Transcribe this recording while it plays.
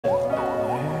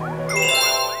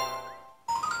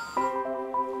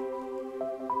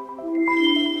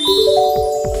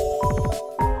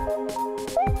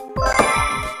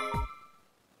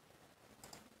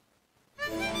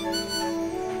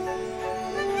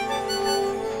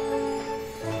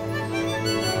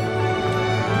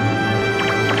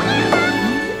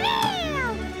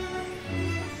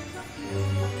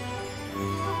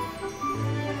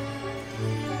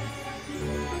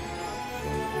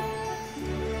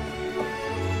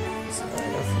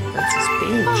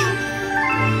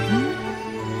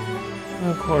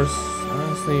Of course,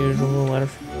 that's the usual letter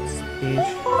from speech.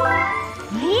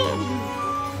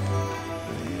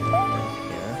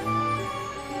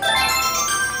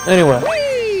 Anyway,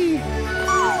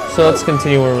 so let's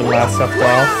continue where we last left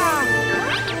off.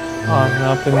 On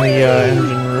up in the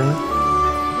engine room.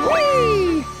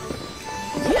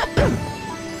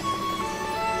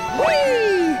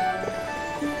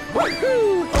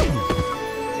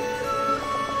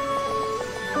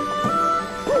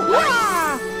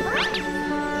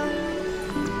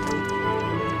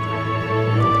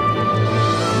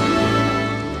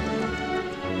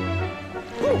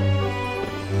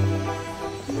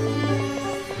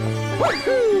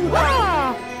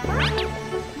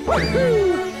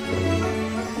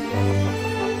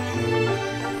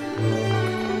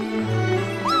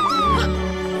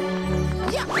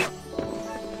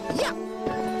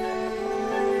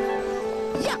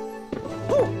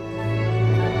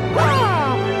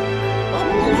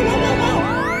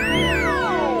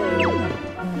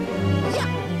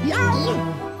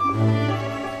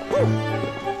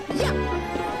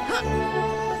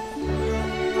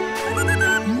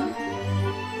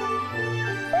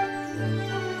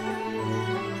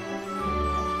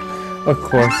 Of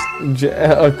course,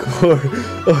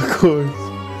 of course.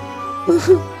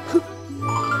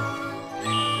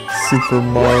 Super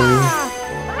Mario.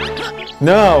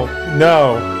 No,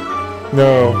 no,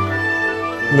 no,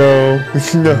 no,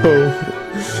 no.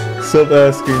 Stop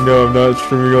asking. No, I'm not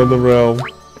streaming on the realm.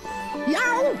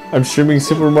 I'm streaming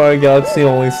Super Mario Galaxy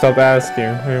only. Stop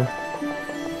asking.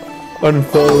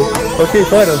 Unfollow. Okay,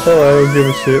 fine, unfollow. I don't give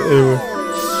a shit. Anyway.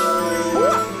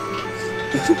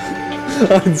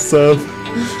 Unsub.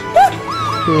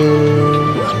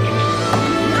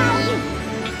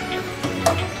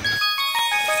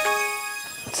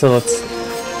 So let's.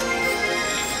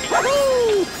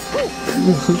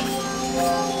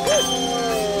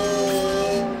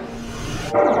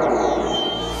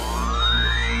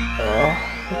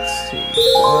 Let's see.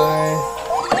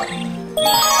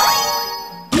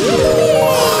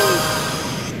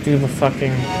 Do the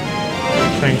fucking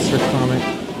prankster comic.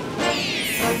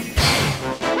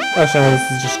 Actually, no,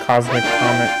 this is just Cosmic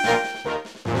Comet.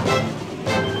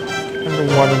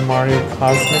 Underwater Mario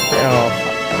Cosmic. Oh.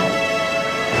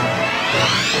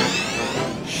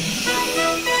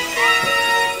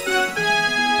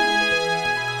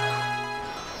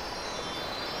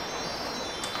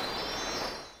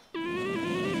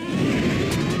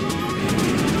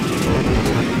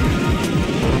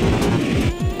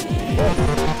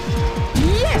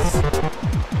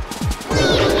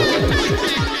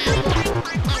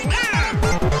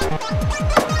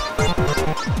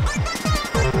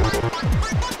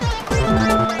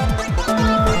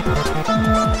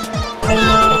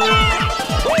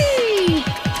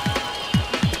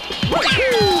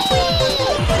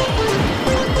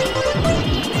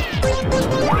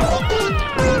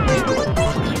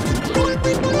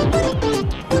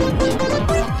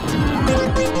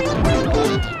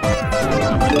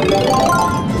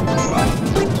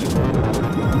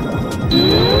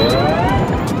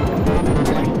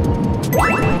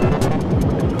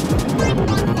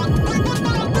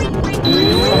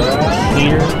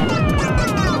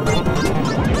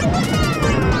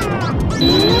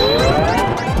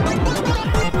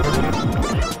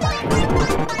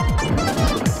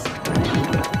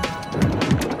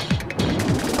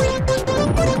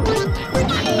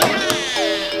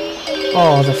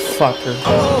 Oh, the fucker.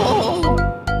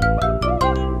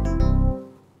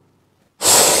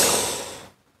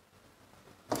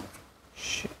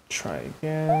 Shit, try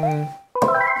again.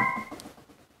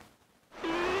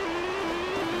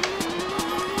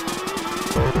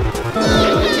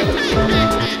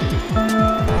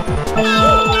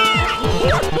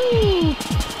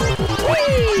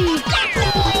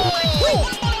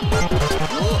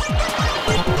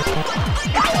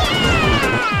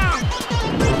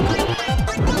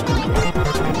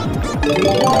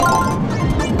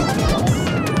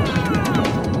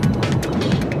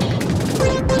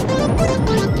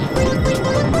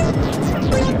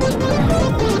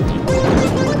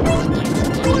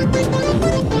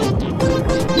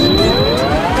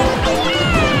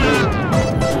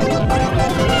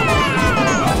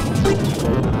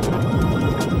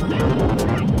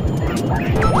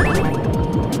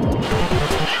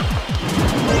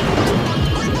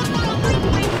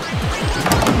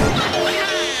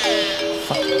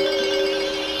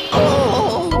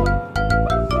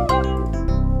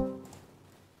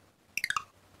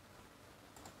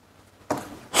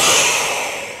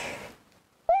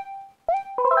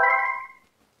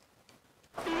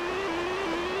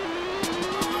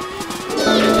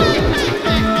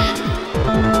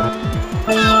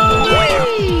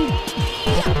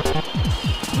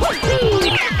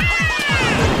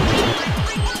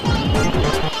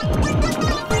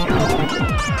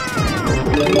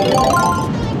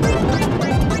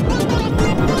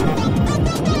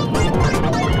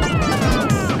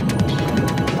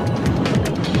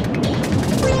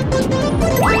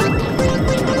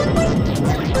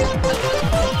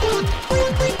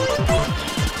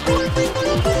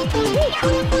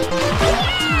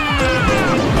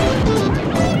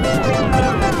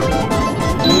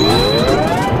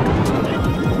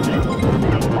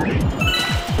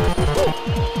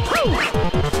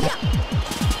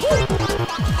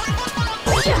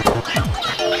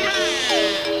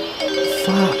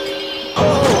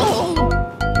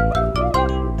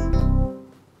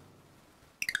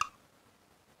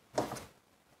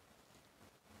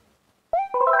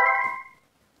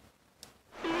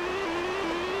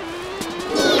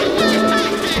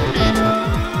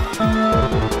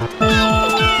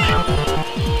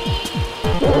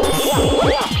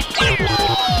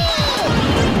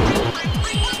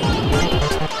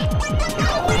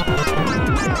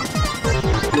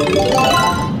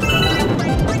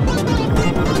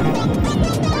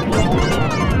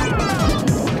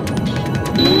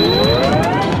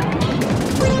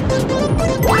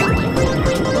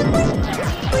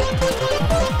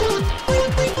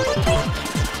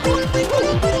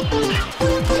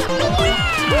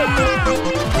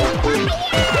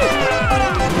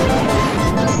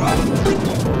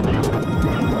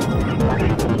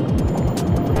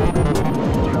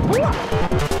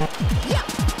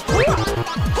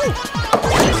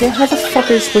 How the fuck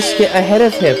are you supposed to get ahead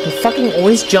of him? He fucking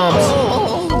always jumps.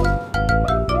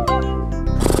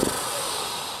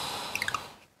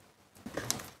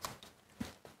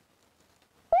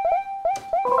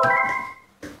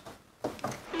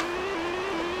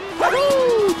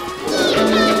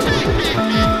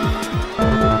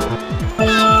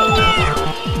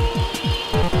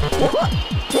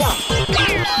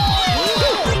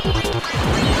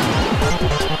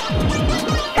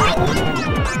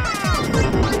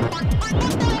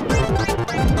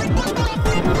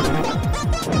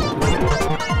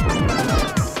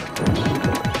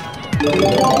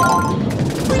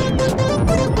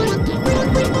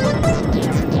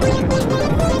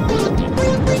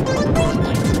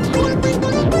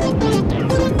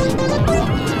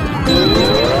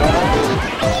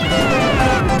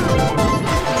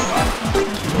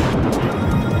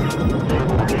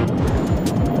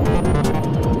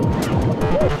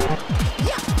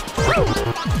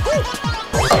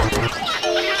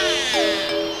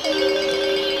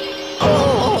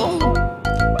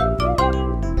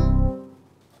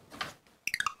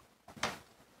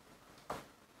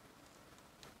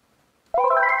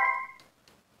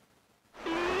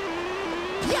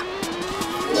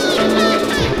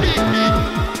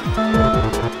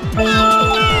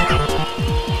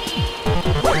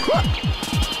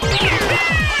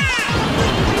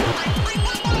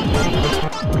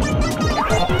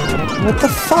 What the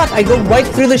fuck? I go right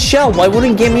through the shell. Why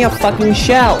wouldn't it give me a fucking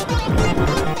shell?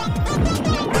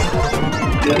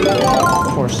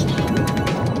 Of course.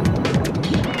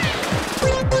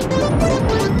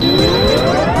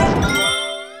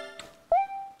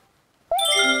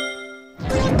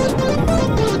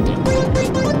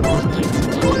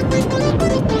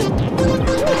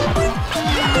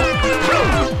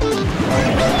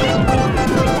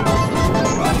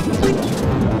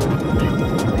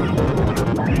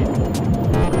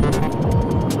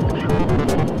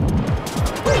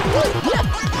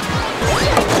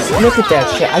 Look at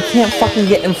that shit. I can't fucking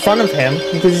get in front of him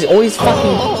because he's always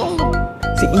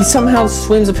fucking... See, he somehow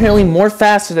swims apparently more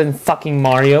faster than fucking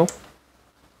Mario.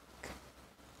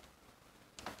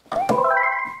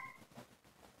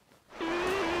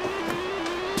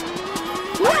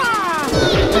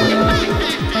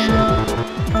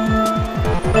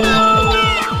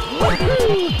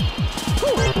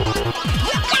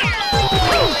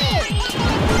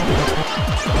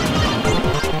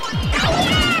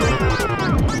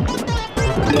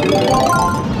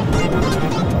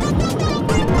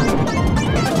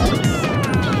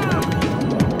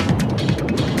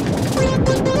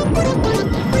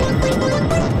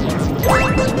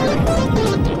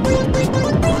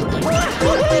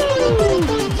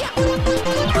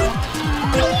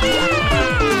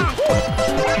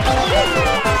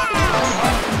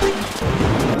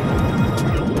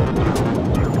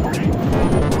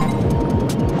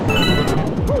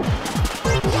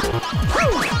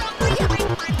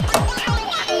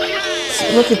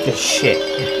 Look at this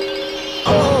shit.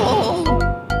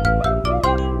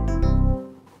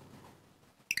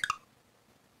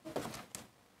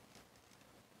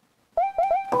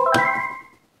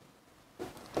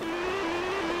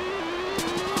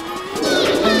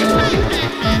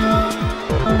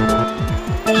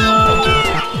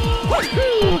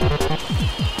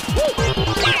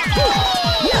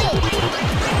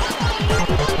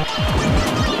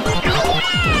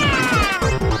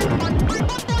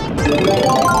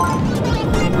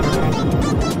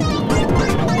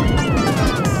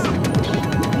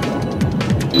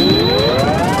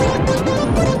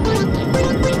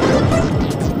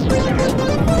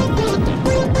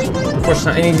 Of course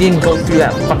not, and he didn't go through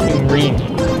that fucking ring.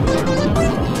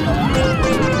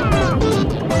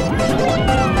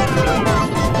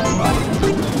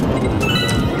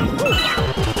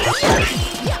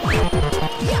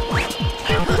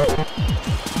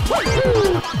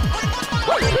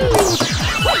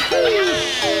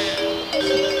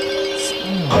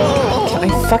 Can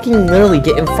I fucking literally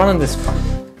get in front of this fuck?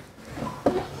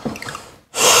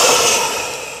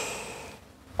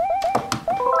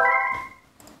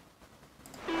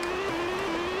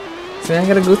 So I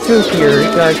gotta go through here,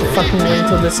 gotta fucking wait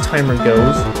until this timer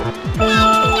goes.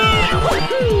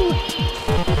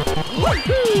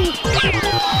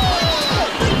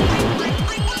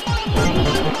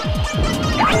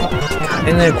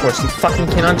 And then of course, you fucking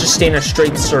cannot just stay in a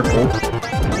straight circle.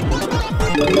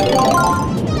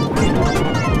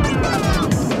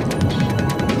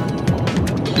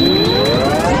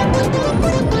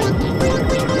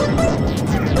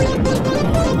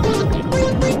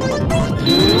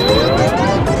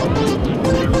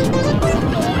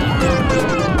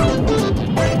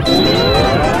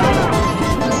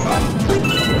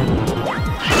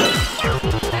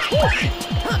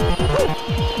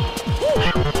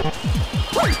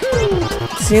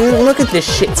 See, look at this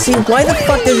shit. See, why the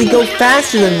fuck does he go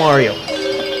faster than Mario?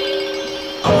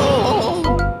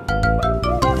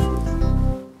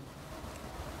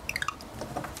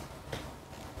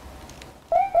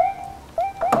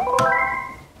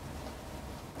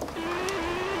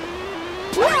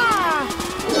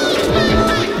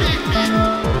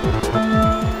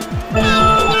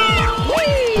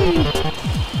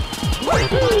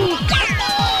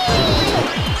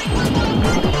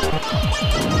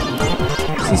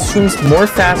 He swims more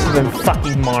faster than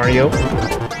fucking Mario.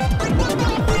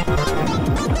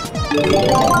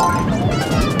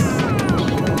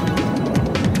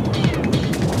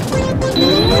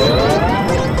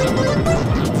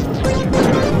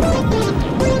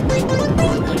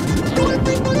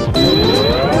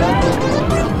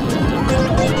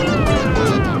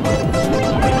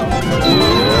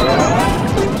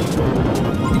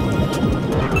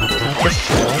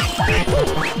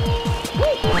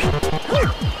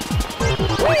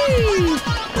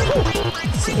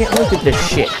 See, yeah, look at this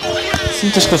shit. See,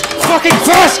 he just goes fucking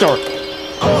faster!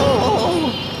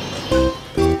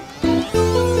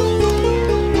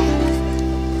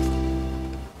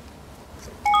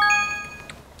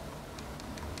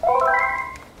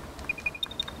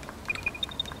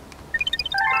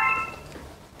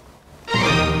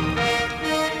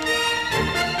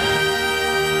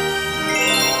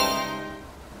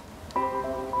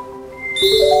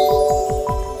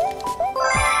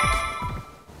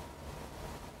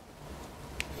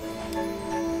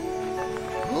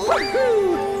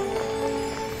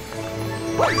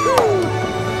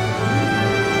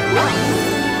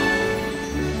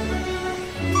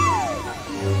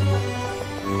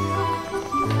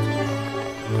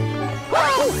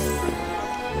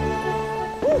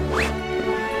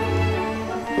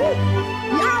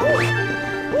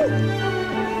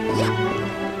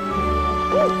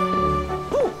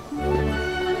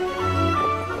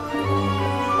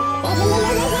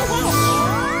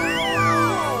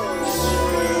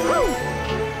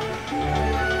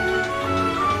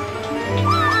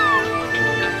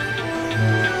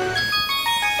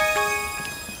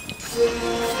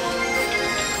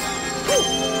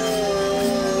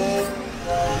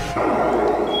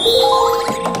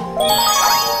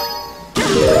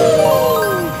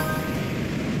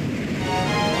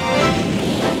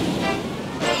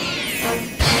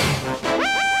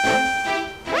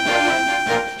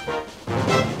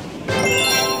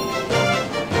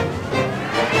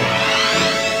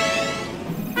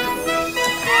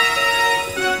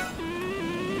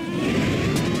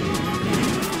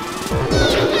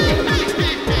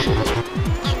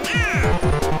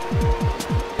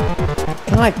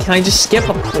 God, can I just skip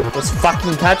this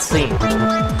fucking cutscene?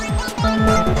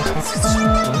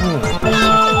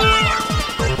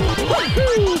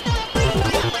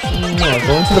 No,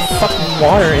 go into the fucking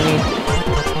water and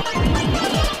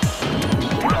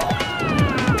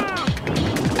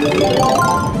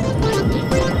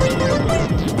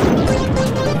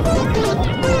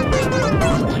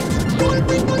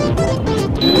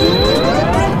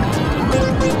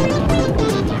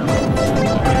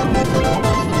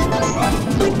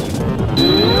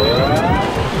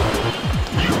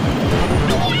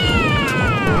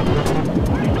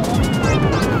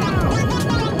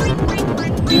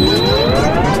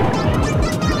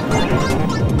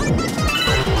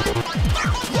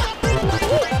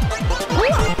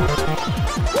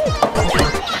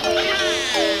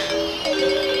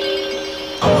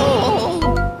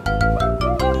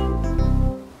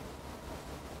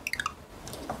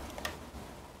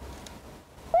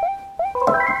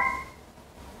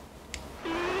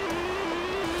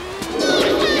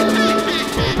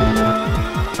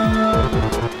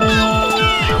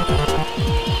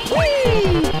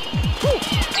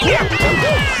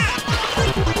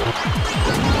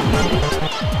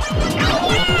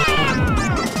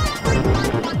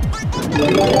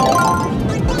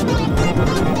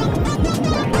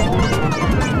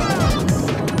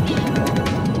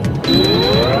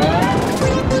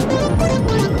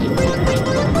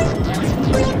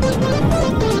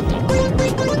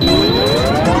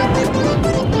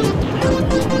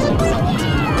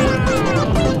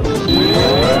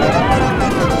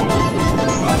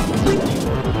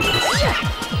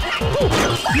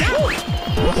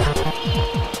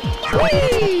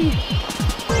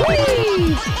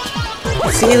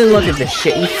See, look at this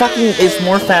shit. He fucking is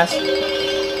more fast.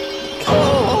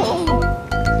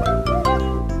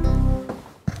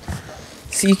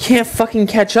 See, you can't fucking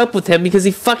catch up with him because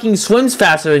he fucking swims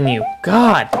faster than you.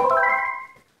 God.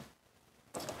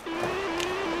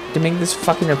 To make this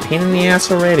fucking a pain in the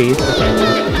ass already.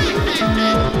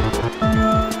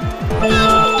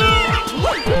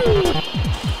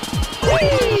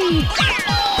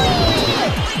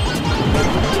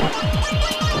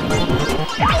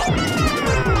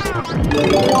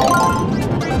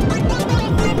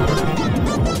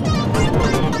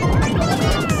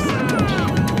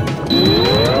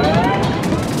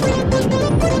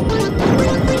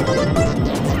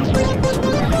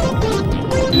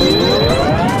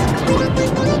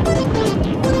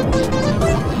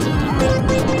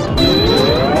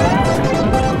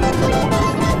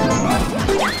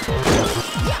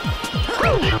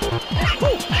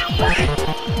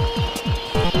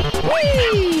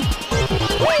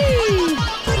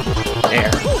 There.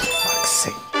 Fuck's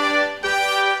sake.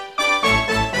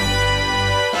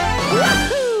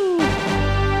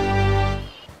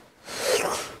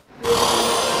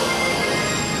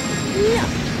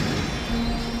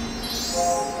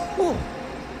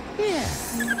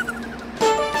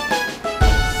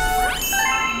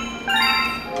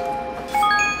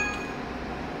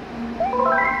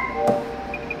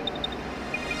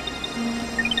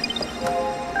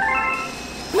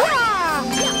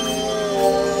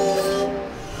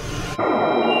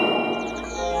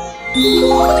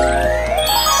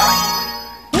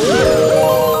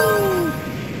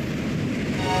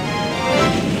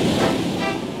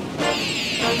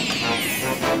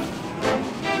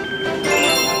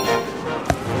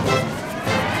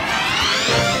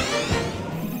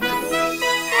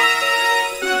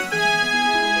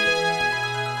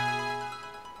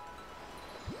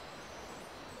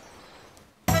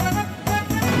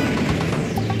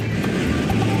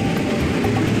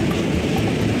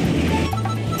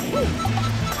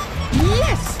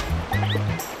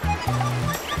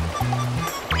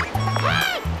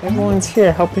 Everyone's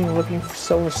here helping looking for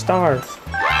silver stars.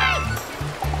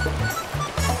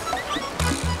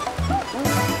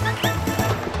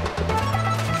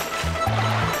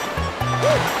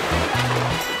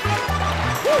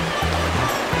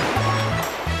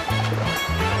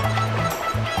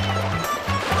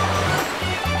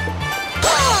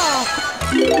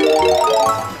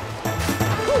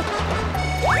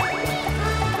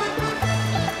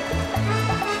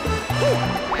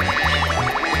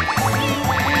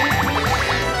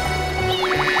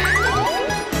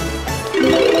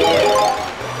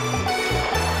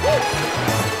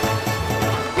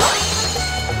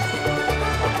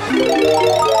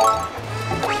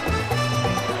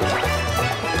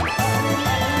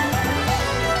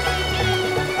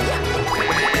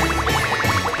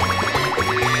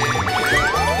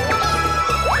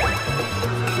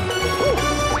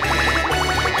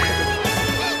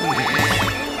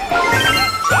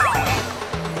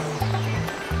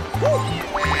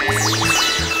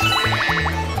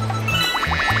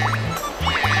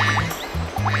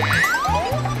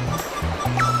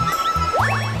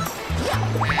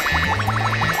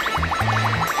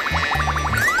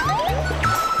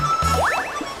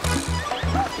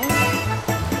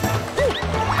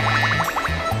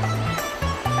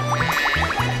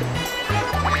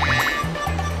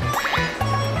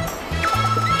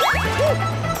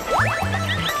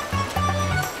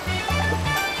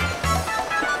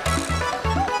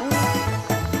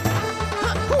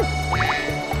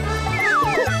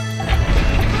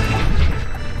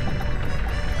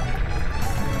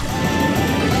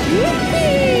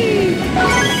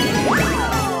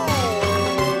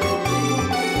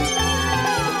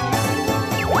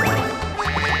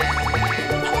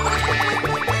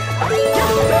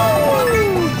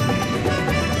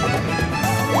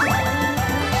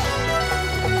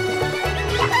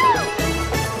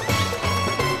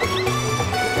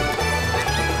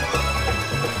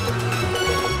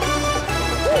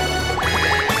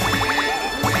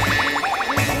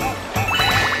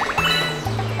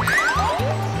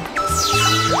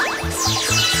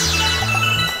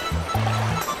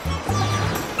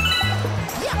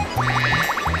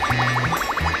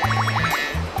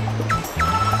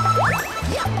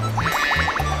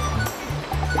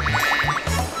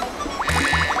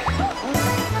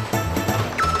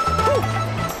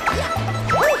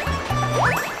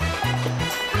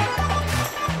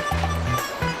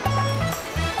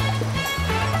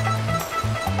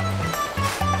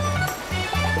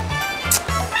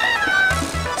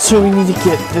 So we need to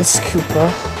get this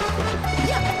Koopa.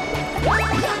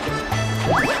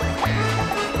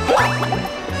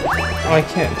 Oh, I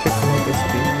can't pick him up this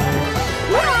beat.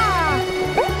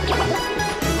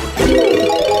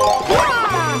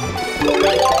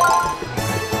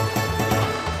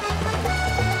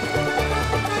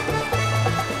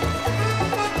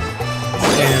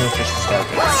 And it's just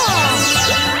started.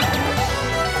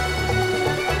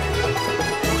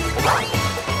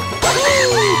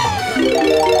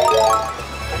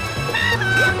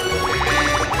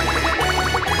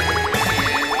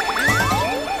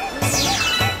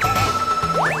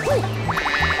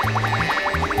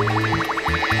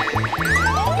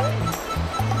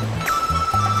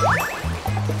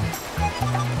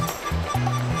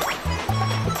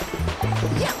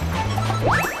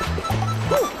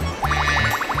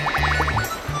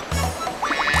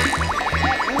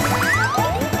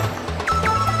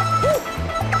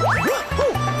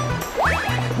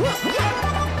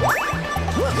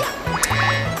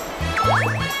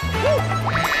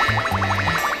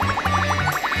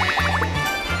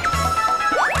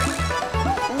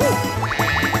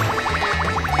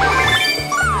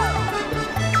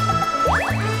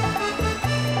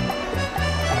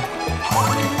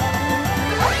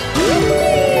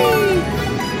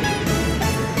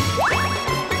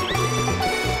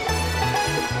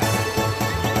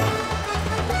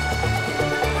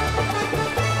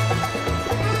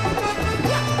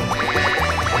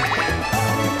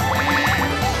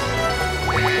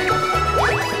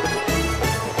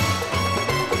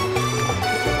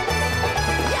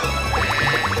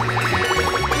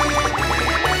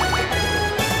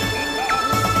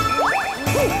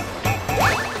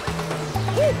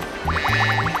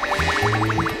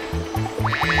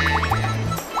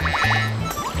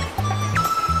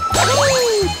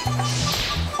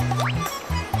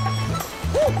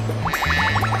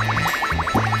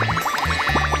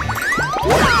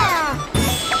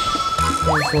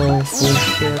 Little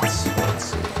bullshits.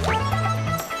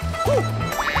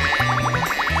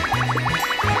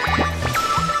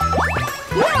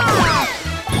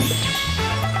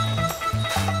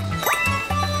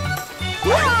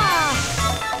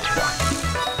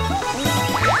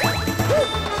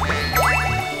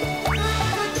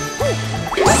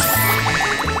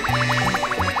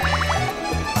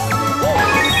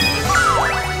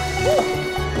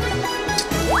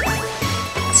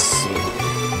 Let's see.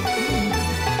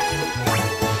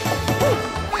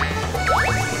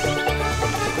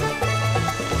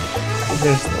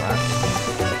 There's the last.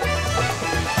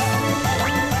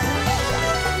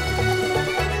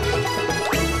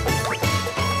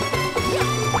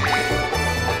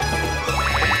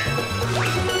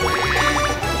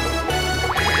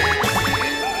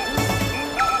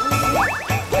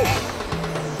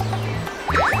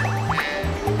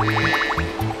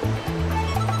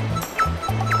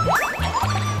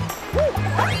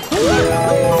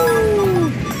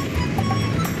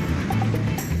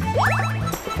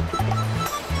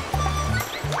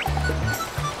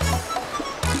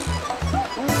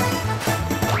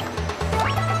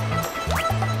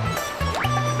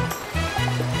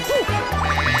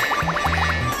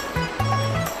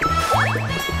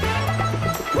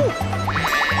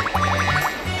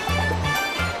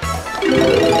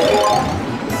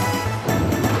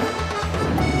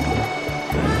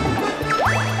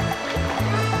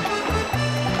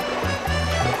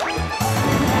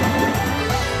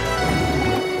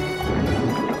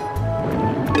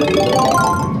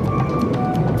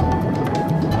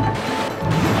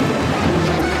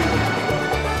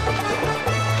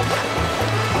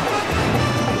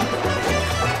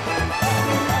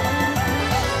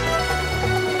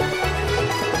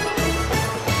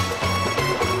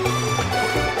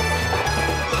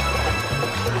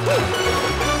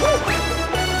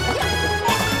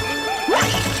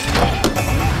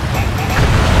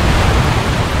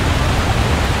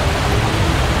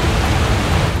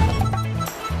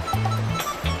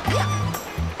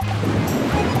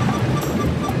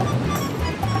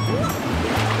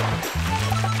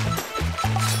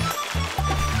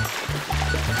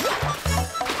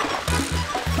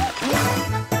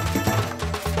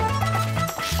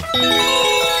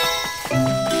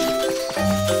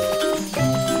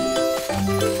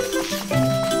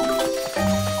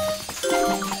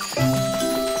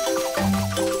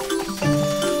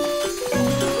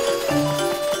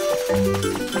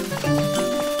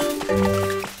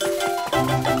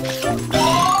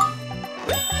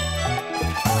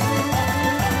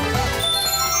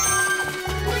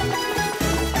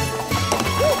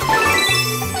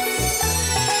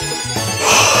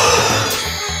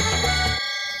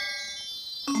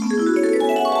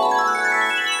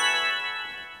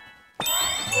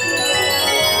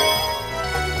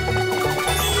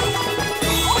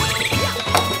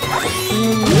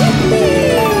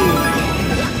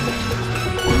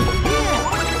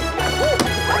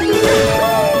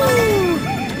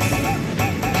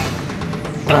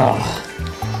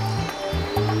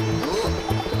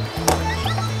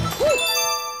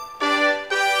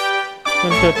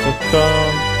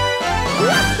 dum.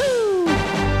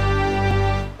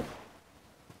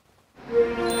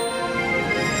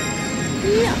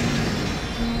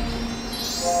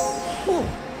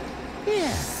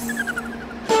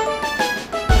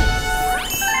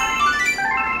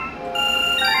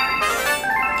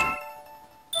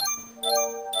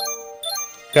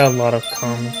 Got a lot of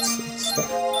comments and stuff.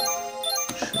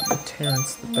 Should the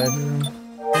Terrence the bedroom?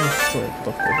 I'm sure it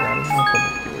looked at that. I'm not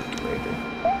gonna do it later.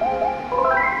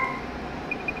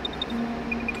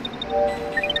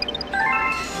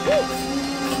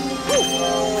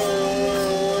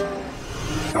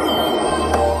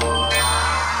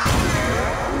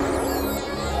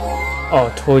 Oh,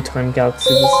 Toy Time Galaxy.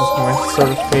 This is my sort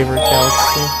of favorite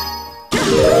galaxy.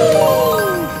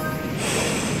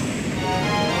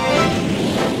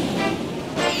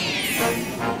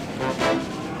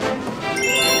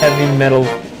 Heavy Metal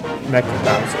Mecha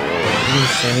Bowser.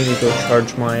 I need to go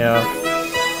charge my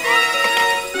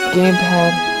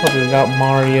gamepad. Probably got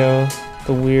Mario,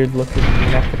 the weird looking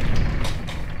mecha.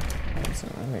 I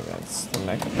think that's the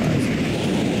Mecha Bowser.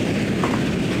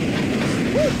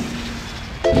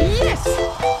 Yes!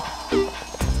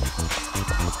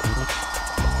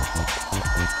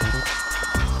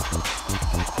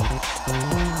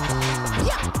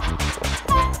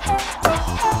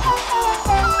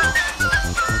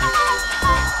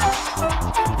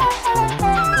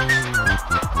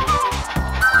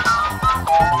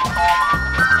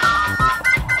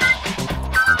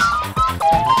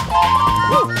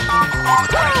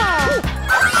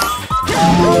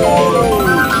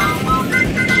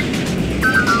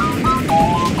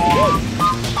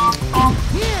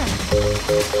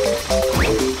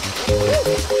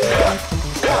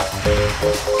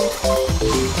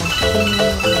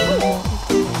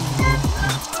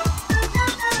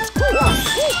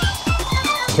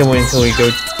 Can't wait until we go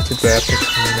to grab the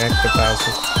Mecha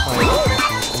Bowser.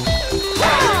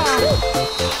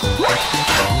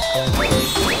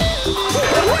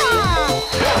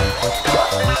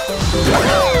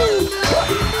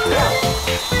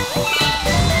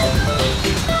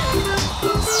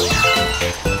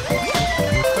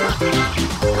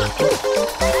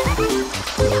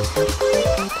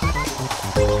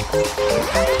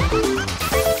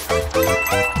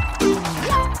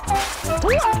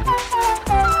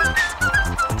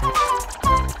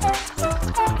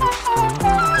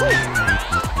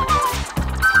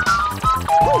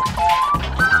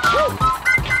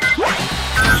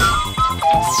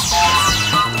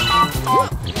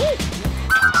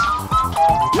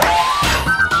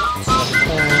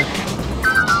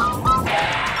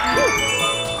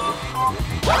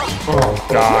 Oh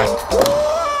God.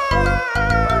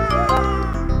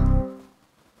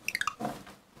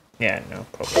 Yeah, no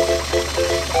problem.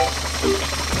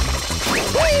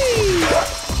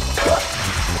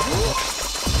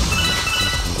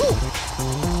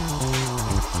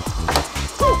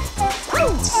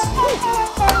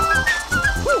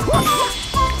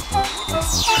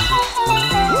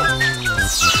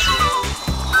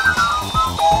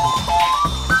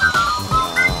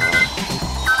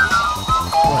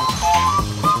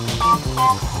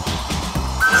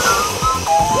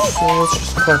 So let's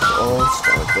just collect all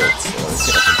star bits.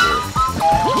 Get up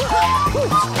here.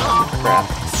 Crap.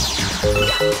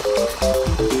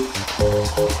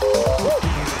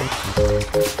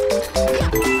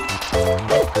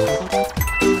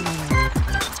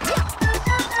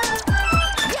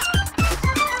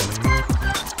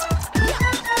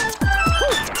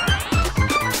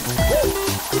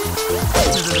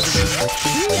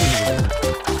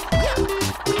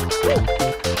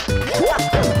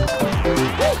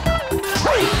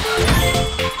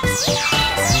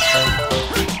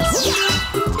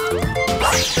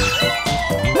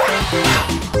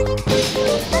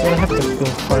 I'm gonna have to go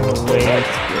find a way to get over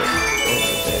there.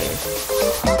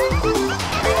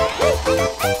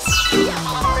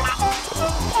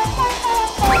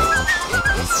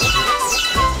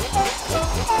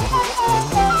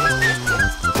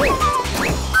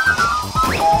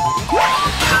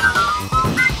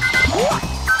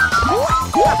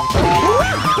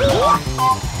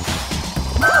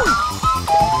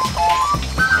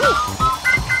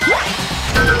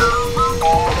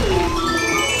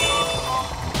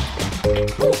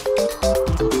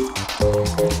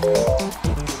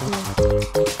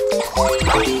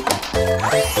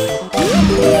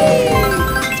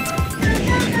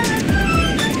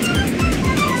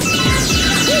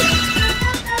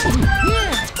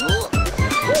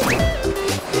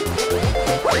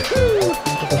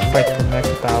 Fight the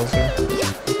Mecha Bowser.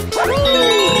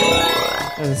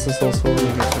 And this is also where we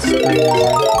get the spring.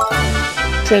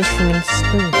 Transforming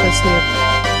spring, press the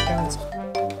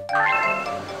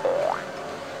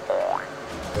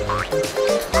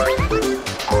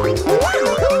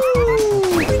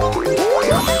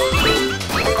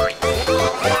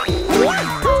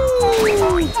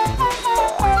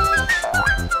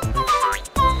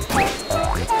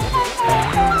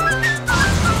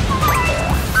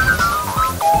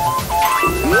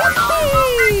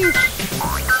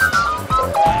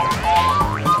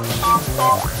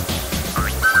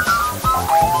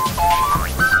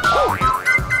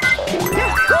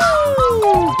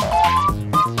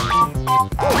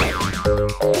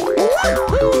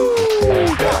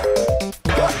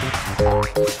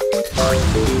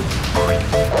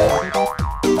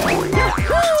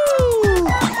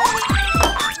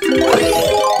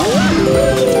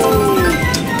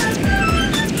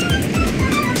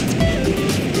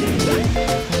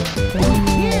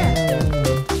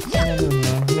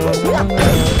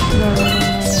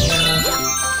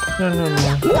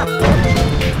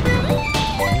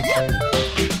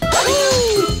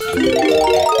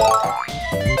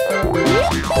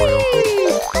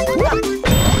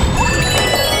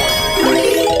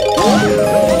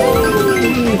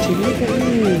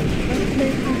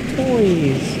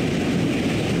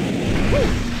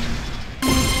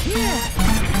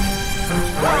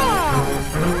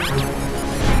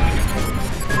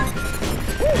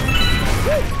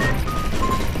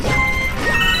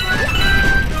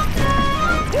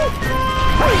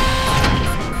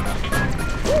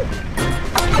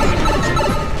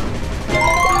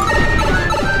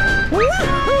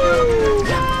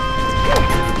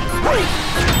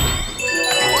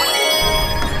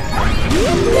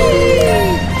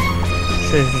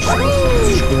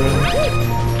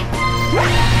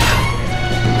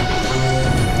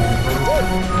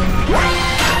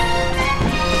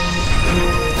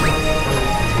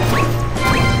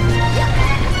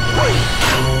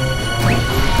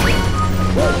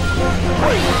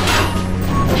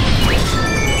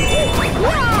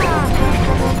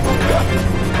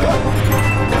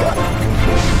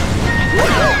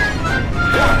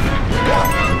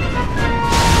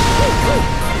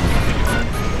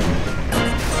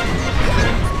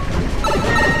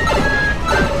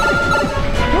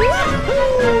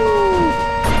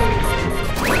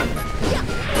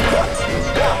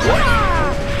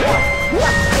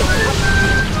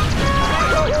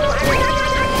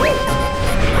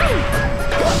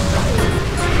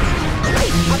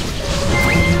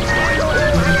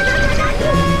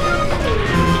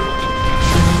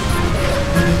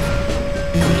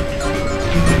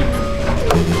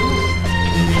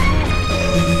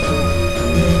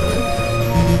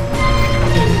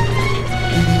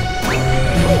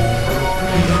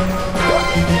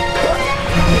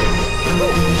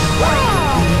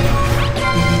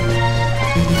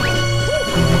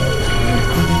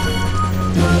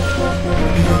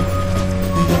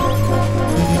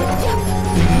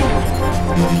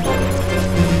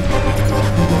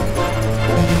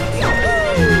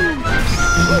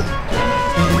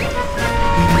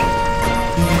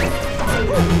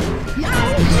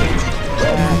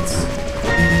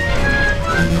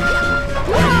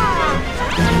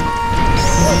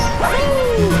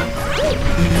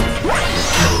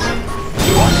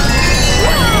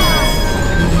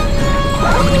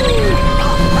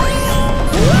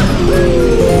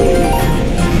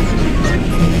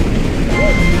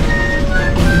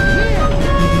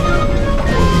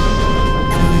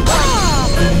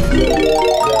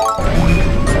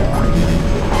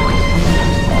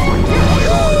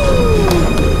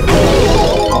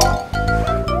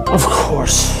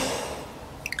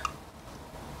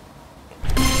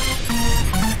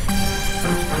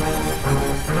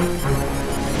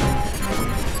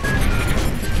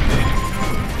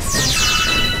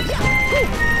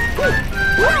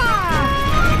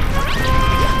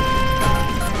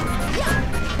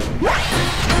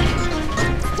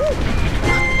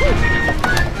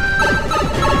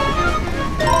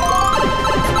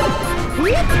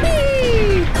Yippee!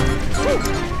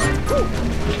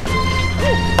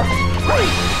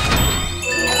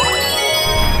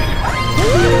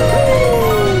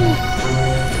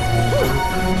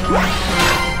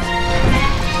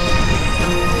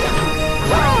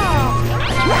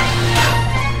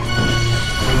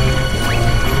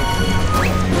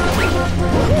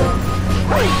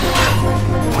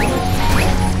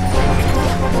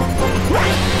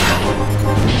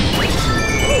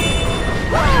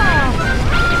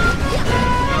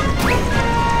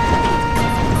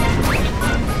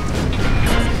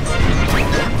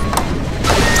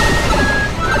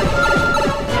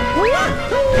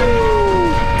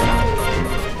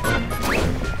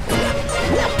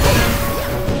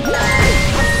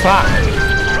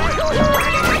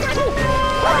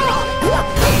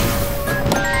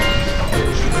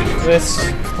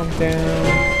 This come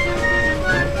down.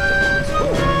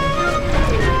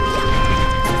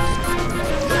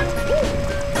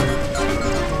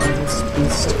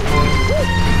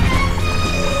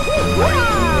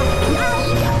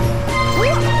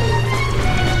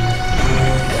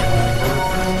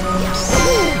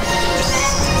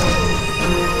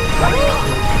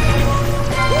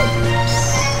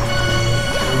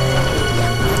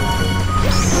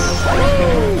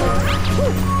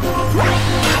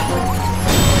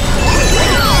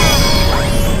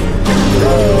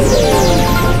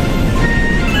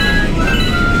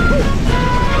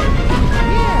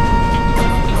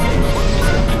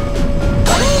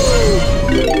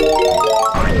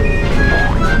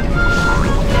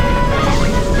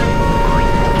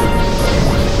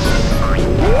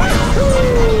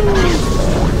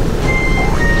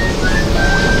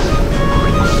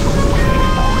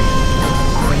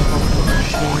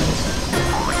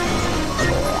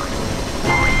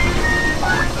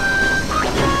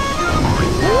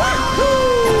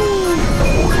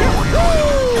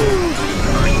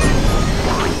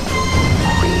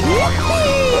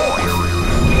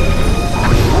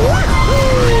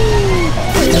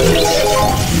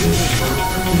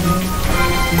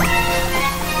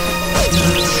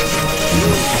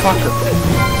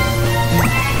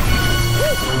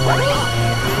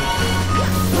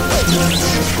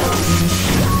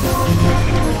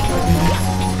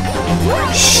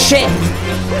 Shit!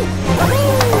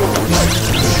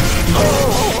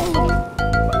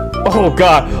 Oh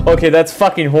god. Okay, that's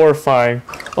fucking horrifying.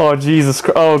 Oh Jesus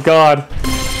Christ. Oh god.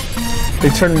 They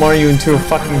turned Mario into a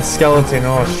fucking skeleton.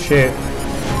 Oh shit.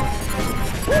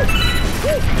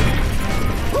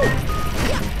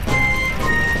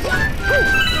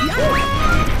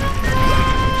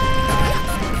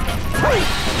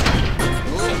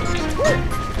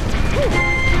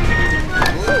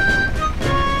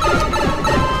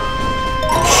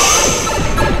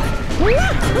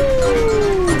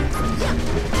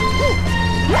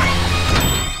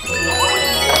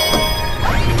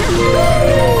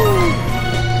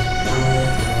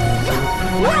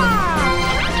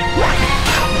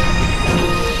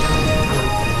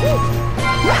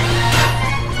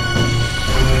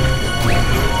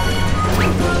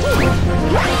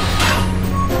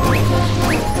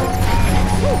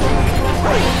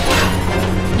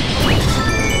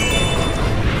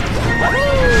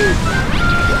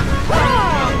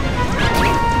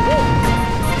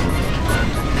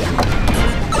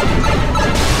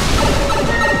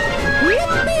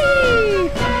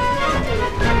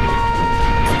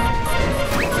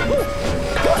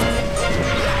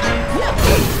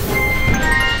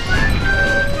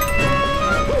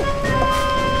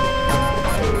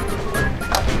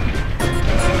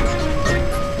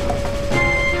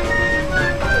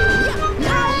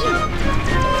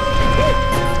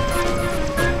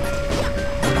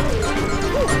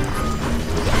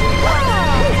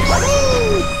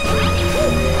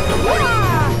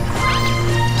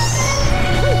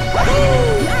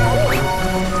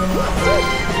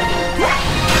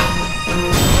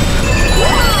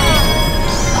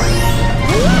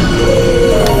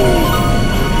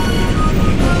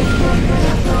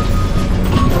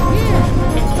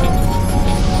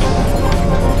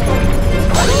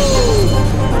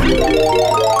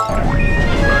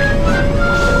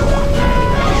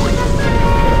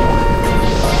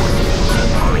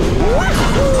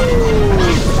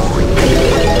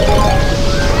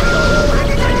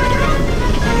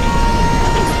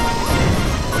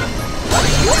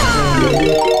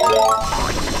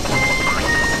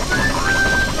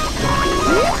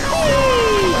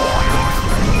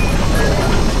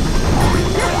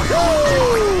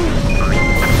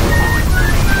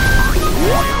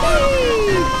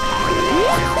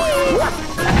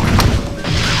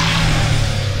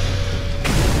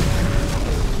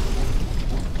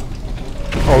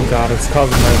 Oh god, it's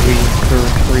causing my Wii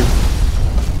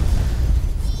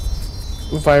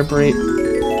to vibrate.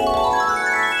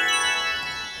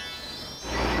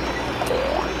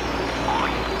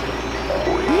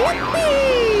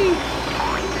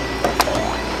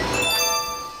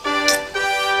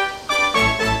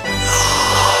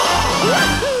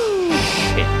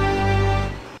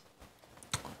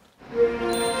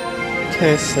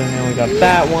 Okay, so now we got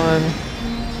that one.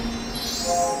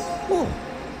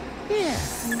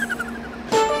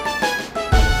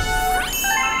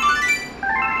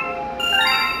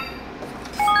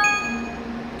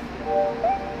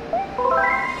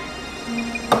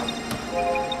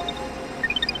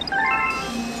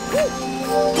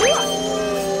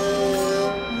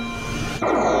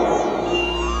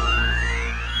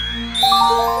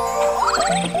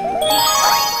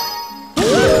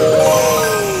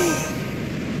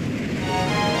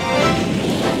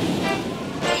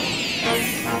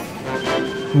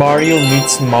 Mario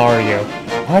meets Mario.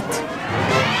 What?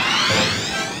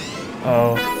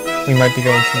 Oh, we might be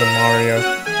going to the Mario.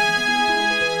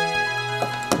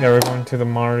 Yeah, we're going to the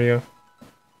Mario.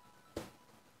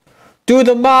 Do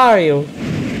the Mario!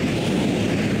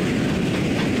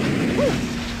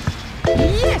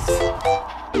 Yes!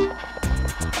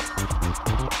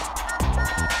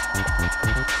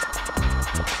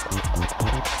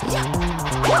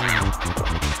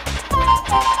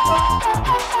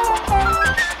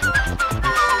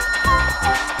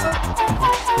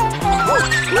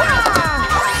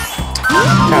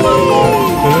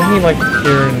 Doesn't he like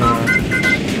appear in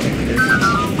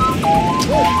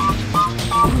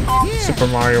Super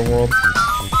Mario World?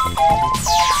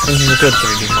 This is a good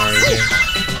 3D Mario game.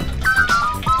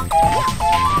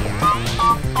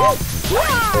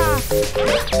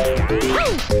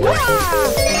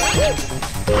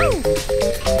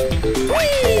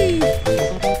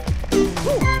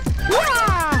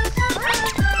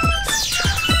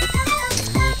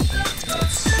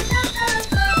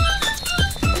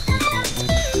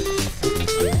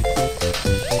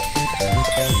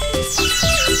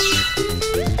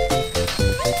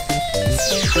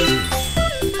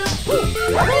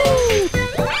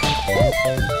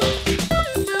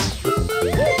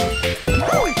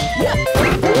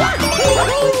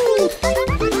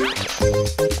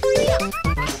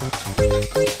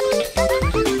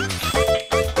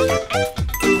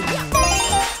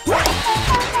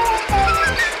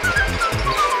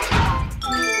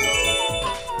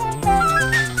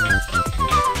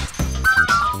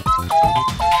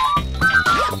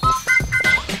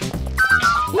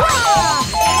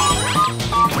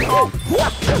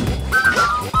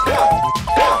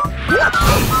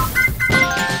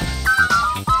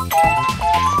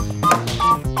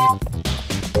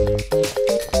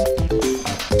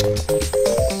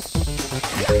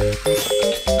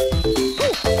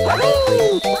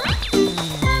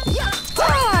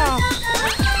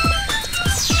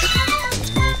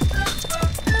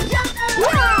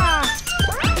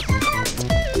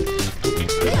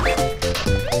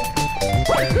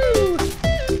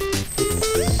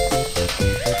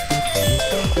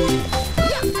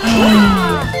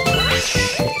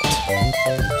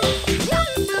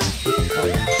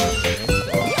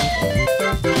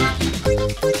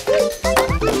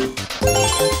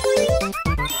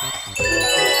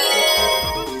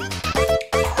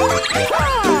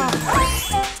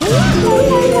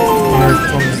 Here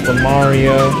comes the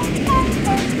Mario.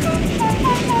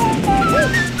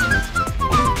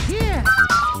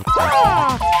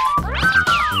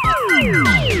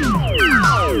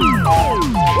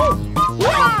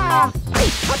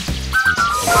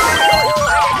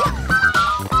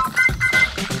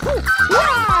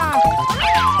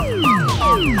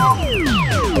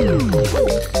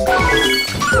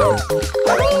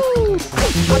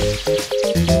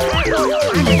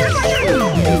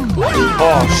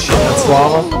 Oh shit, that's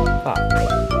lava? Fuck.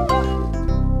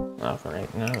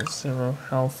 Alright, now 0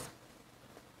 health.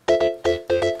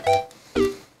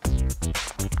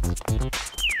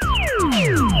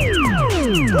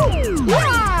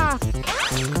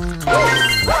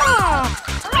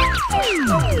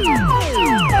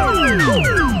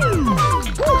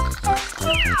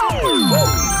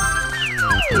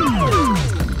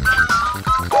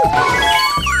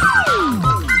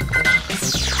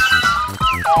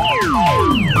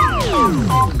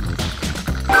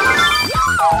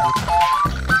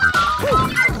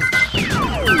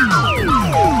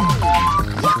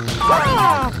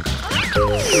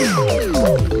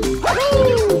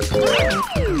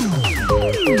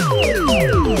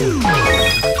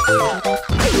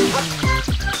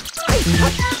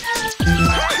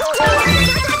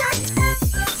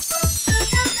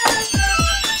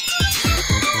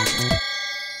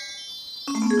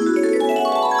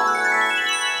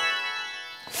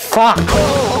 Fuck!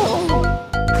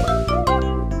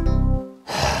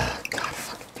 God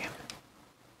fucking damn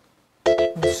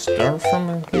it. Let's start from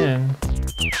again.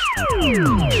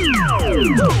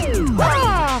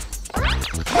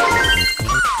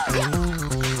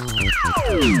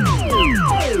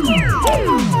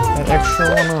 That extra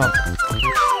one up.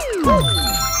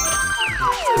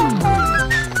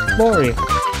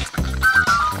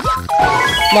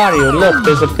 Mario, look,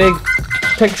 there's a big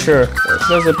picture.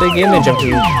 There's a big image of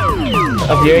you.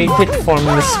 Of your 8-bit form in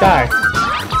the sky.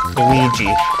 Luigi,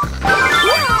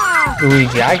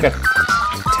 I got to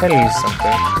tell you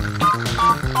something.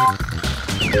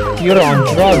 You're on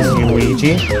drugs,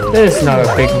 Luigi. There's not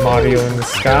a big Mario in the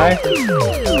sky.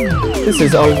 This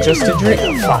is all just a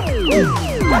dream. Fuck.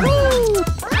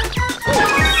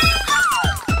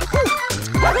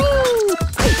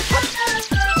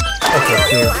 Okay,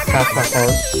 here. half a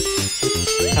heart.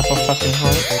 Half a fucking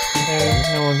heart. Okay,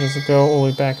 now where does it go? All the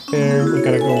way back there. We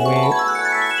gotta go wait.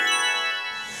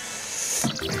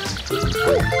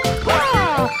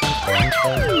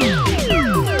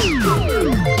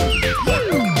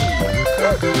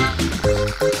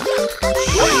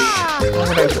 Why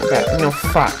would I go back? No,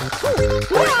 fuck.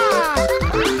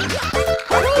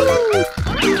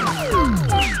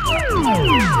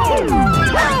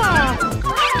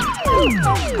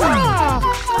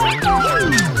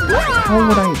 How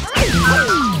would I?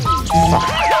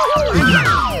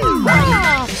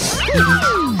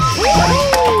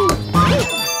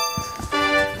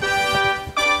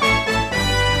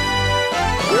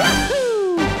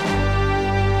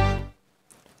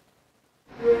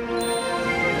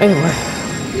 Anyway,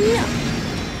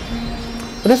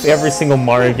 what if every single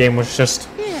Mario game was just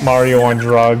Mario on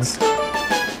drugs?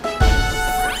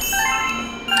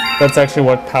 That's actually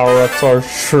what power-ups are,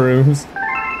 shrooms.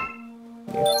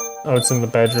 Oh, it's in the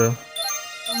bedroom.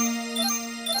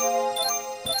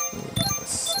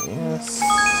 Yes.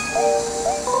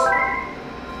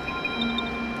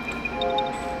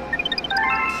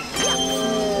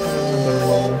 Another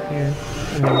level here,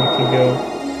 and then we can go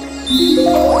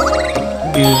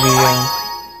do the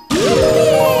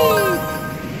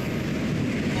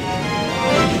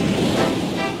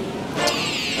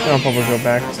I'll probably go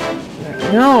back.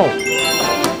 No.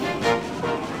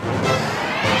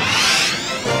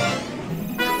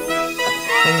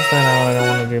 Close that out. I don't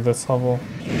want to do this level.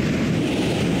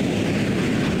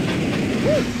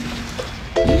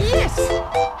 Yes.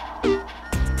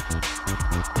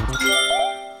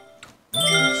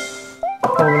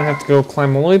 Probably gonna have to go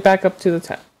climb all the way back up to the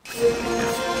top.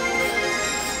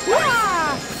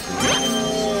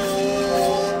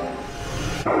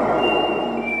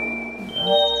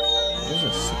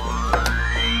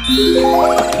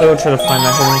 I'll try to find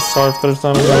that hidden star if there's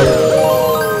not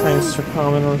another thanks or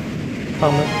comment or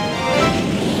comment.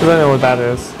 Because I know what that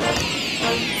is.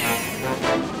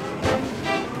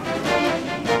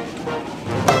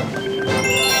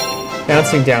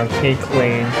 Bouncing down Cake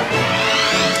Lane.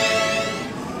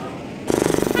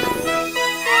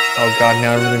 Oh god,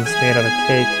 now everything's made out of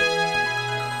cake.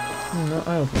 No, I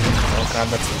don't think so. Oh god,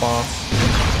 that's the boss.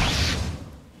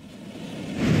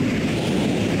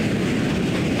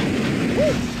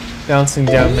 Bouncing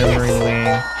down memory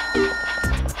lane.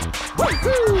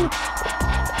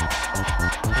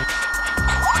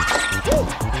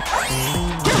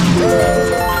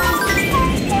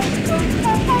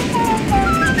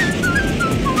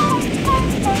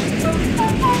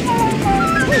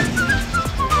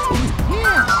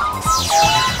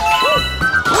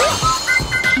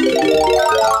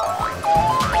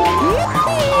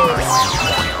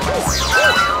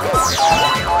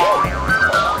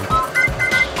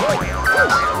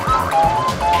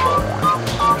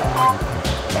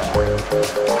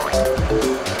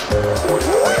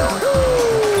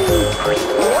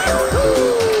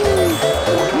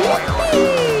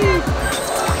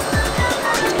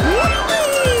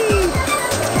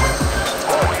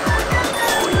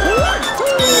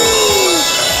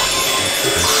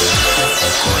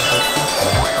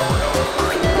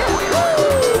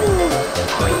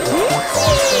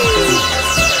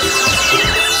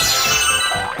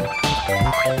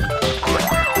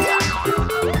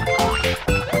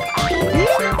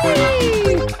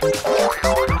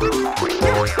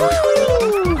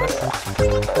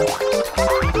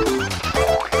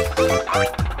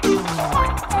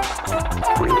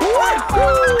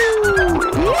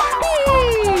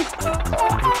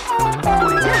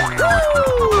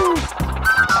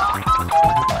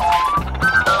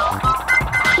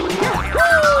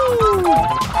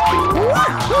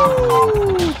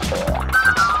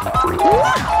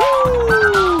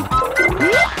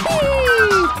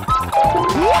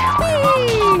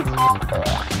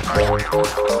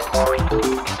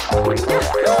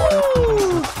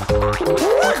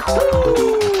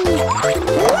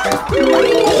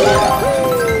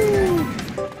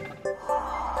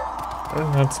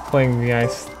 That's playing the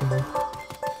ice thing.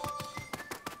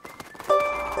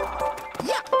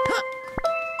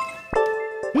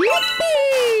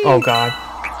 Oh god.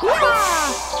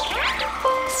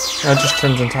 That just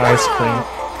turns into ice cream.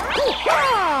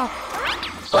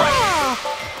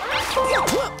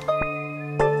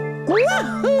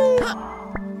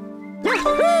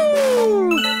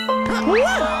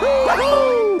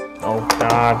 Oh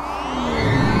god.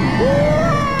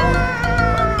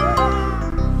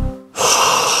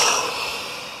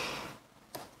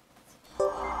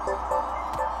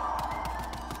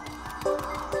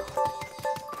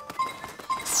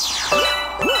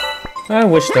 I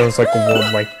wish there was like a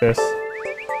world like this.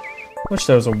 Wish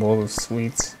there was a bowl of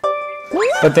sweets.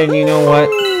 But then you know what?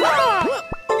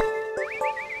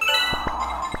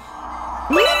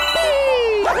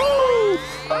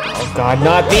 Oh god,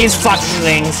 not these fucking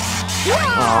things!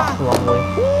 Oh, lovely.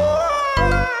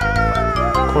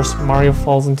 Of course, Mario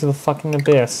falls into the fucking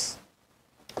abyss.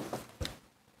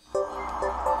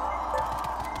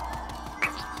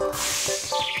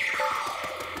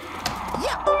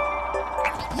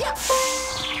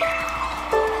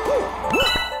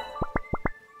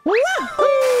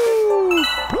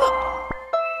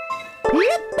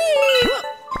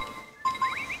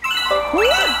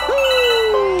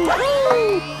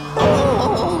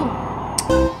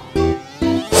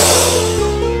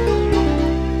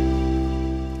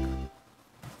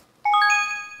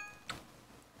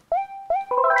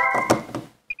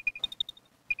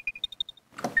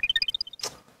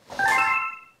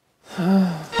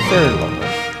 Very lovely.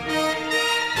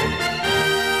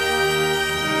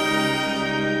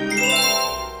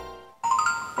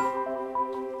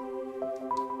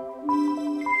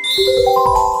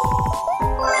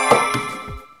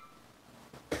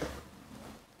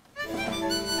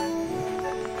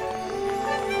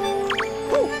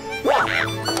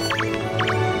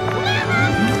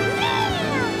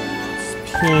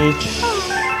 Peach.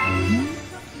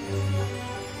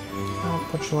 I'll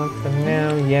put you like for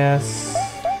now, yes.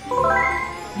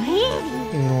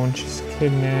 You want she's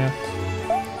kidnapped.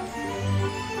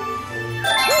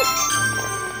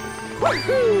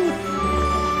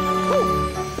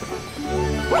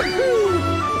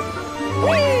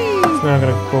 It's not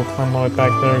gonna go climb all the way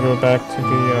back there, go back to the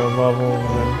level, and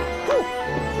then...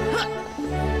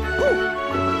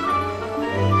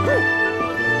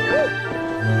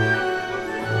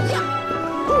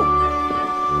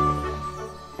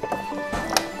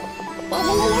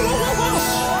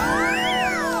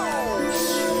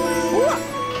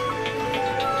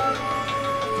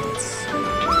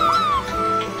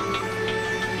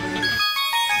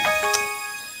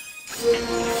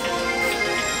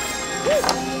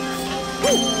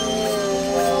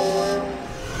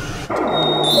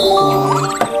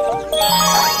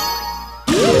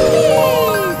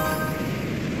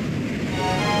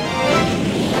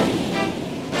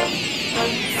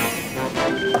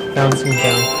 Bouncing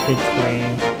down Cake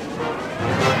Lane.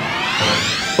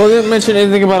 Well, they didn't mention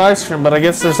anything about ice cream, but I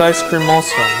guess there's ice cream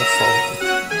also on this level.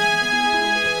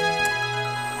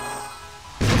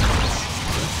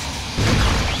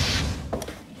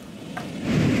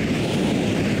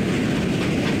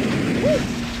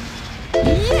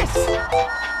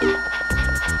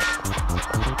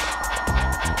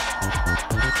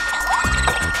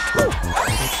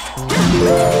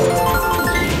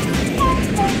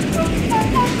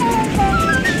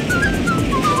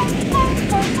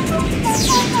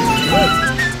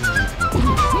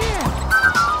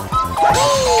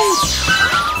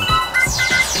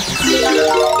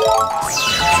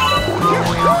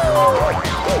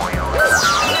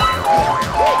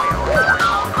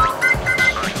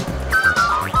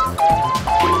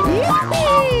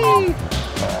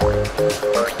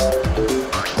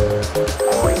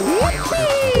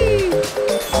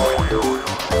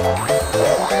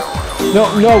 No,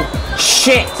 no,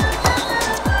 shit!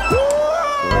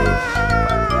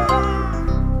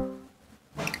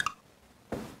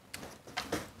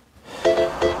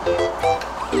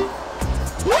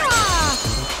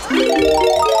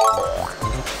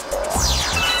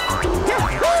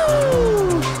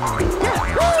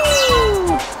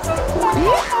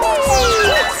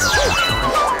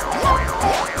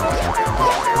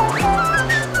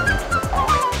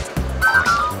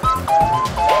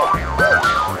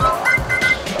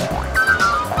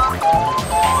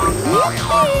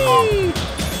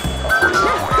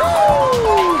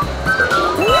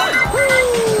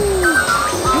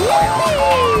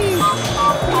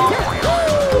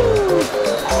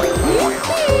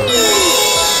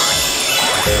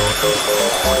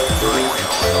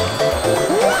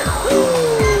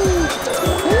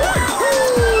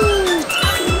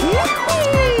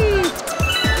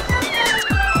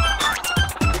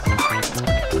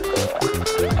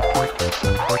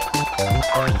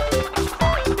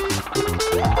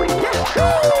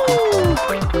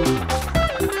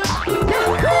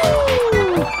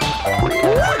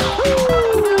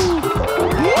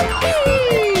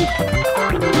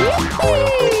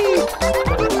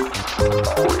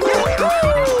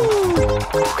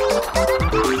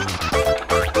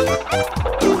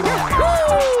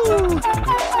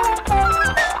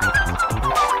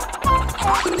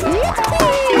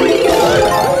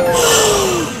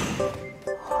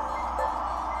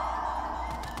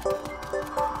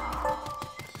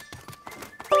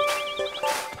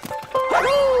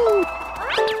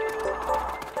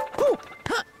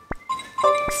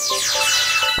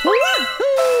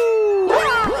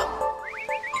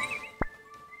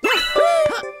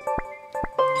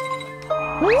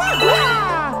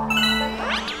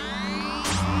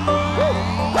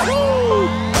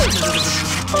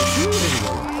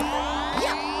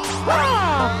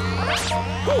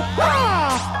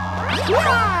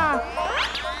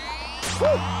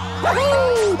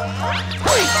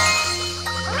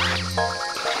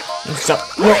 Stop.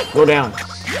 No, go down. God,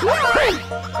 I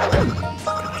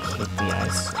hate the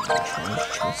eyes.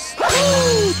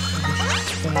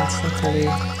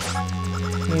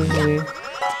 Easily.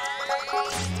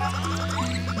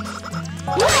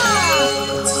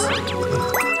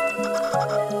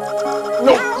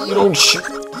 No, you don't shoot.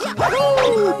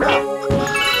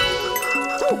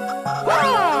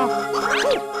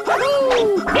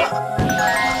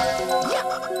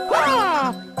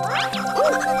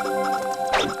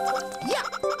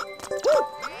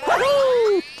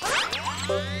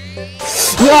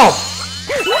 No!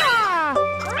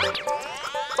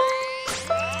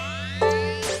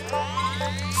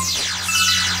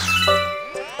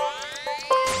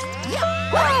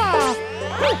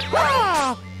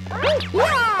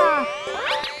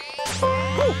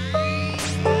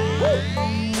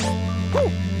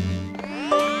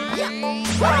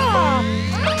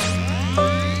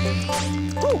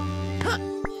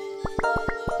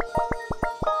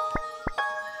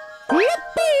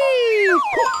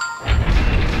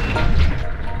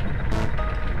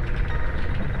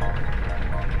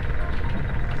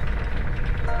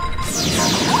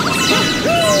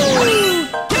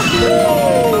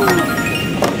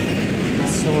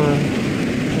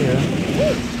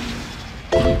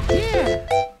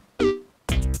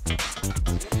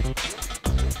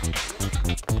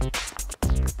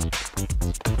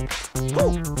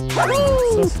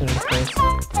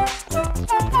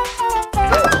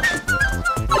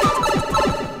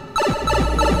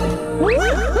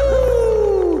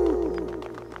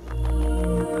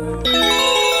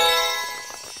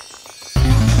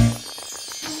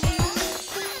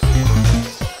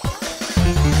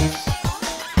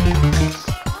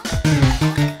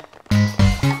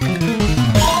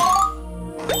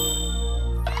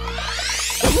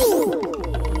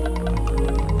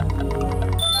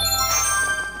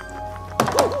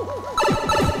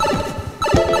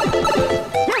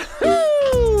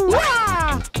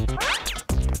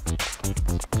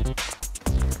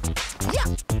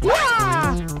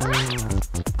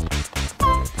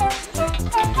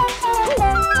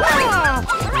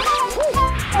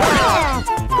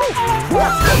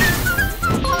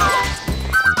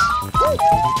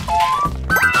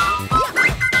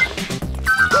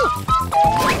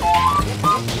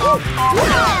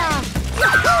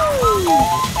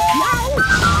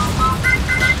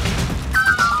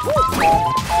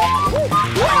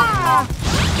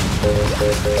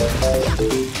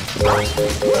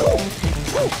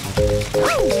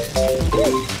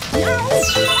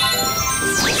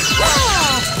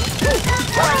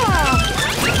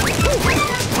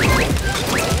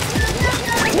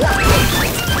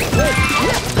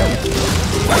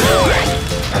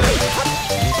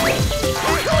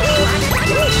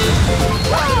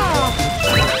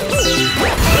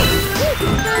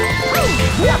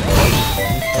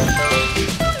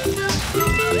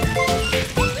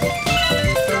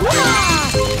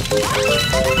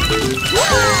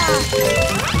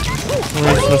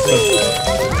 We're supposed to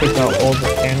take out all the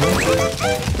cannons.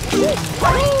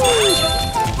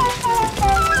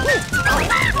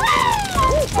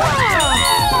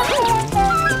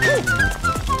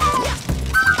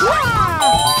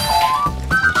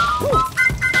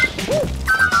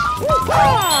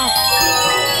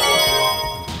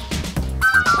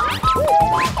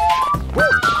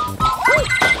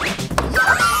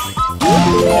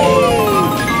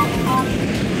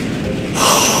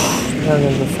 I'm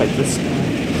gonna fight this guy.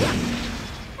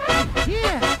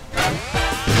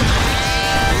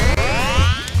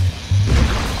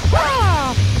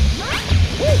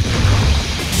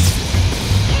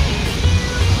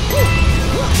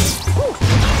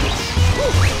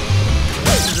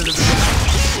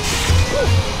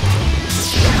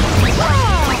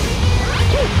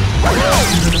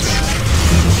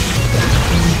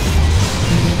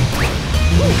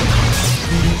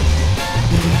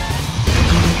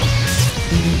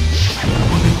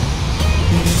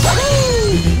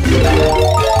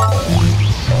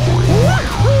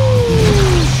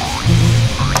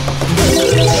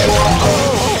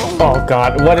 Oh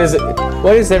god, what is it?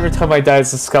 What is every time I die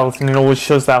as a skeleton, it always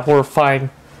shows that horrifying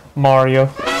Mario.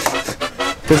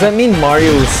 Does that mean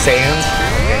Mario is sand?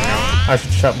 Okay, no. I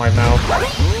should shut my mouth.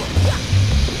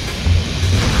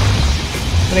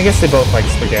 And I guess they both like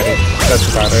spaghetti.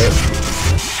 That's about it.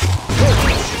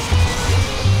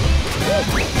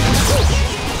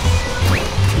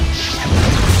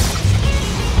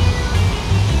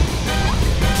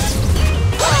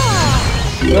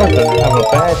 You're gonna have a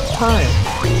bad time.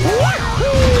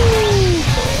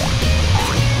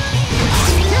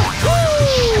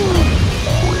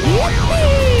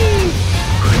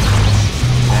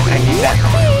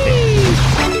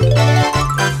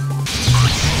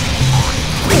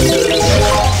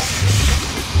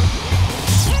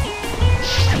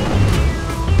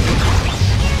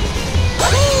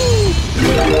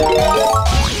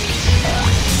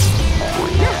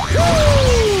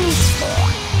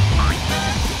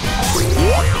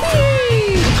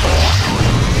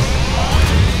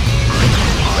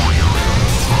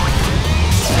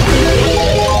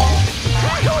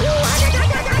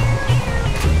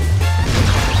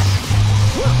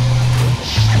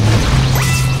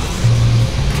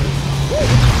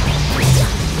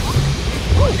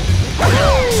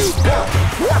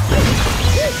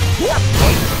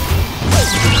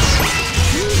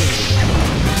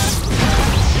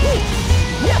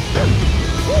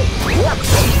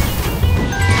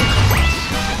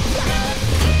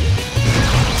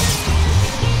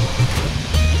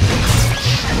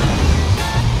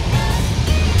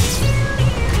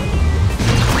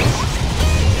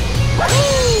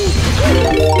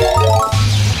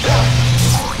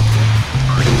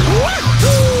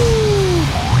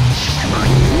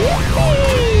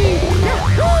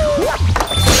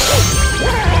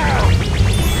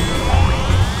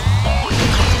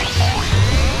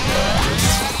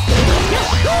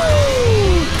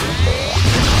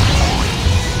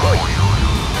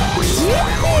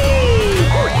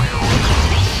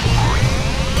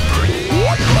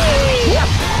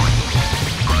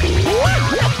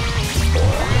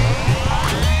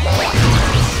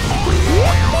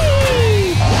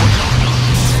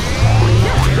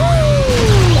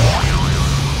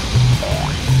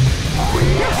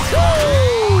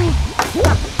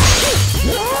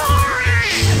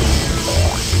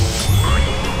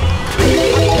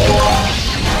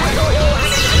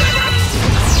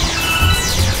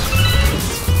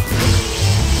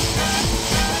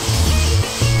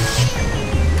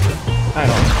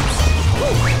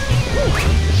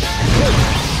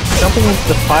 launching into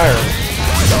the fire?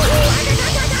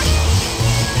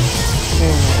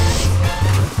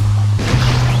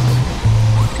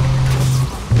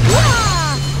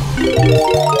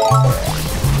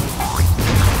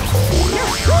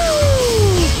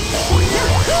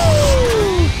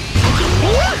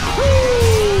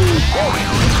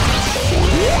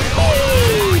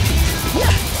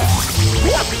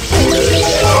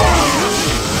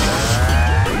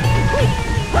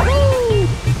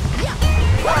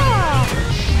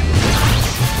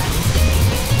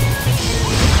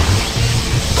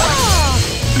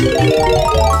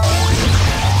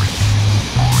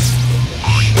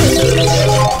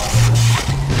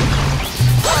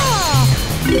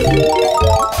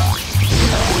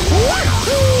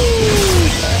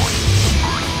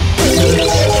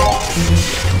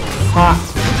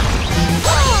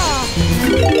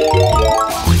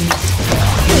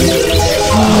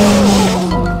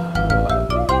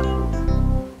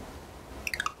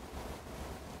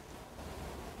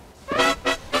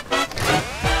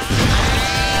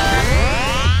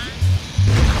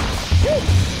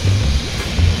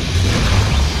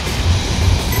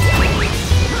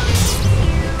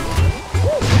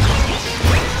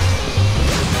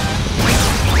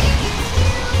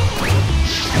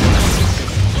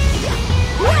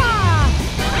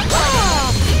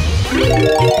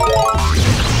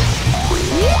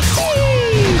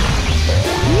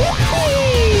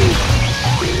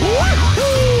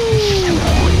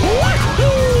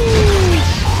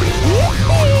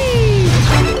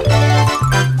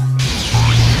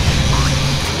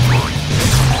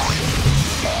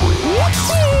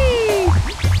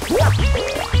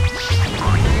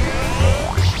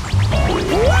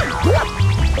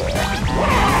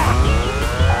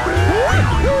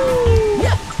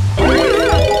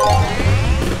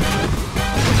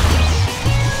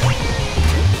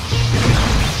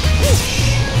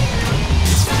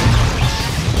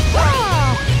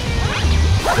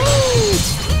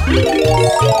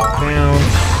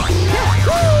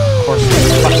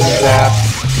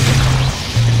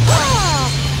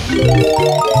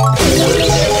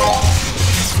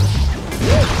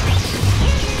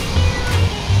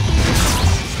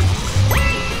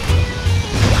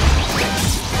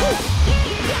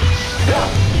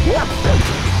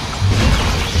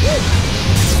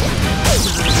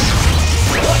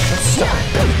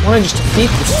 I want to just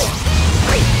defeat this.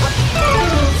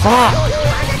 Fuck!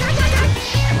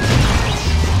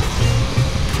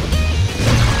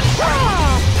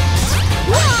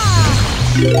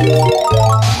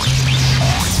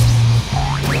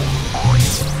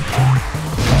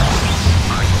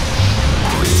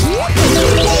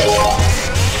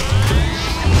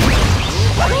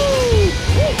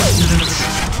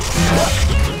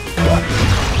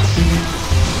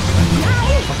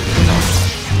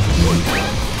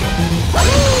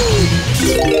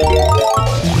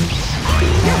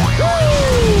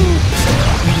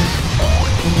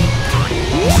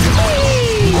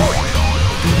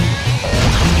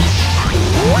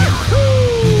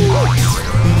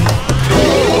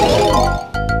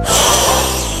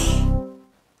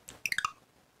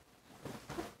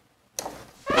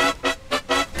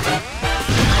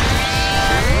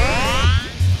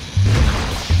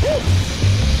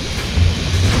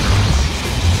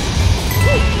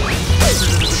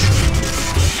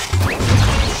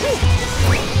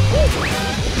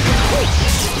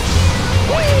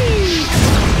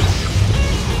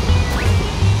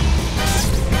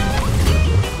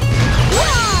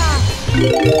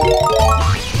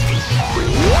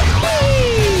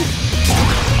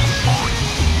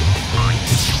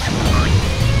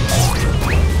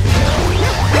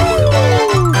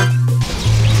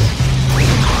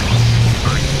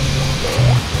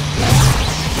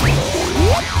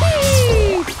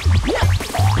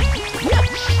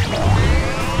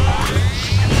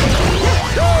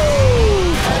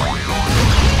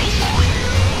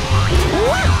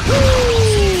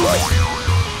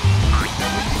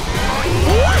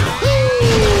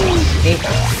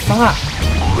 Fuck!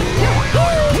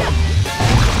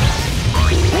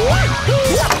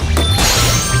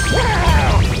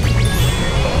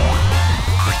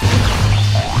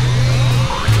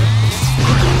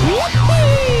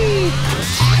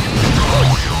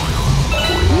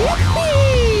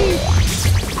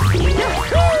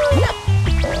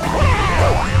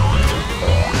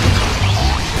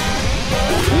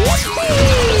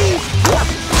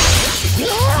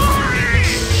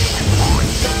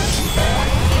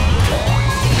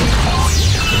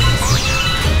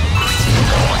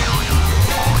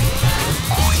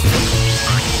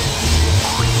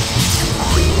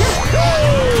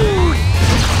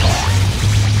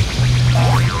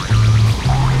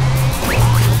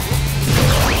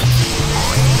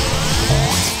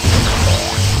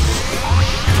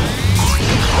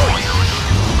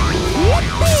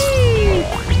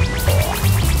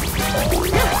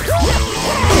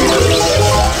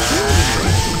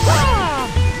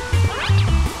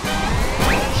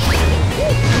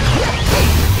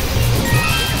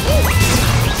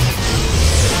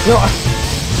 No!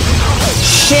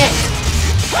 Shit!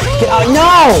 Get out!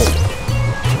 No!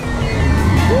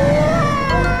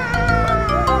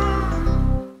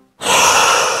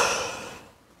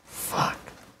 Fuck.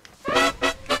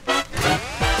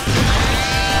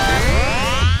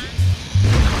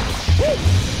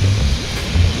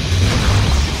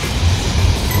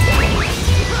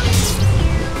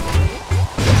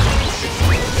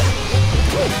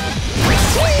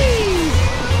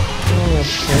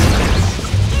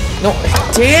 No,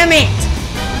 damn it!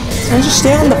 I just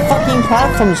stay on the fucking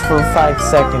platforms for 5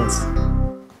 seconds.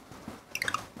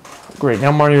 Great,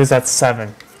 now Mario's at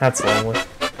 7. That's lovely.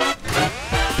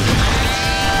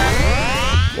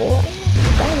 Oh,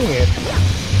 dang it.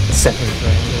 7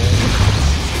 right there.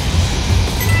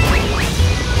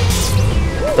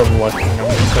 The lucky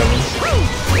number 7.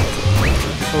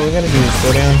 So what we gotta do is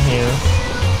go down here.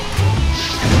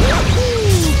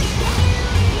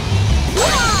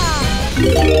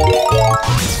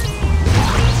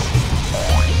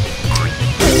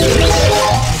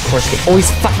 Of course, get always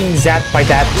fucking zapped by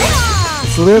that.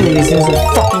 It's literally these things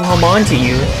will fucking hum on to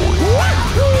you.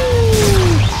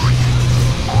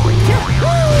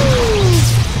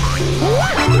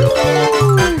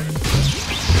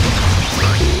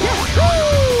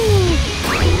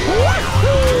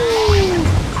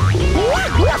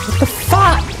 What the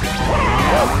fuck?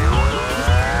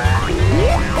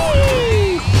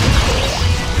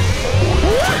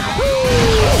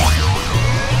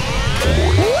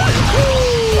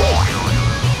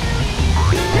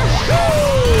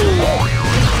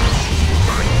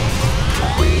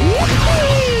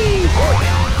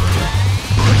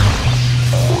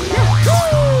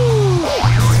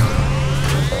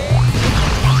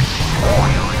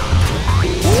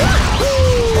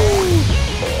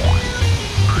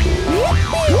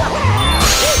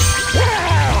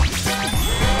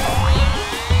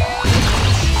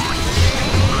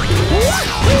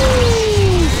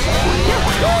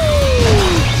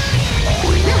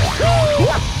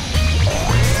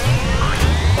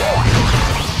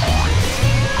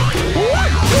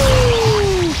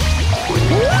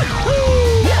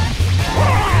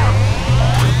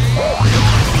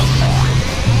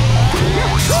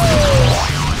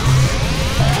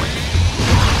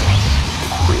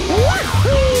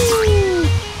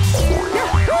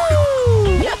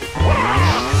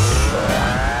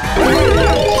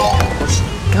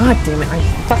 God damn it, I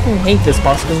fucking hate this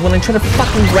boss because when I try to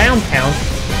fucking ground pound,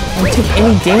 I don't take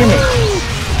any damage.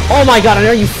 Oh my god,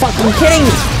 are you fucking kidding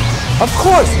me? Of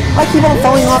course! I keep on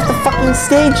falling off the fucking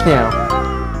stage now.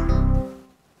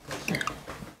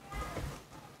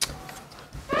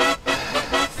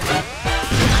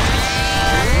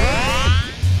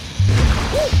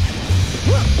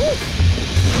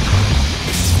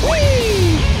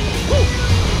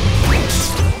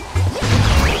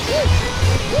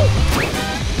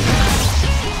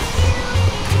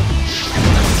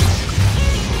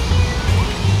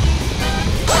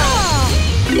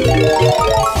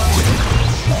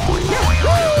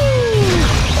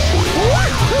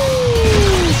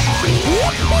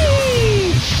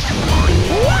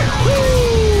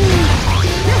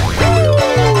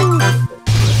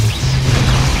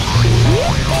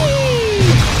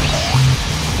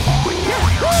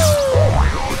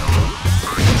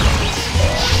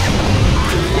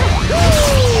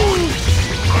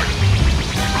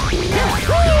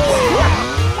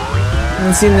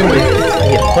 And see them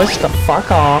get pushed the fuck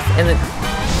off, and then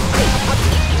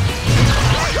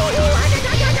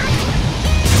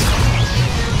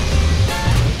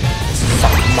this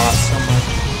fucking boss so much.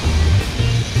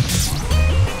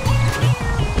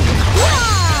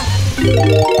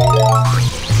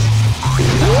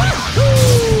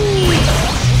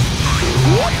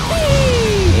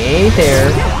 Hey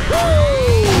there.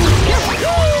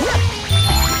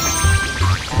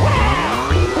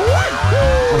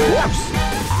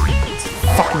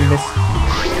 Fucking miss.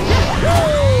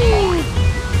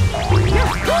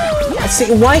 I say,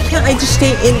 why can't I just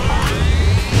stay in?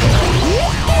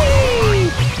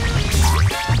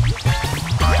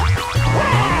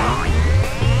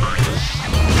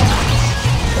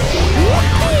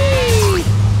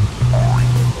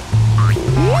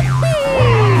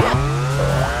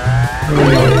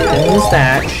 There's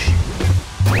that.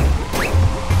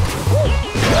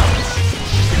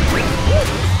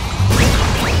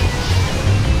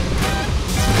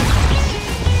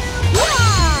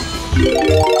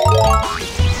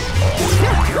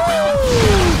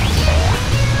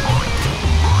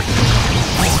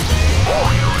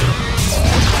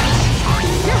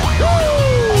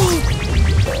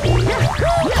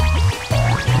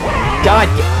 God.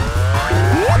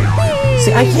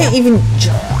 See, I can't even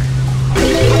jump.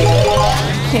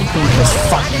 can't beat this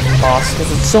fucking boss because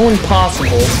it's so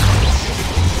impossible.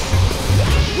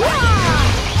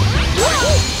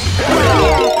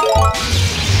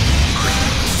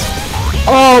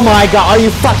 Oh my god, are you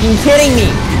fucking kidding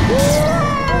me?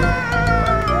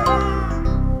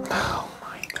 Oh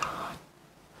my god.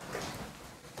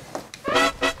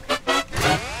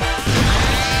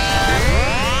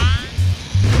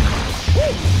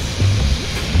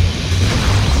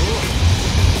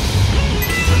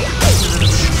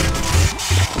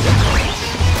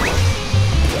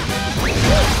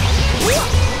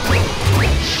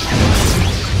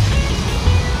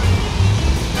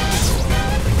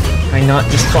 I not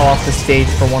just fall off the stage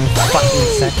for one fucking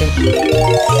second.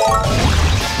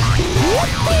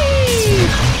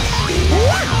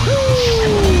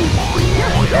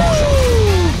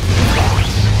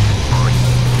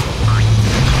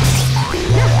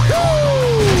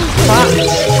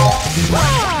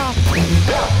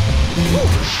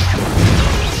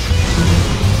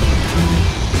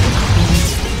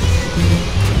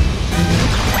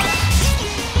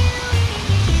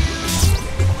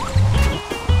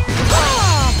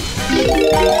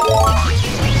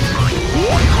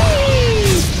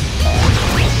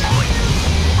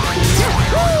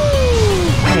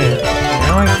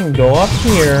 Now I can go up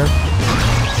here.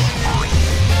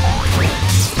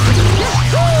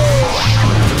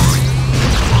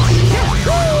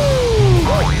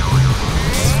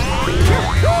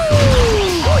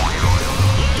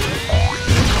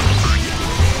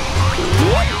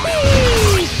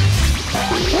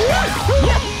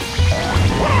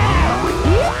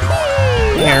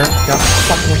 There, got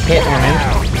fucking hit on him.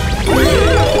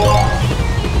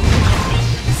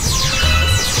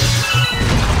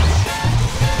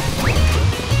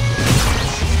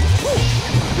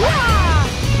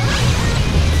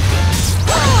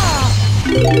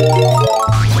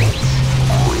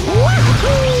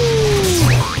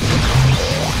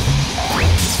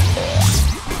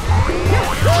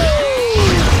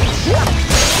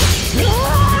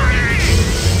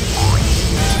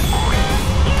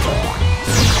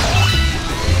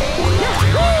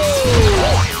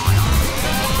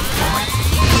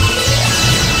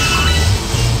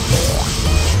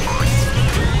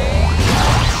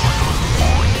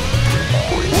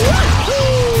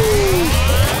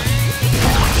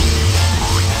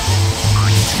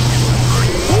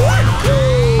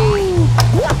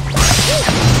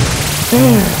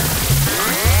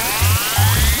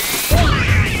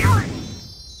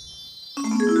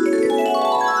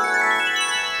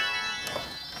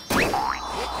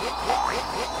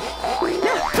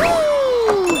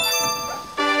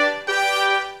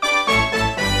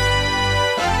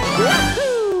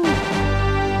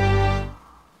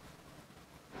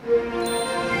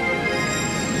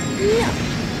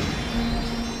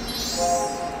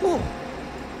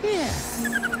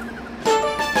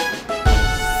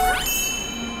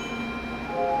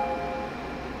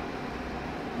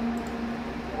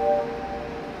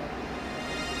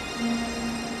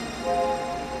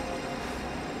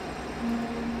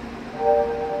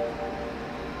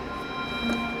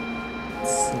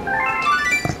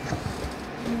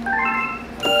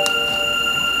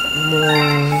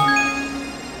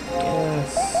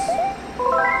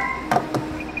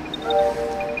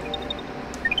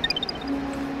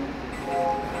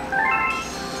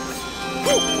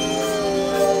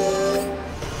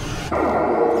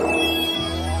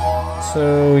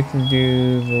 So we can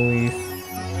do the leaf.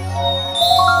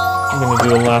 I'm gonna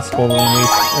do a last golden leaf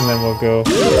and then we'll go.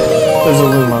 There's a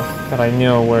Luma that I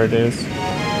know where it is.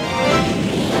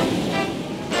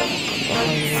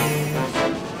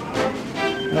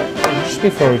 Just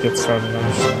before we get started,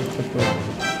 I'm just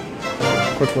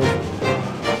gonna quickly.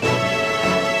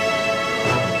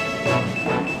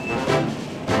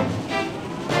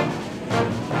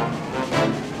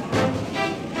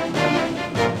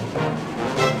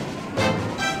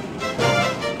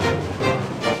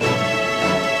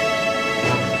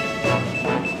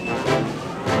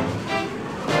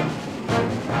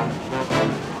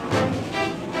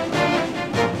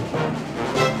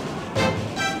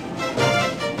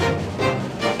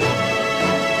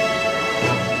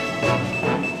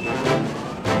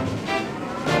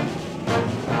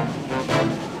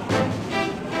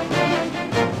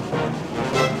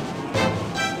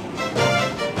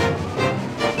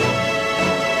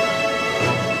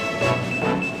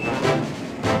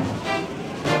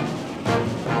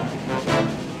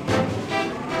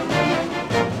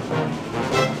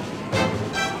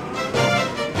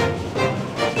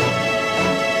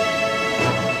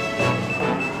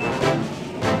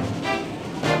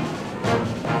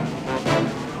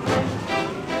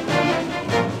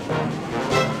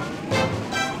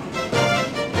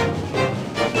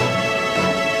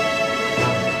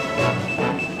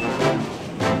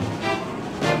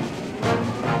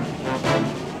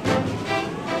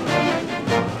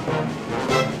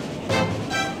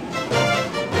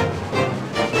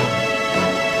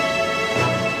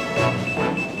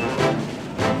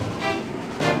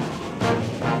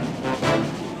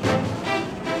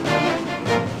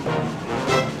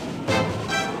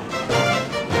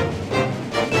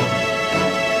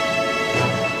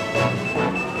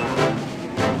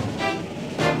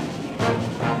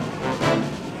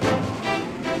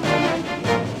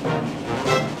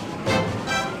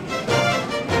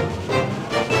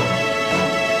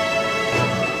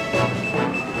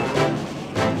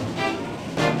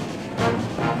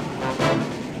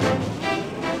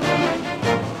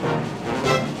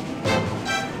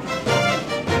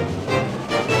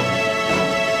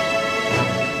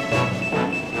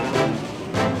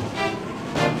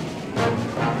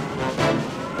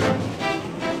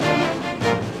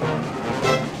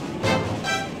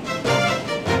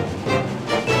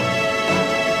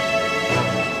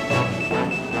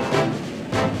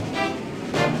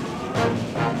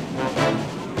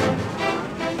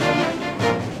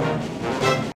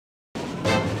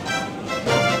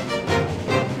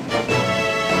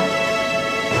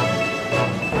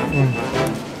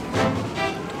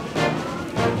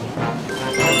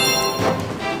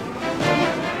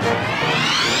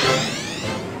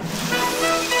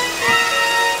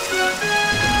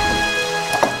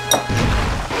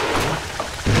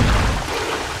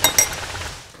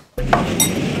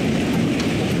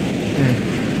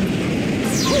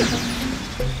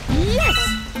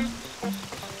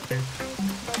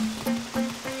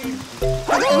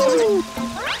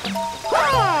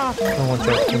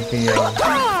 would be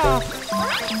oh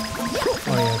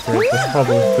yeah, great.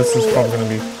 This is probably gonna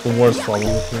be the worst problem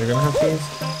if we're gonna have these.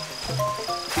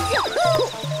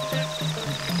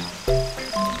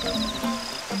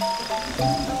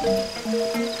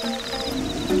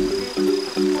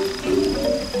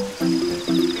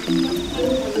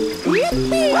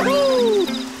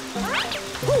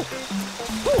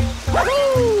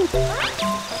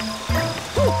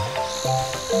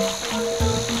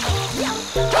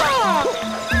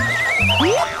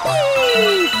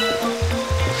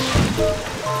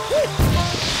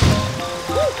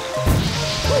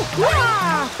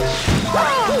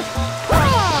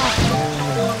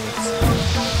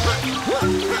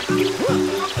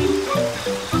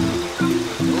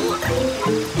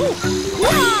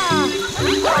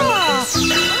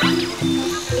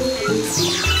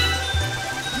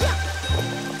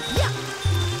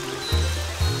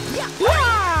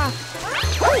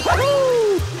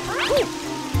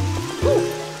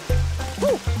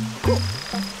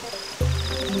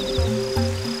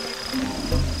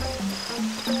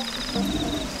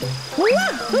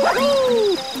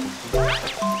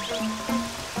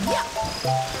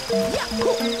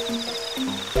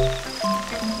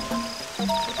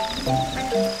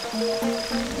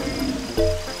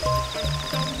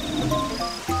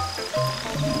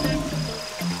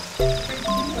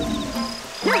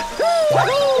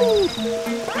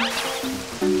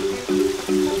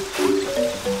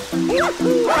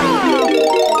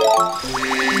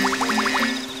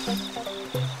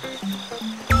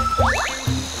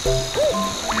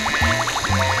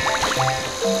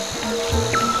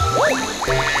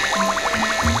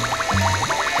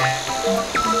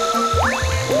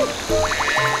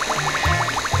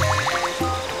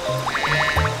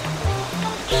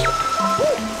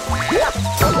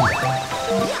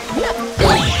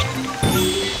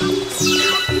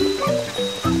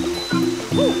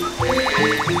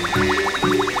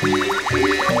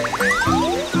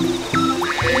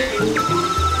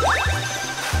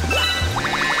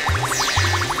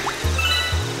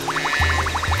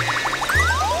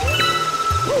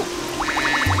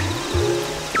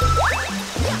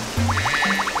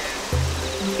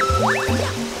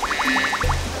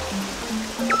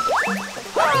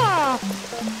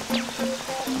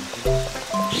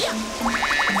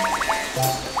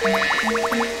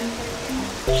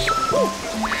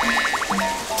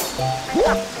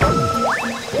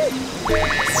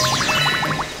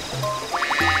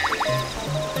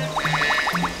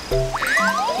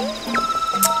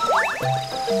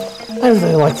 I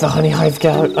really like the Honey Hive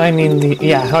Galaxy. I mean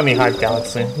yeah, Honey Hive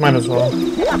Galaxy. Might as well.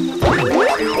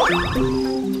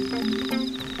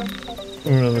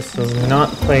 This does not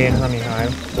play in Honey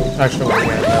Hive. Actually,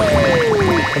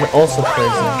 yeah, but it also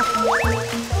plays in.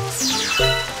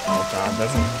 Oh god,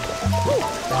 doesn't.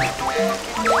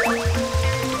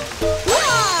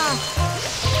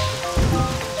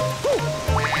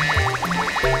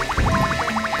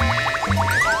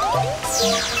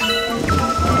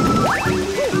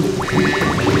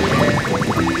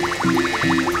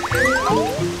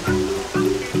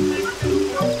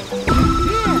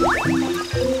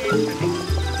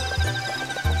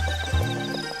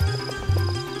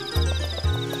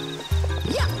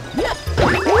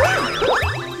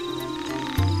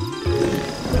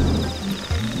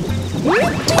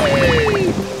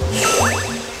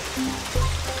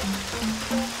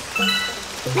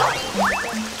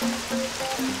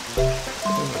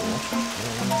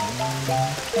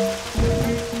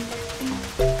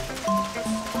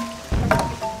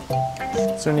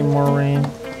 Is there any more rain?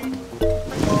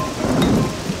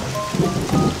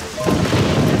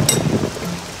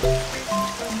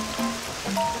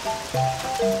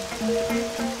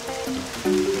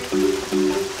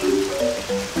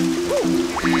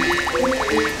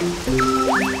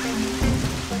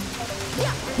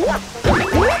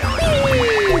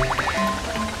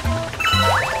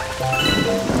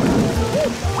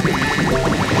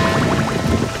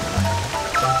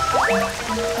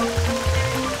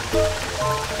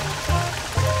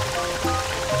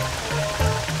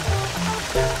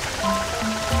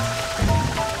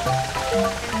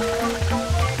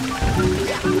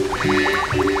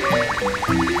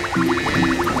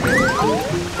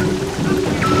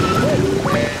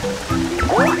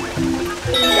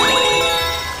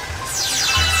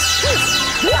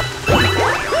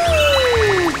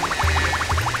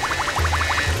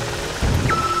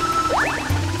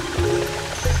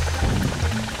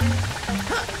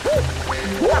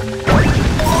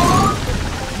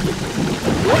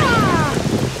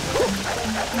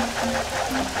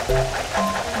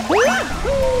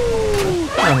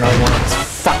 Another one of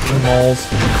these fucking moles.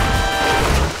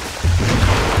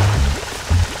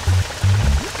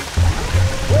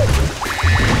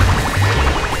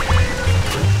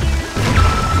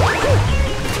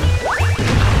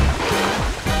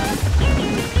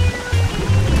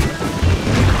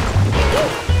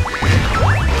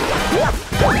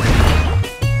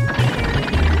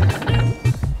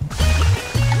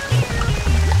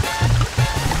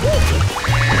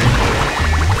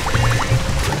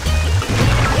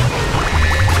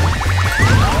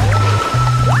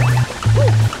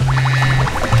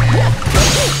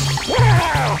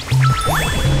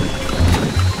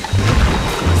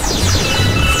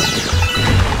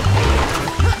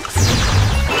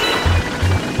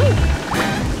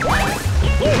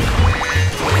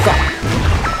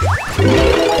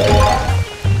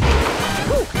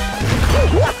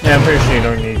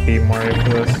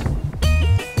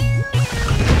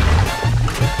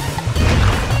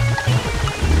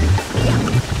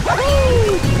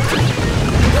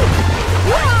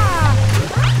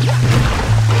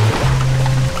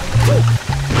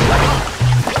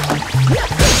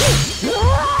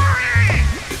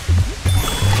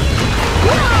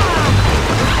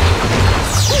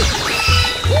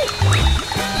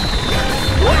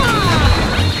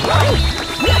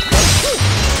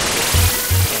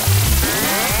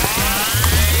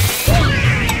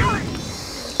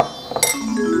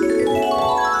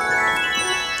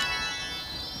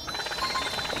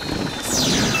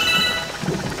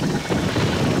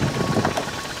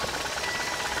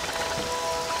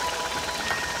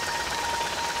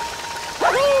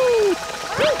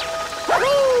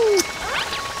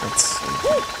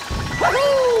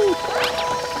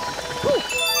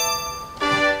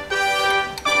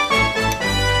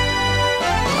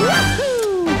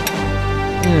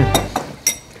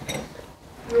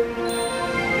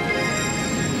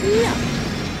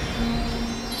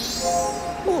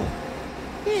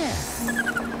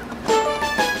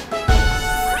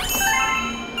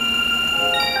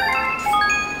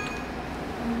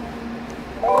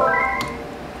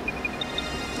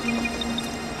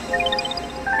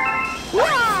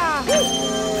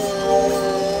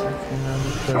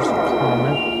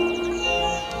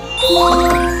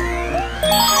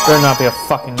 Better not be a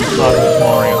fucking Cosmic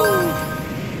Mario.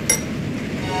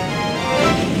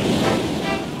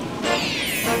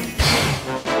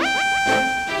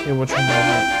 Okay, which one was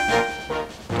it?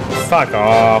 Fuck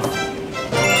off.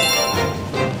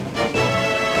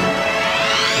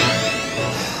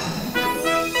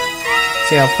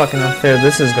 See how fucking unfair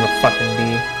this is gonna fucking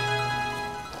be.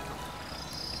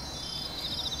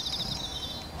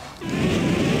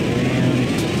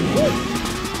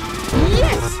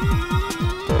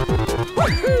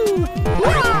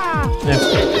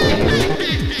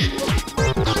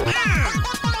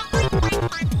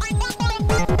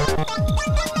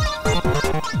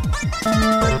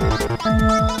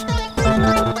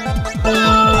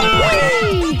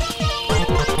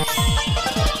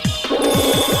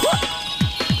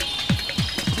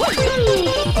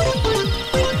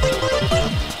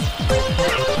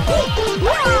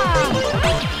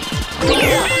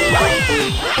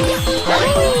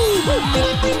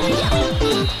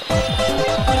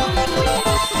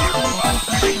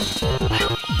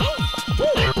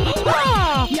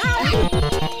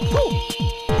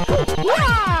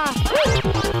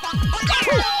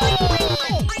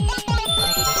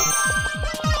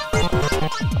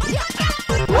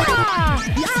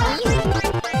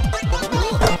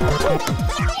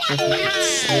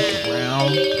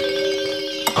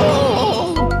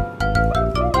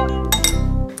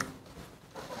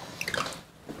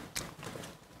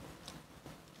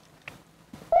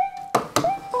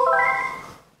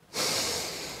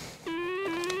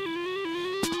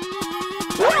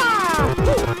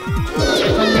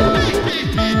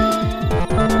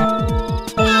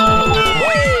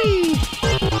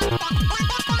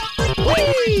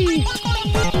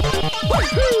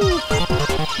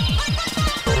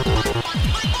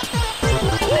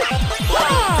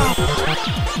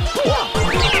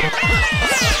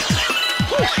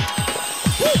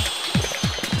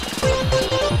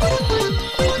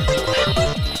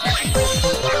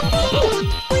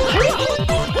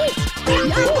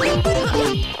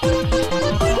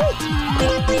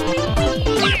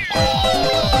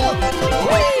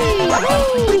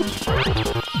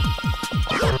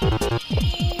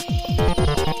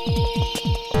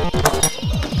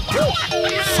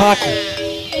 Fuck.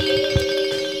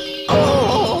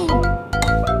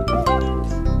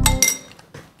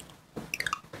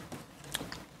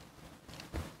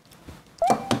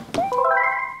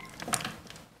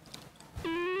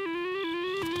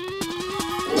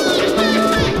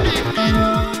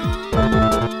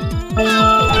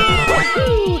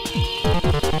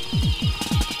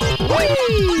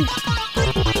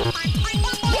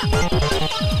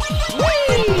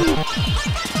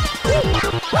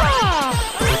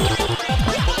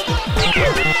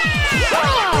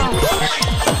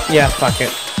 Yeah, fuck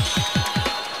it.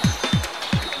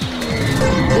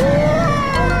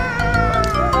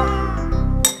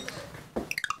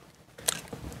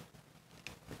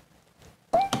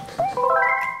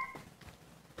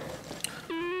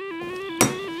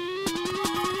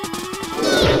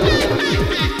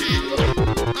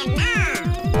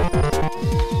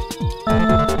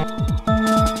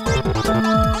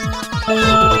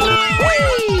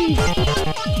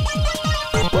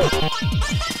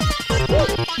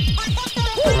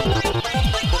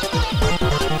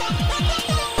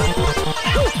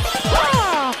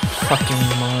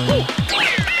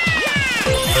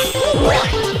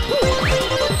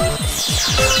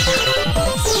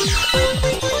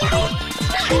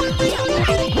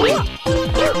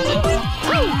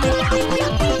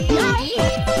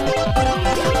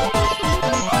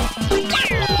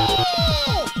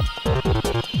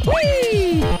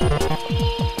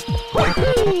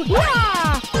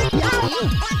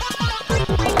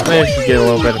 Maybe I should get a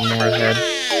little bit more ahead.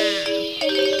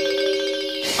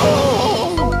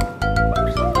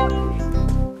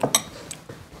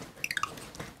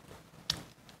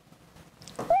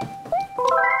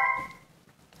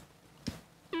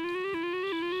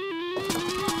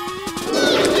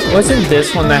 Wasn't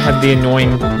this one that had the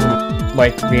annoying,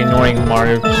 like, the annoying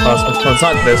Mario Cosmic clones?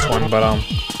 Not this one, but,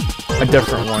 a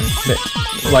different one.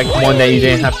 Like, one that you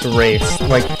didn't have to race.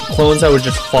 Like, clones that would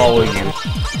just follow you.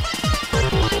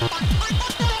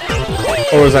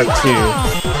 Or was that two?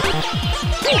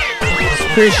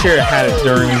 I'm pretty sure it had it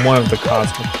during one of the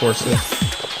Cosmic courses.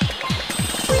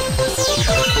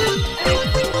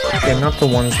 Yeah, not the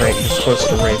ones that you're supposed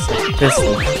to race. Like this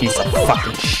little piece of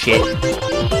fucking shit.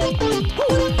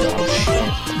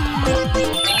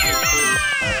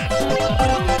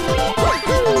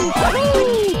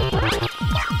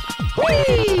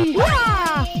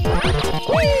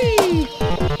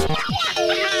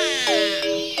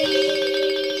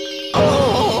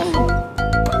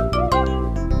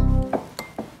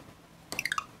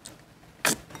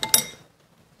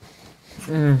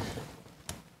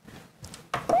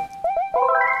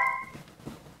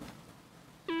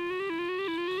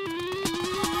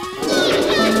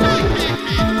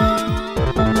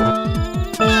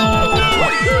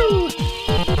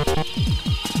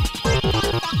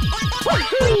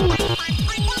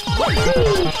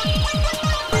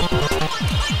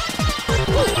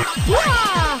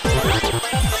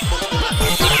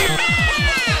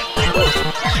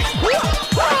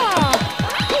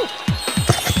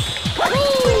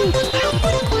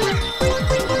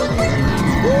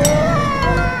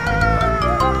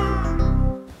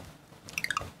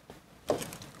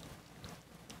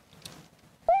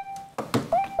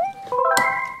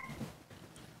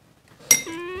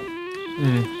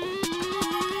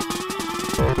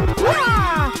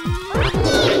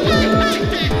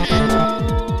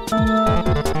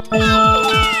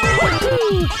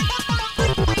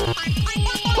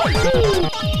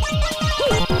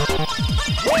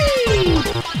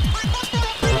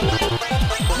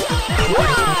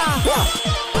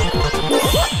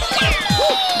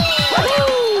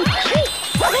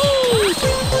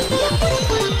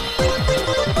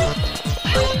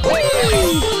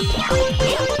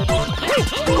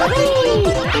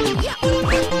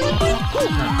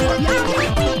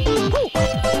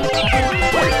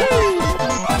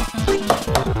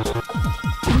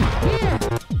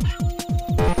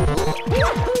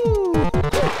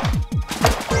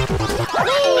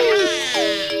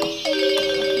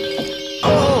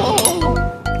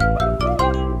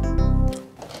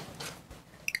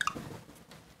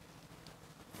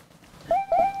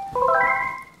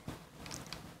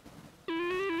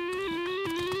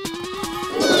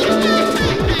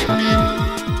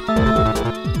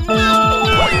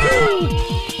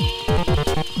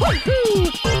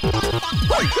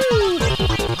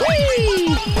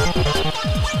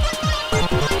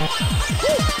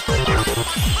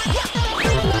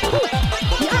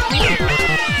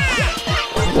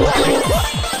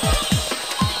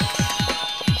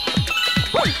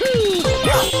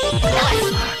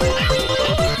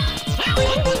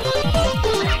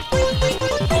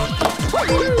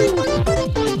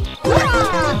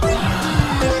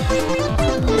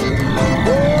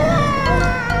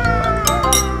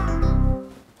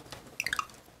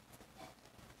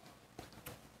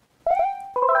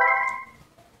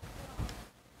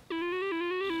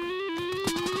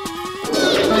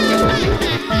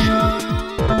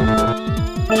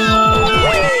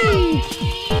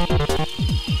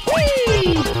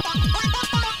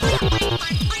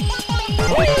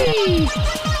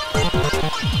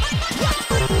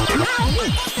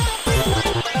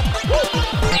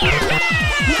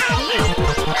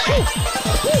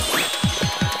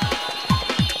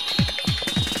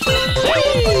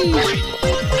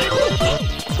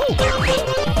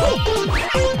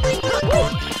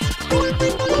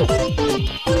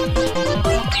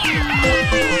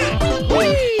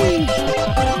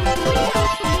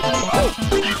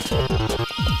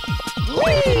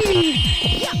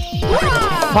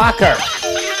 Fucker!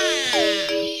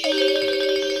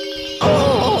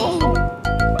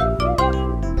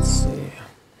 Let's see.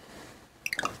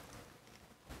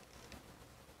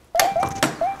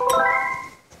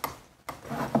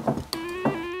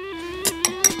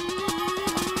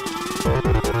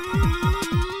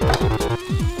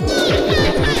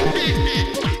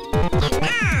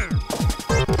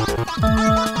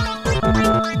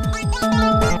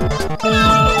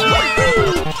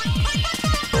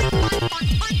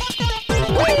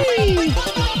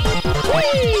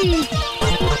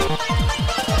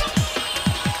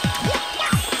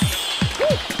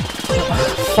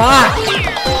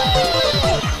 Fuck!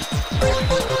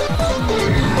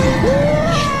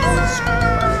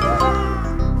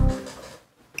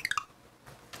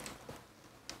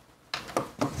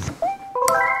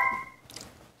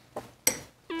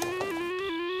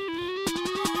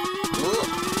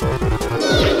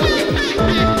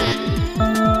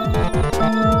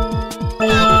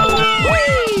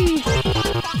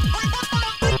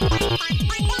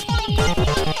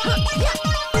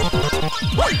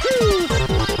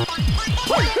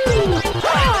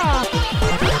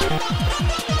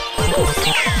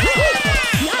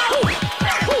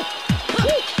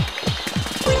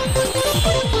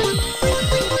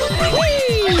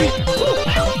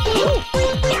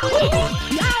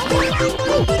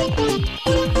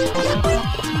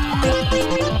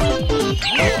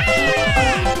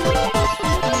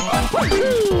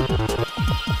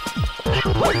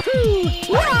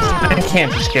 I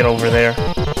can't just get over there.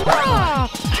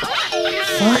 Fuck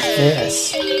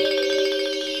this.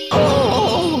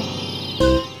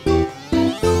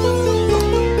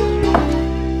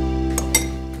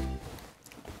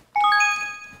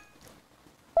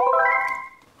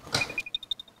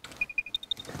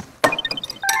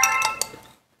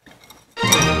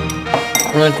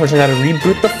 And then of course I gotta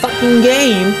reboot the fucking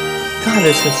game. God,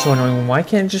 this gets so annoying. Why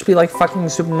can't it just be like fucking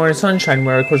Super Mario Sunshine,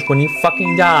 where of course when you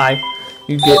fucking die,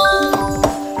 you get...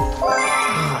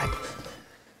 God.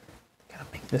 Gotta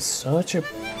make this such a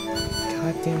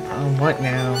goddamn problem. What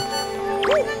now?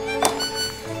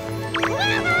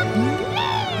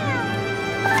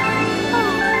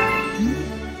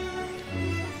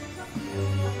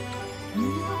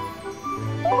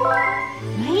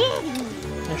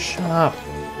 Shut up.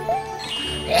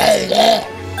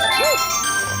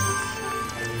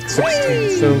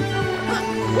 16, so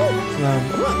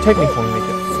technically make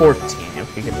it 14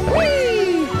 if we get the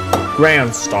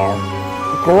Grand Star.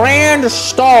 Grand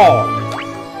Star!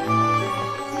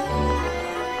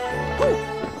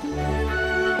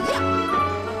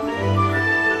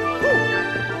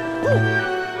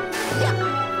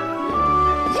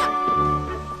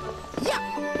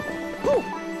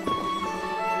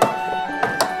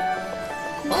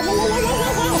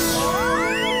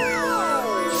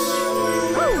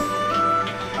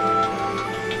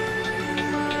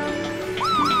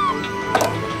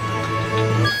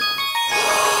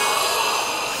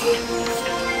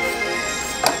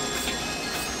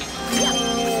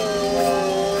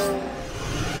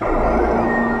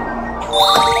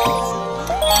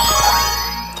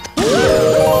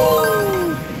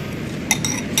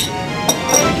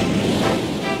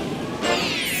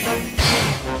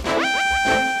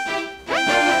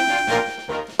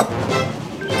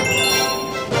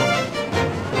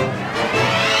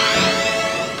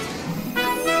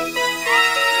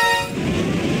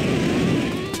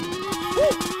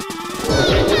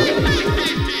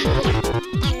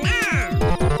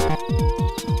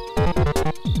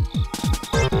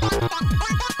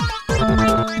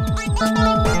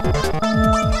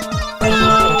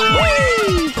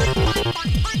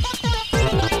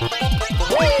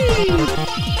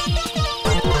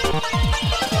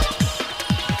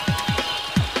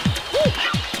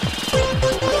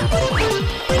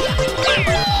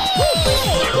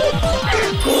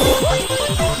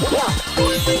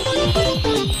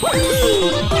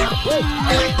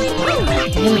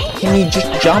 Can you just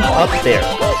jump up there?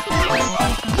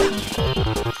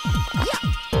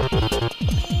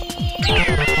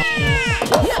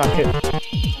 Fuck it.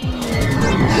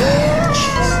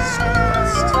 Jesus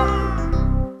Christ.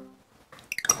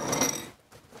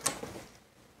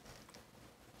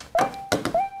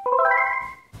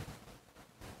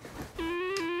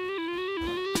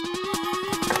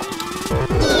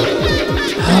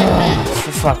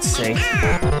 For fuck's sake.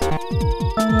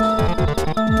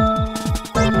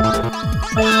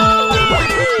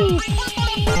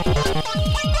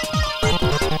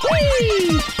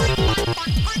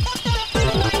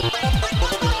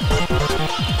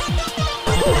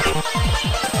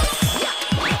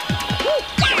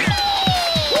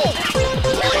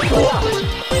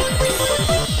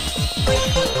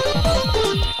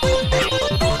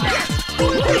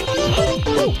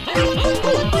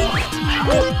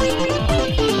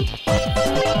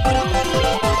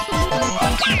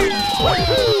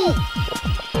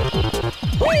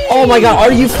 Oh my god,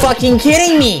 are you fucking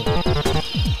kidding me?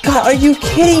 God, are you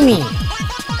kidding me?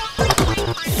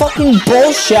 Fucking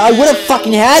bullshit. I would have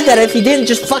fucking had that if he didn't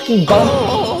just fucking bump.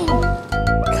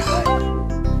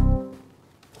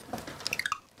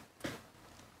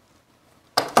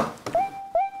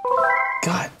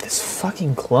 God, this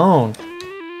fucking clone.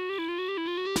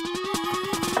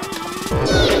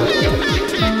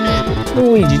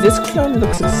 Luigi, this clone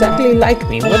looks exactly like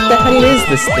me. What the hell is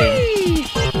this thing?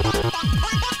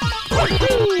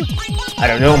 I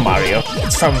don't know, Mario.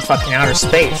 It's from fucking outer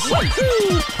space.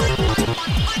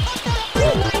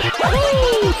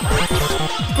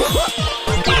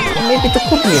 Maybe the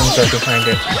Koopians are behind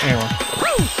it. Anyway.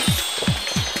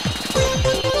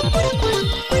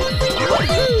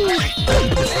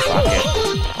 Fuck it.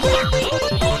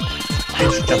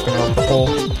 Just jumping off the hole.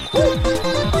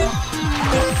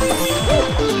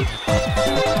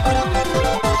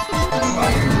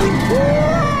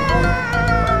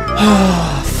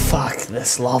 Fuck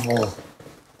this level.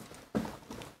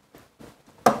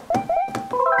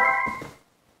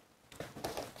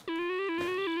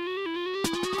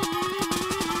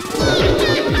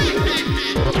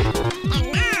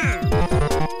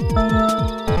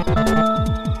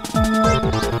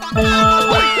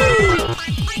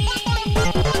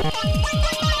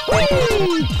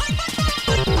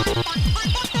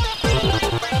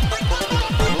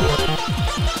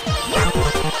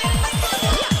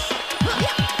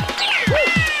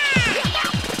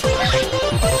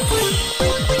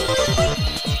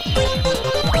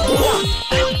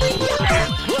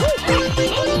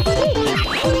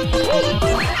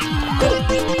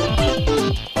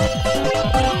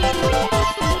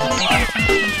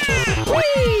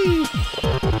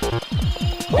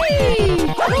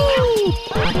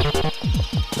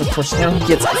 course, now he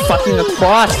gets fucking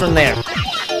across from there.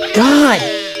 God!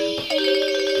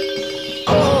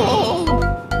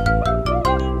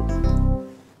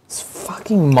 It's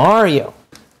fucking Mario.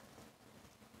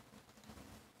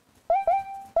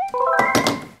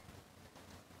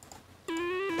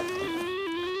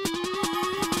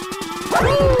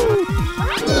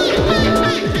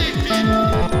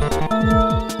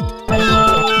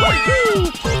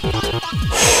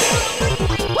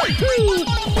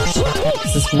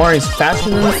 This Mario's faster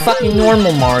than the fucking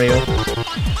normal Mario.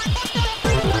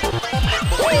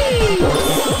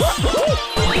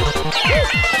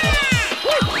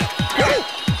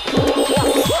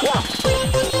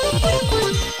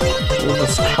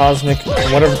 This cosmic,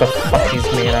 whatever the fuck he's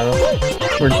made out of.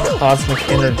 Weird cosmic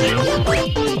energy.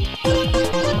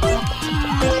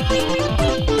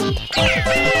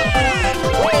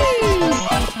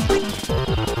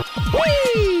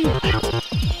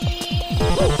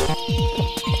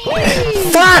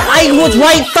 I was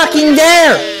right fucking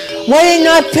there! Why didn't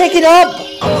I pick it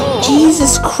up?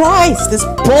 Jesus Christ, this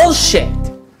bullshit!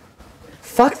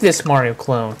 Fuck this Mario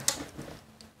clone.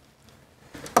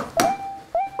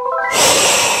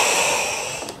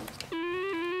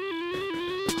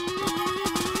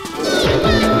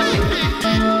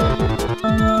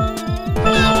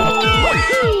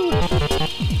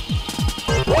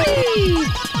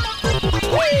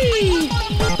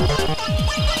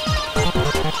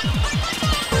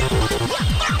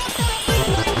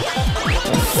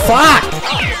 Fuck!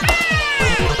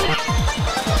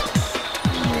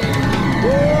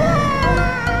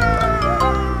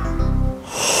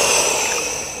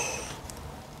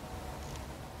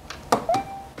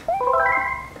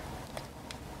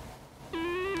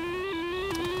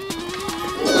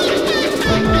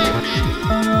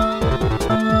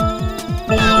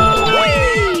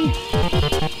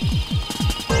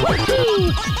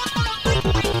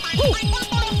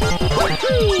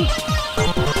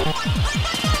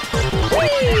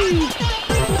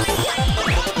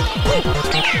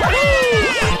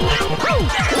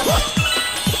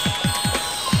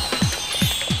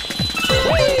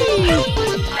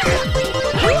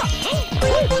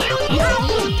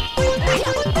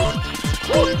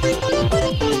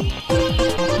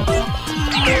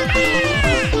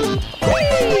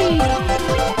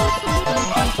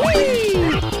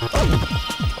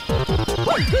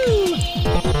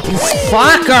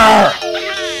 Fucker!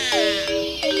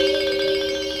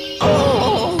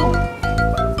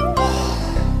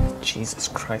 Jesus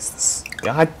Christ, this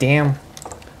goddamn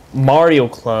Mario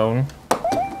clone.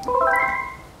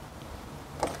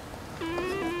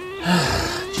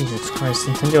 Jesus Christ,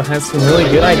 Nintendo has some really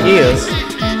good ideas.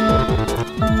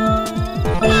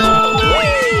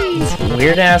 This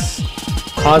weird ass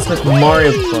cosmic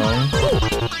Mario clone.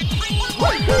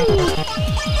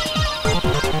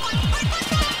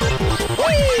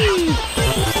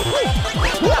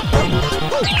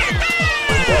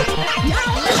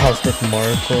 Cosmic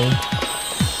Mario clone.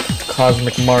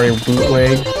 Cosmic Mario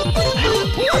bootleg.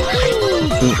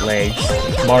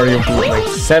 Bootlegs. Mario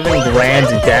bootlegs. 7 grand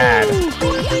dad.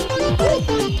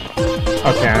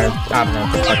 Okay, I don't know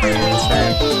what the fuck I'm gonna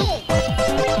say.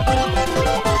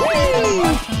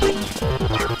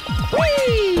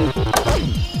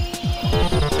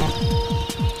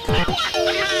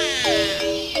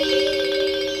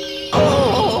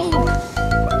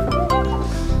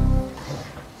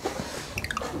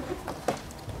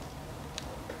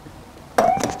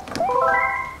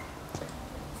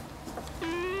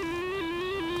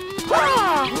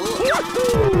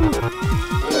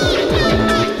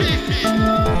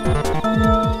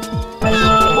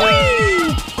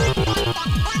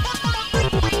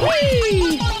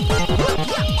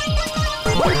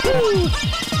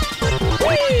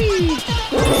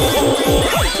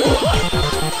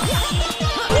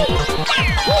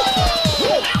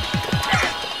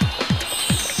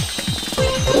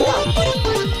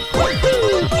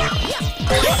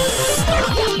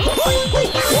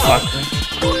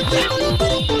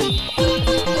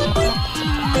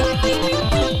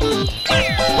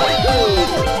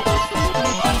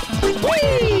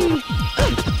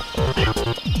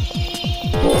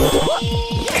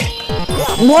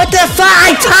 What the fuck?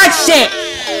 I touched it!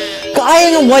 I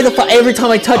don't know why the fuck every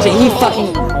time I touch it, he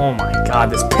fucking... Oh my god,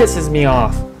 this pisses me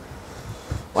off.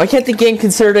 Why can't the game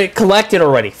consider it collected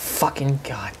already? Fucking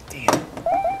goddamn.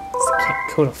 I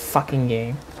can't code a fucking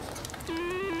game.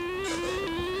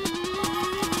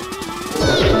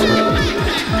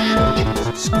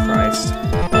 Jesus Christ.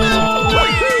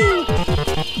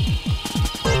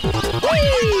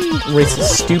 Race a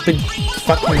stupid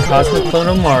fucking cosmic clone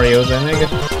of Mario, then I go...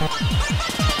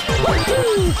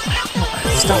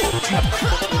 Stop.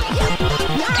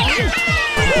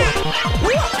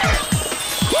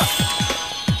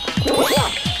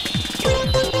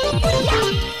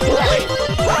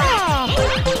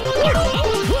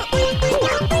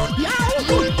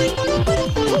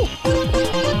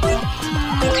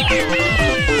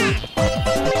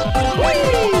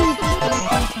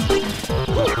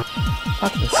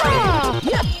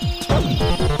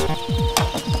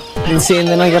 And see, and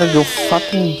then I gotta go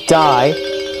fucking die.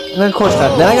 And then of course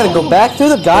not. Then I gotta go back through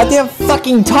the goddamn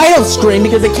fucking title screen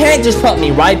because they can't just put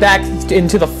me right back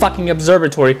into the fucking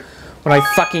observatory when I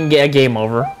fucking get a game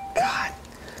over. God.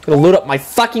 I'm gonna load up my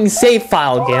fucking save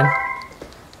file again.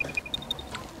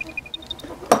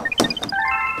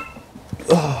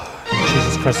 Oh,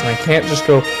 Jesus Christ, and I can't just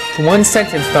go to one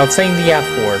sentence without saying the F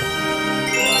word.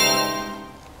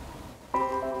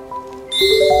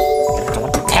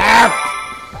 Tap!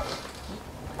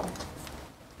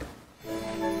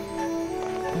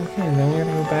 Okay, and then we're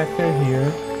gonna go back there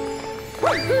here.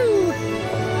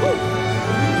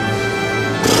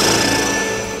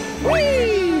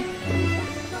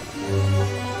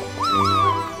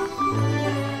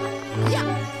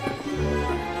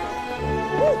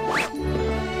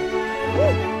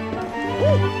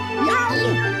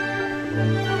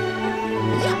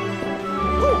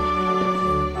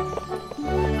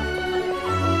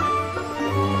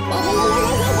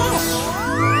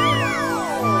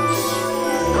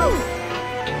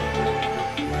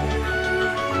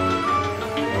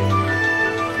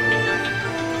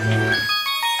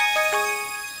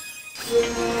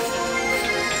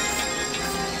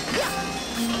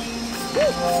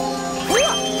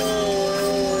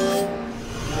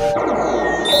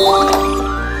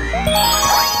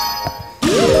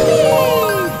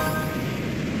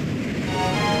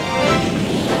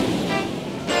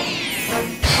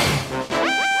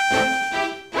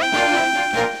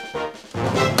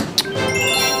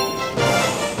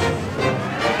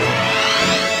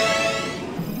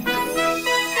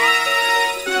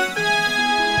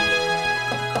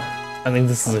 I think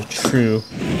this is a true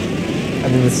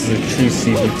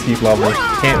CBT level.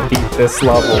 Can't beat this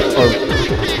level, or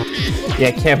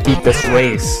yeah, can't beat this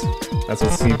race. That's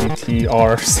what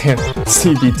CBTR stands.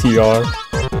 CBTR.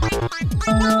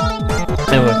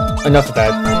 Anyway, enough of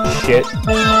that shit.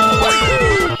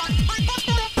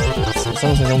 As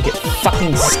long as I don't get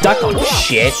fucking stuck on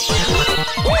shit.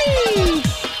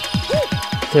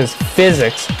 Because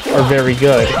physics are very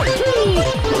good.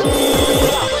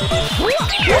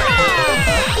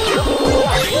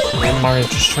 And Mario's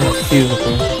just trying to fuse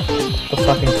the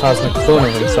fucking cosmic clone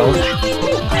of himself.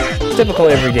 Typical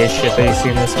everyday shit that you see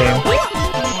in this game.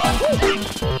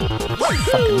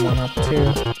 Fucking one up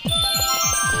too.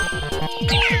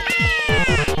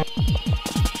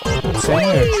 So I'm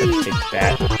gonna try to take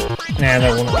that. Nah,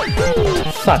 that won't.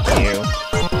 Fuck you.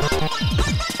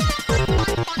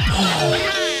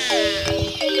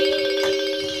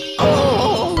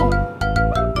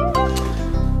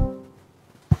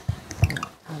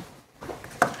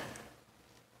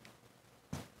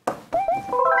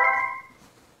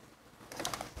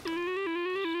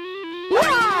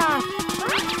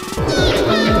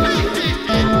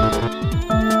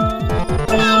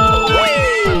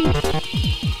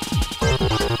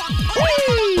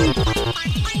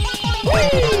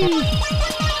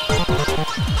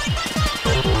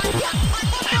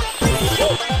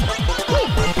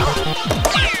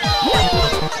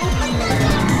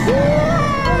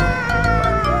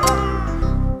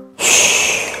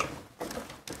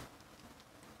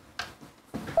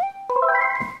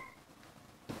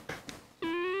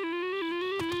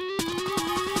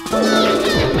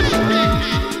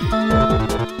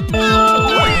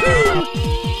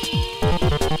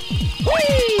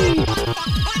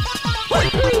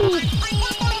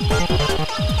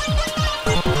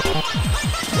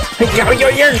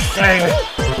 You're saying.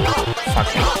 Fuck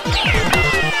me.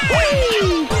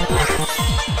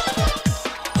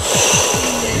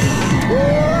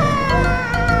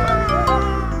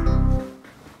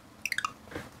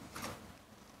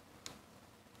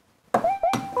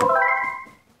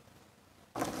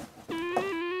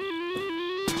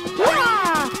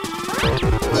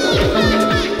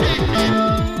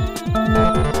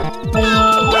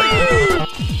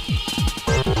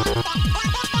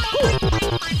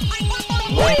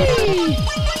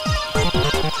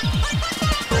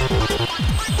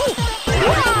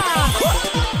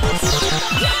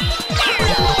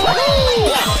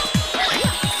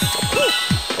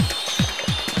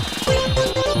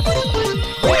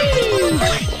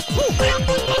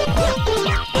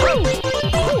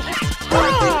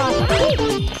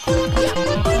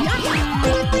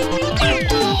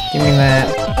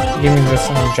 Give me this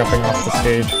and I'm jumping off the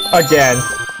stage. Again!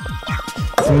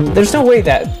 There's no way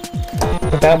that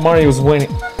Mario's winning.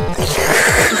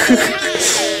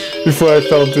 Before I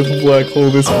fell into the black hole,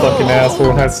 this fucking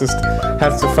asshole has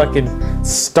to fucking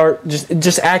start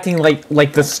just acting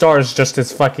like the stars just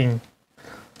as fucking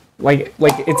like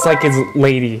it's like his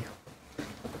lady.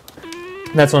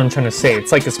 That's what I'm trying to say.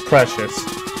 It's like it's precious.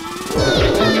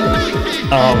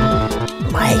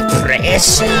 My precious.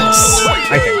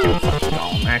 I can't do a fucking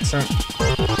Gollum accent.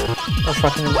 Or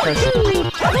fucking impression.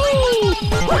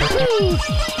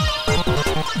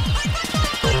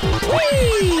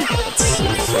 Let's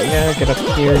see. So yeah, get up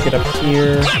here, get up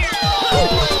here.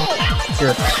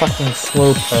 You're a fucking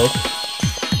slowpoke.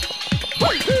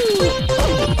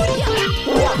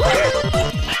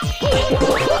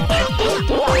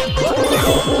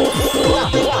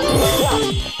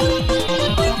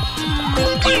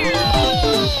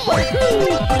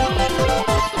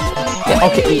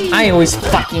 Okay, I always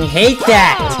fucking hate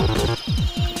that!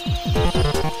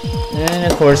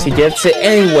 And of course he gets it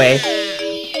anyway.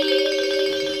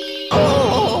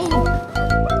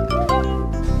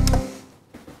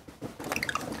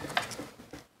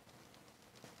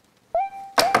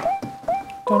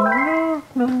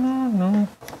 No.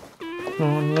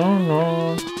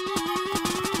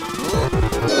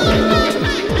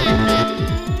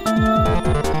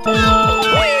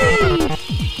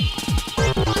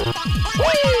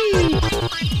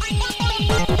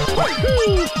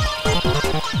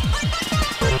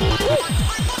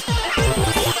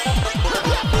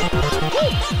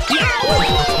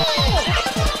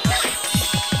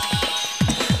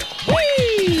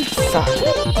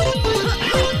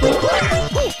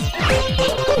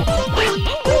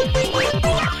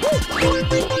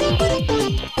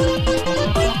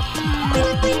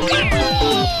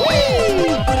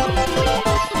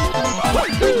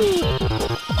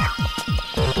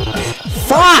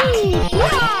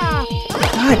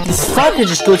 This fucker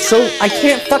just goes so... I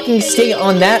can't fucking stay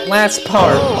on that last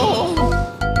part.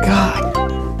 God.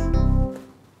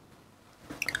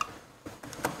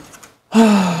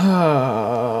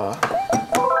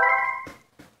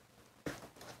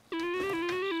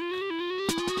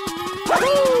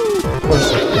 Of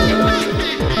course.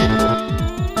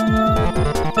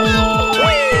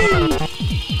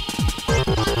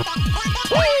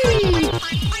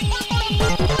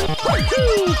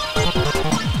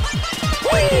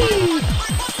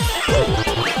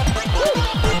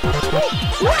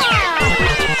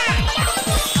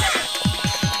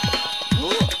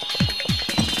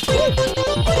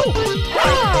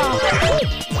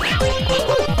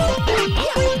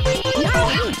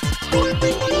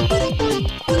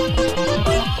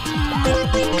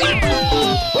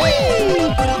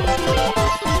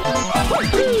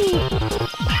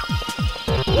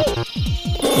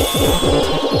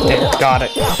 There, got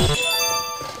it.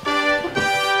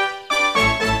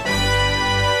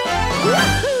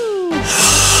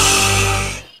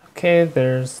 Okay,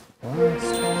 there's the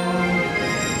last one.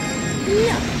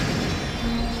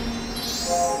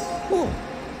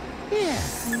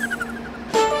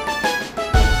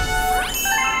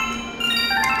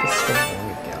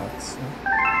 Discovery Galaxy.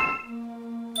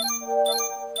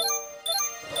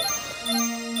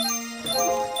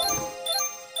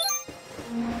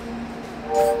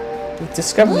 We've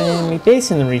discovered an enemy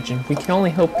base in the region. We can only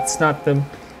hope it's not them.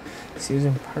 It's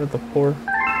using part of the port.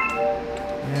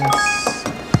 Yes.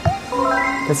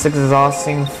 This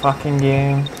exhausting fucking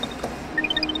game.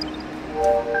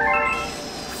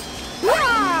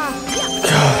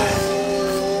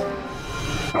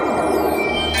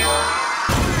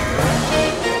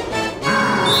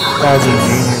 Bowser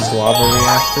Jr.'s lava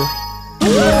reactor.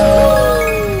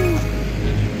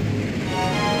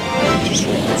 Just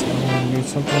wait, it's gonna do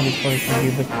something before it can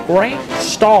do the Grand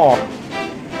Star.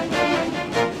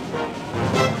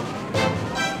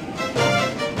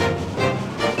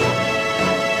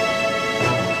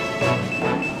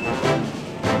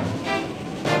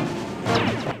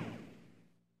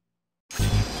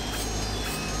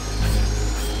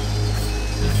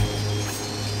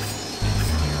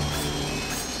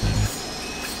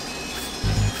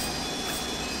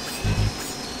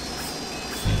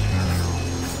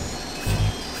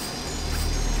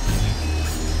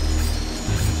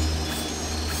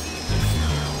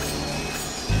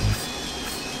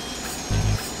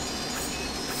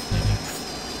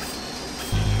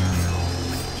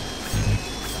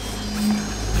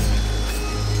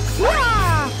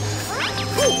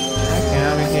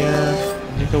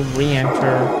 To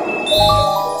re-enter.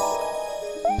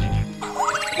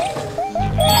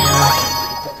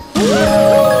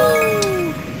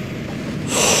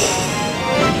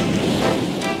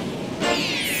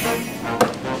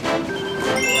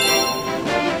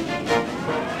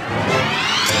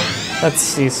 Let's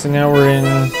see, so now we're in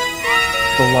the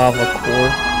lava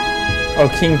core. Oh,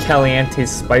 King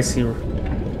Caliente's spicy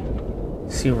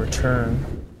sea return.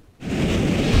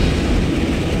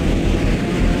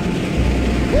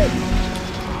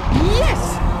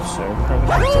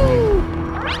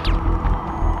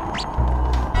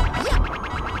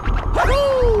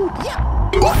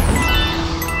 So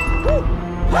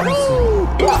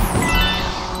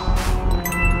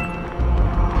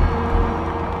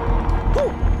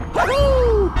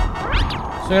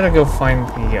I gotta go find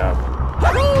the,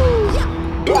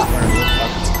 whatever the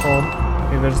fuck it's called.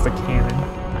 Okay, there's the cannon.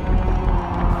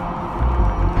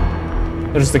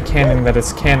 There's the cannon that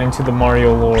is canon to the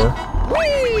Mario lore.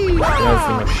 That's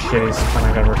the most shittiest fun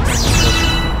I've ever had.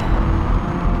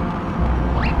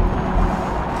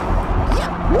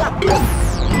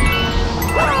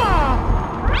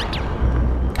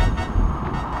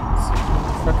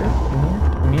 Fucker,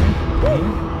 me.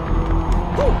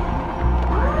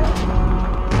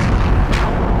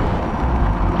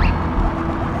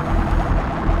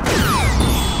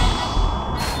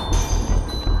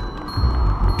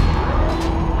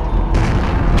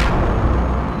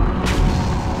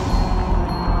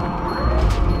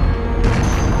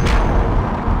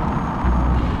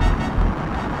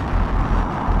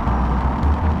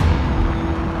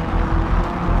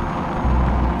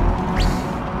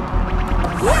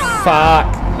 Fuck.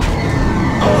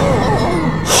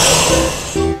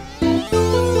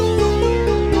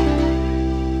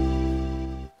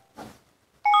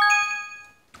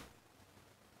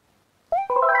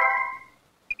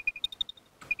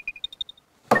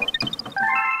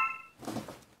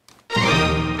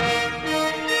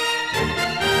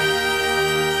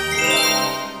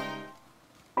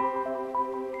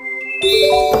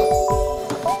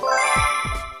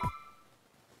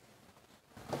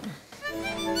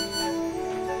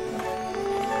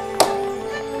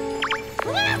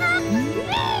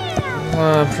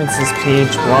 Princess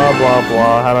Peach, blah blah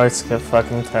blah. How do I skip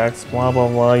fucking text? Blah blah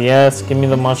blah. Yes, give me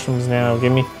the mushrooms now.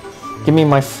 Give me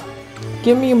my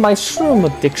shroom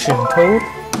addiction, Toad.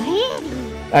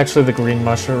 Actually, the green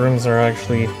mushrooms are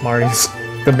actually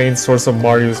the main source of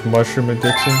Mario's mushroom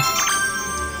addiction.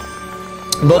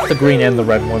 Both the green and the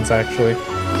red ones, actually.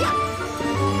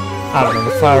 I don't know,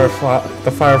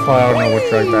 the firefly, I don't know what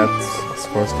drug that's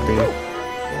supposed to be.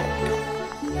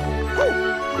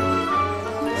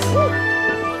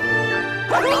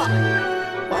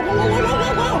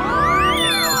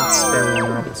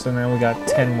 So now we got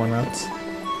 10 1-ups.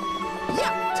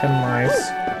 10 lives.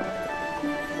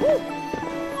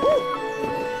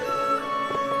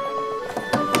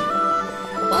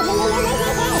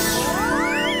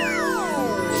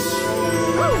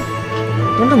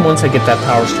 I wonder once I get that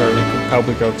power star, we can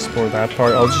probably go explore that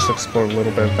part. I'll just explore a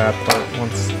little bit of that part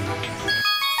once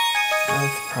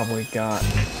I've probably got.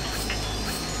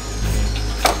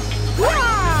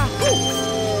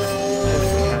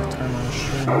 Time on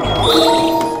stream.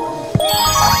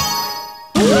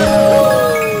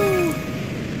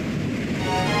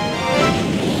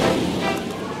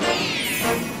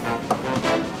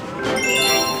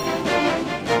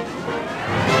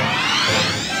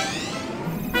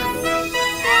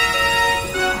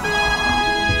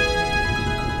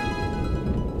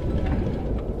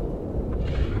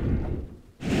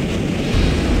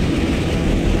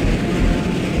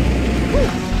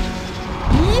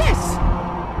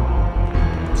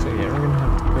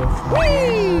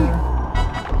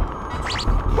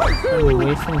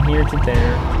 From here to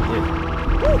there.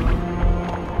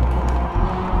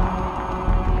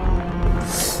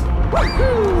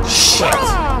 Shit!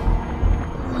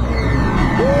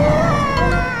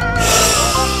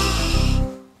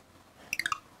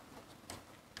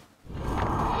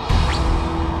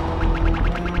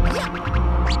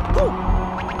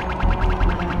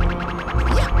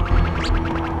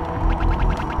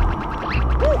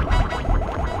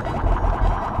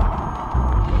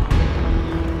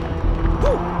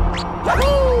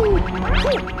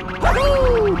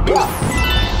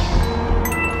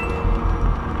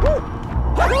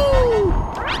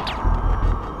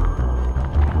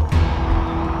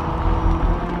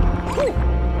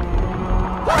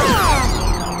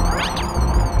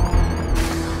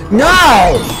 No!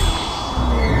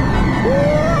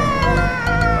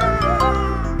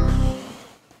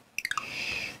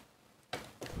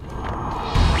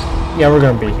 Yeah, we're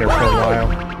gonna be here for a while.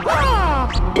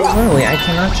 Literally, I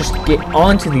cannot just get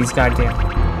onto these goddamn...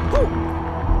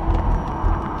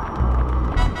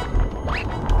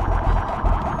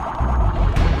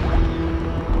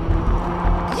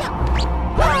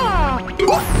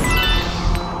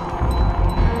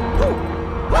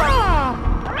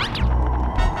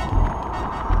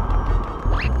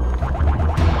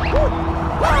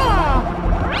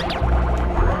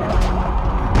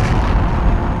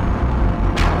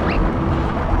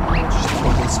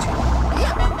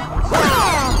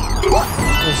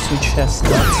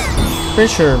 Chestnuts.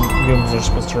 Pretty sure gooms are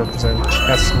supposed to represent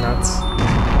chestnuts.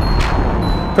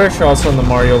 Pretty sure also in the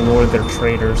Mario lore they're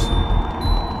traitors.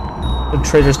 The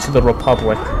traitors to the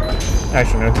Republic.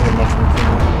 Actually, no, to the Mushroom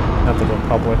Kingdom. Not the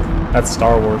Republic. That's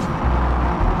Star Wars.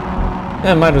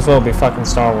 Yeah, it might as well be fucking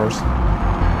Star Wars.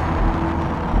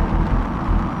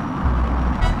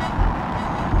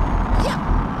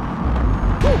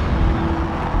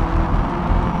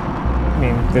 I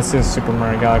mean, this is Super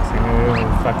Mario Galaxy. It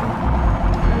isn't fucking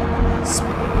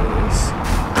space.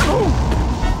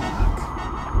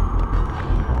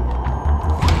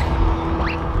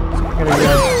 So I gotta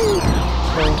go.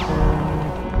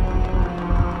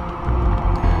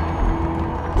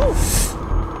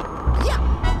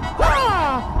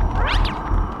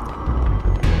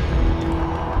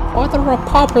 For the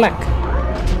Republic.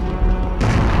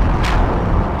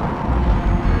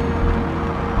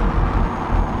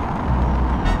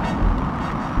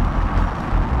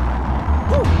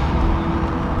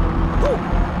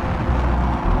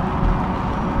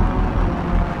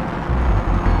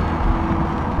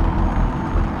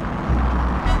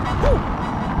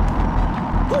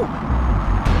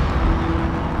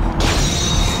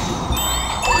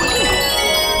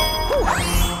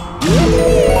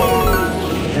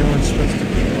 Everyone's supposed to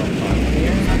be up on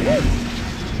here.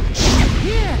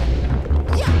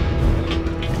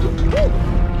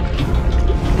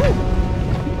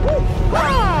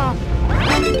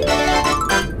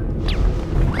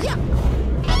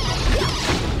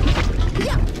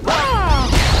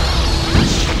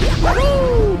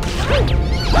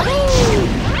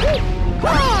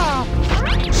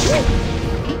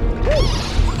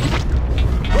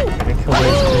 Gotta kill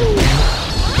those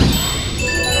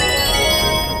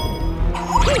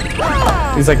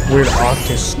these like weird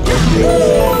octave squid things.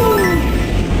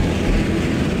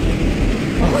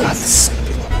 Oh, that's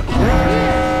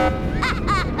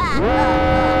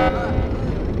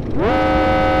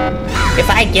If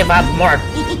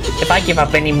I give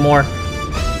up any more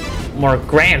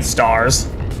Grand Stars,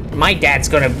 my dad's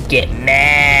gonna get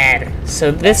mad.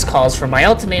 So this calls for my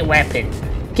ultimate weapon.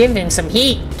 Give him some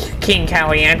heat, King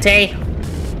Caliente.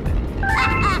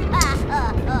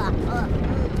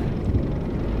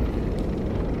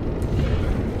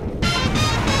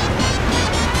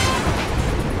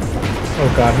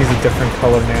 oh god, he's a different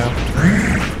color now.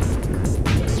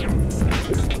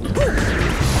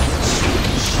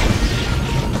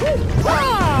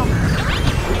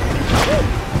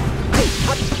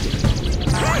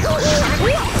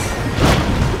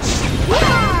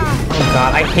 Oh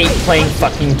god, I hate playing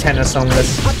fucking tennis on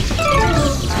this.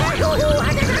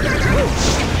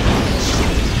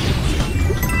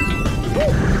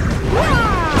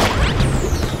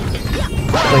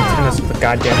 Play tennis with the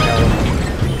goddamn hell.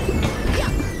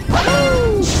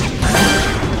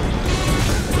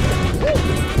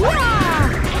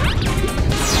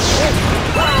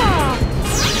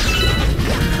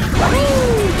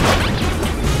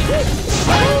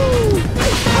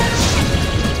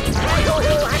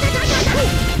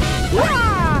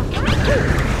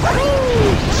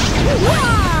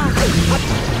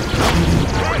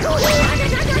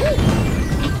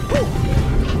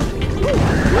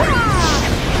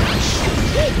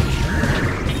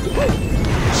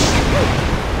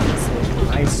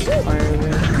 Nice fire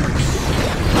there.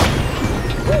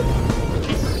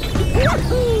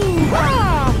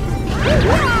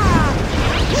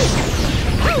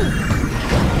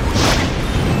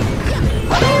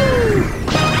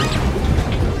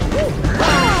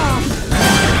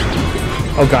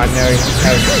 Oh god, no, he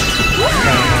has...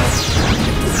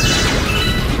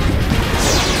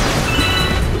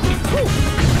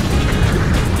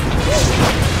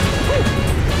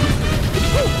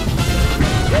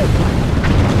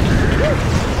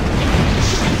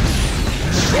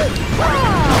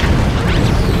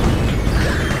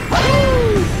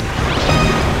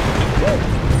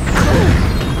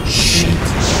 Shit.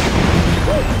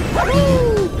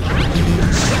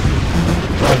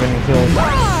 Having killed.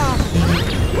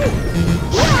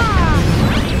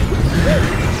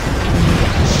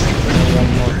 One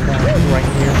more crap right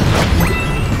here.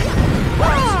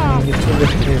 So get to the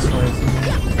place where it's in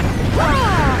there.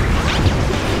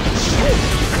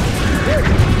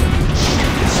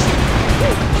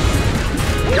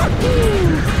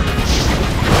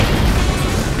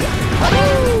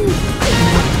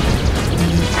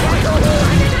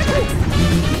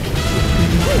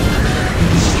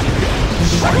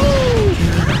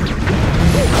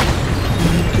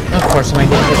 Of course, I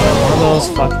get hit by one of those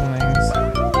fucking things.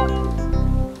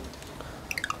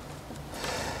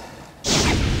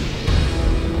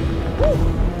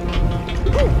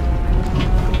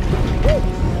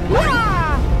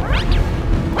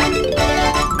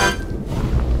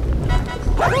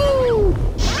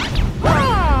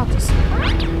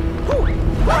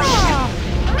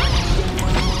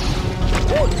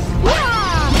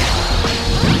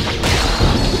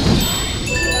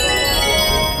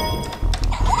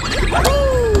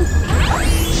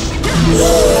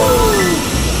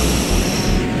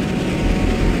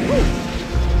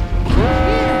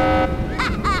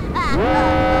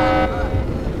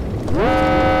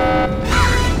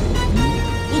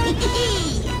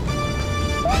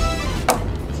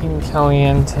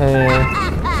 Caliente.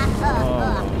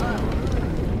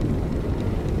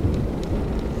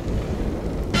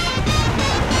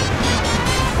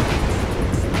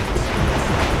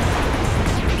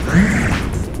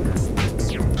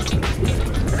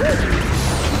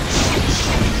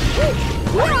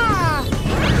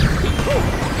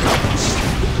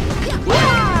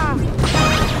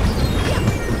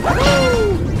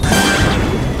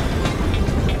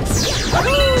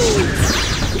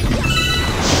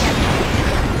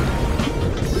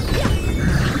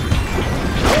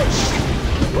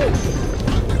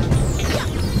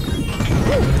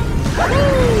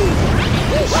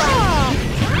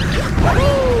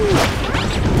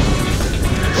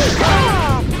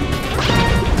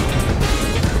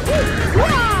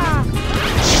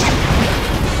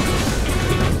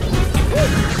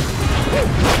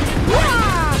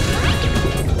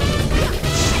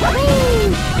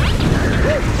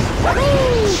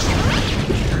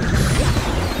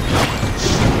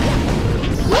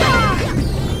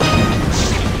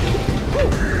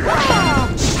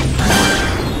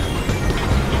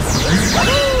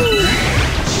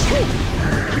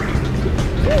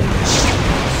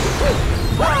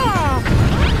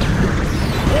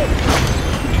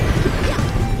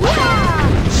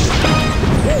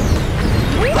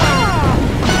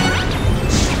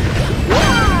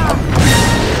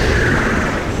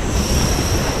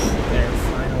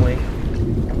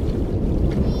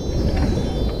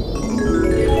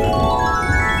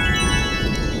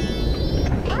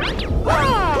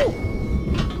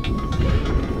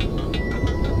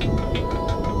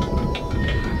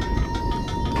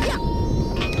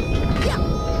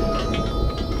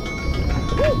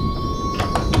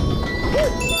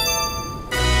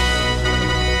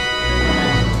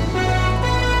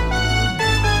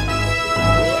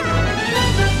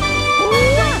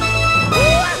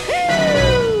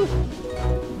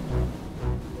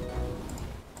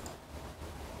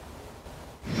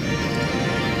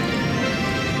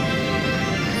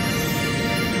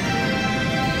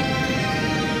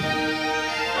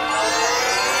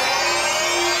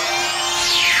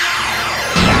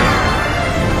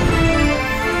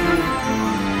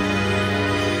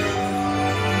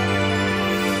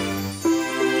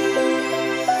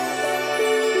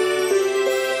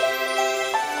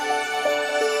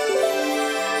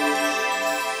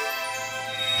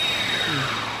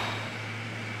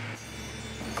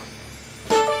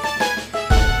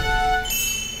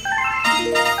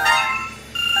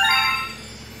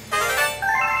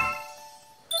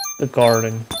 The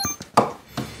garden.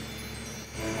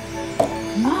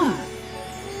 Ma,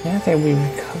 Now that we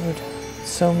recovered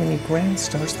so many grand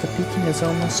stars, the beacon is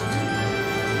almost...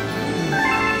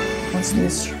 Once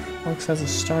this works as a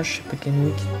starship again,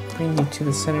 we can bring you to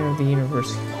the center of the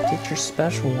universe. Get your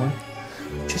special one.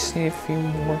 We just need a few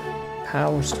more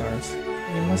power stars.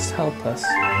 You must help us.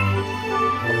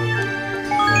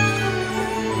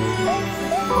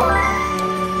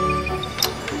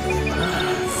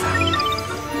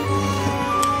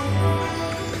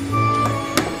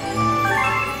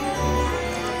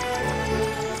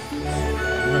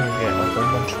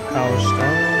 Power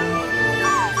Star.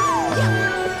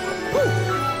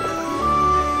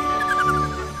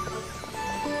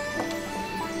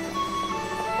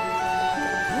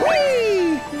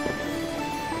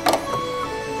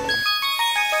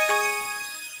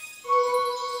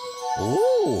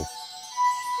 ooh.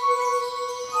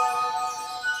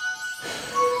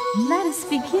 Let us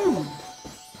begin.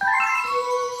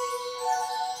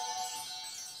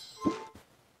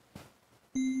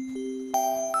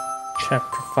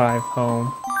 Chapter 5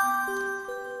 Home.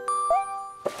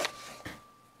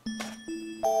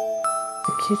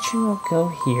 The kitchen will go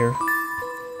here,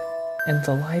 and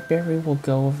the library will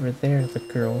go over there, the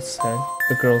girl said.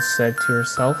 The girl said to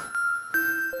herself,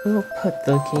 "We will put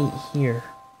the gate here."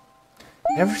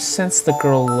 Ever since the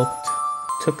girl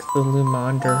took the Luma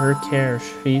under her care,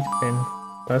 she'd been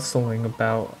bustling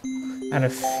about at a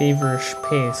feverish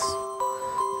pace.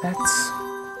 That's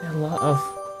a lot of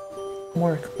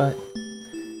work, but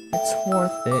it's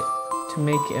worth it to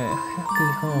make a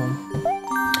happy home.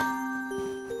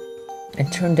 It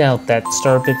turned out that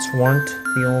starbits weren't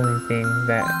the only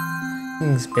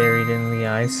things buried in the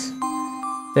ice.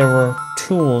 There were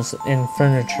tools and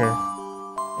furniture,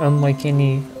 unlike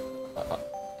any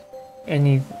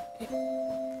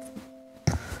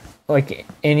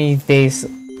they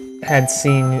had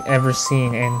ever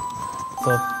seen, and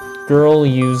the girl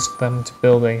used them to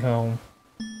build a home.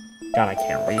 God, I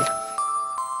can't read.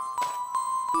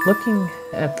 Looking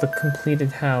at the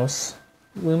completed house,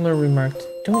 Luma remarked,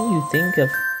 Don't you think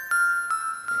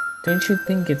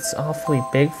it's awfully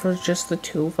big for just the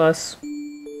two of us?"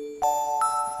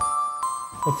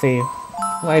 with a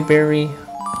library,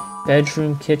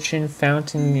 bedroom, kitchen,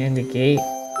 fountain, and a gate.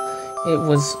 It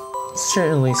was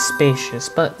certainly spacious,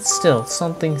 but still,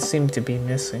 something seemed to be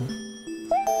missing.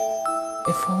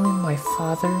 If only my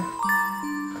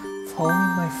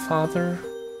father,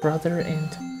 brother, and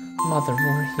mother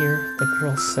were here, the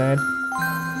girl said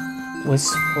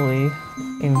wistfully.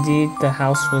 Indeed, the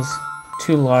house was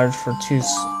too large for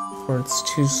its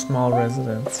two small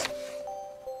residents.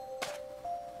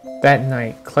 That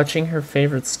night, clutching her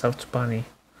favorite stuffed bunny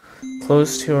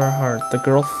close to her heart, the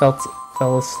girl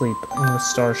fell asleep in the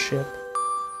starship.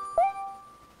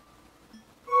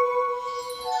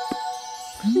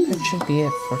 That should be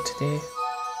it for today.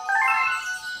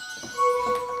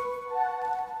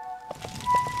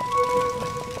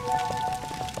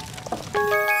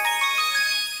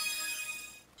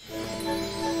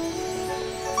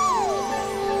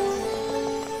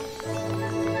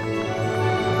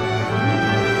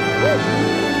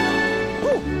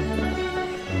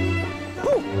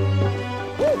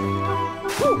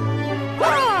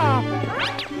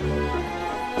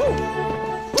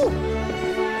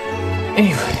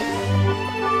 Anyway,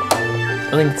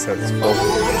 I think it says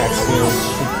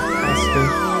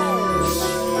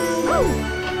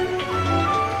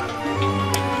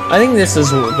I think this is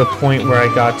the point where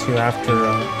I got to after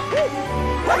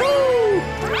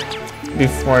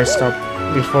before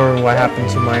what happened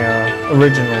to my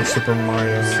original Super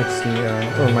Mario 60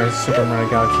 or my Super Mario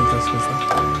Galaxy Disc.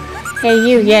 Hey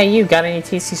you, yeah you, got any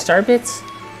tasty star bits?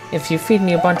 If you feed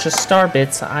me a bunch of star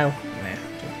bits, I'll...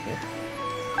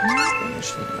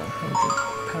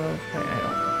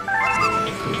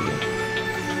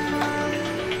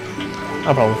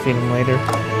 I'll probably feed him later.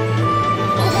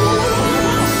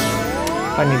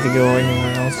 If I need to go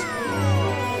anywhere else.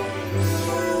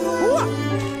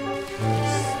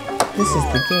 This is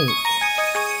the gate.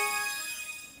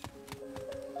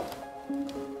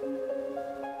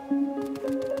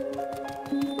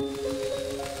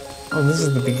 Oh, this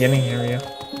is the beginning area.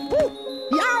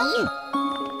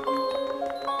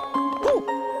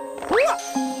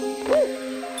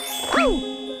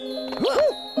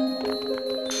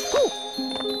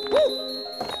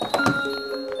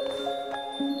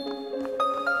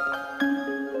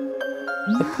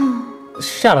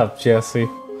 Shut up, Jesse.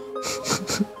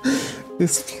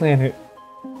 This planet,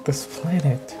 it's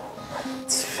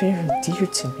very dear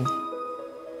to me.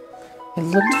 I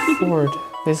looked forward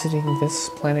visiting this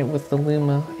planet with the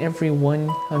Luma every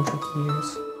 100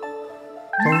 years.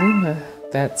 The Luma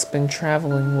that's been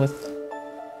traveling with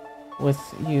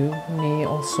you may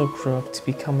also grow up to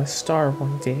become a star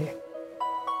one day.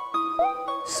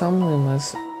 Some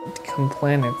Lumas become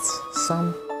planets,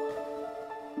 some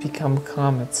become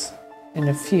comets, and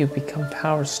a few become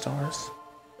power stars.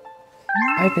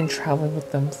 I've been traveling with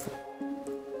them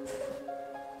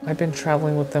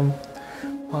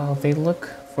while they look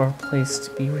for a place to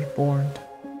be reborn.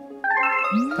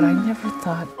 But I never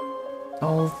thought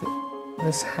all of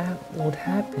this would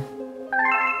happen.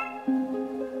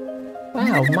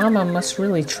 Wow, Mama must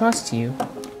really trust you.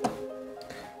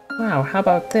 Wow, how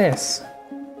about this?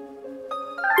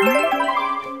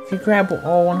 If you grab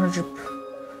all 100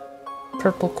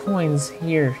 purple coins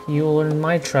here, you will earn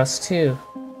my trust too.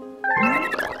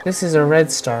 This is a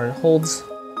red star. It holds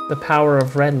the power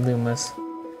of red Lumas.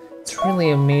 It's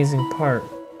really amazing part.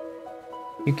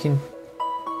 It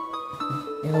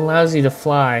allows you to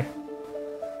fly.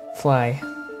 Fly.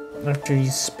 After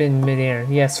you spin midair.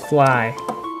 Yes, fly.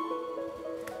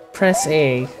 Press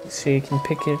A so you can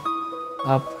pick it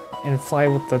up and fly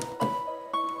with the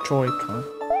Joy-Con.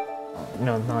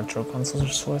 No, not Joy-Con, so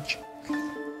Switch.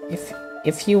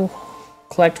 If you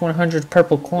collect 100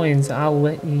 purple coins, I'll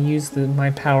let you use my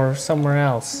power somewhere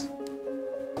else.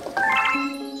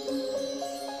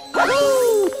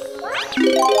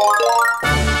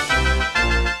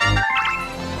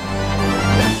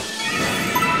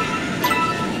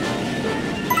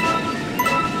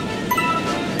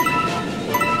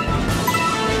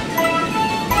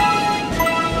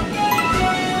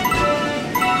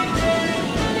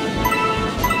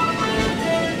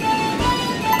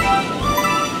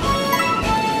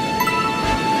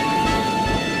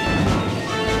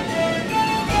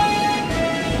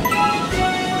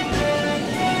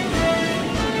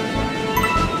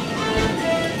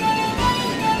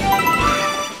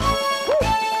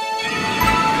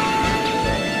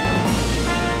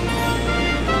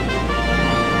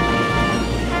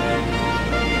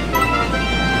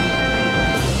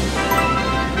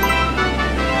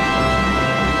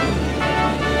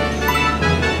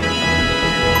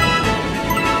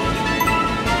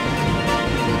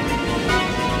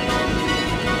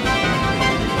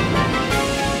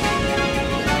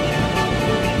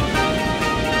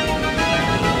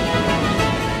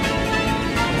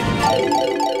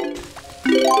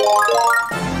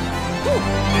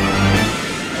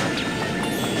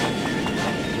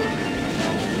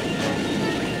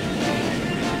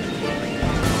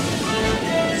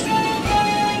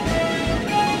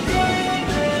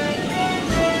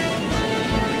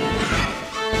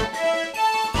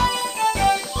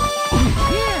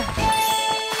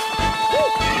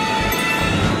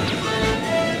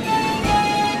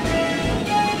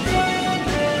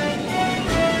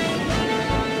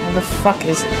 How the fuck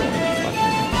is it?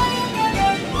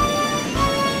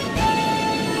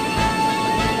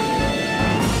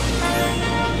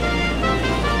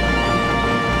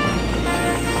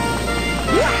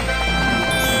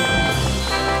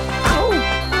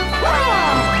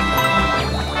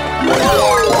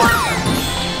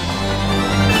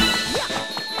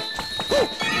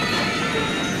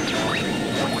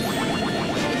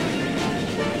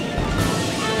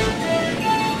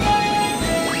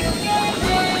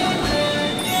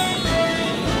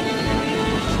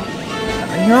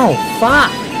 No,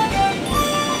 fuck!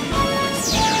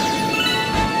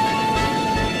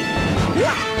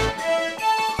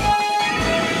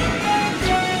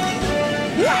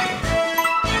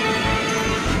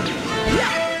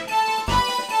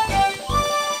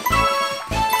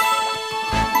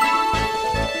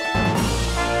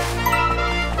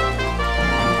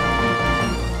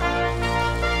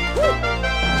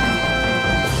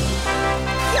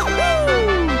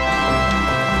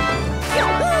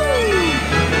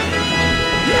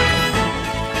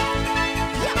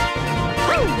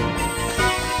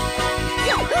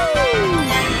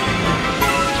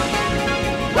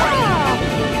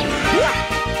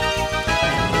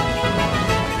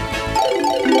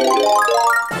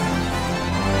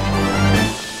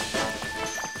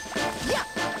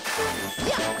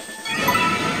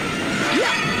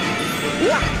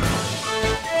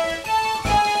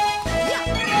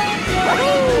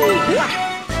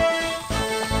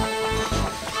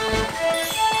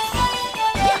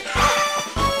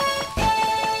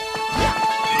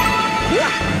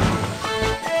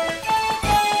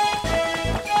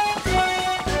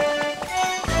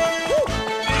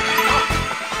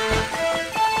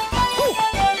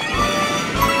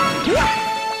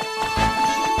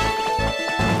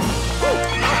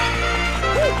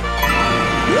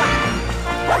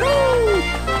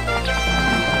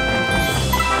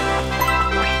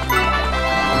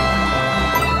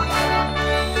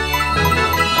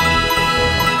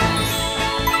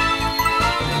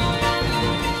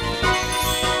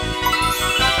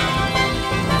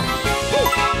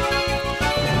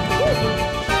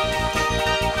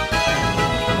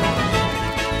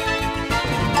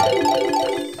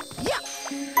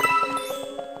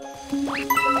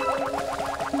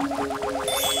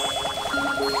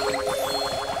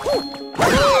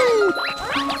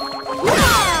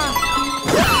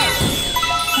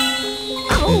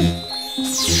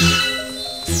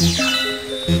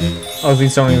 Oh,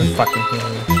 these don't even fucking heal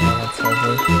me. Oh, that's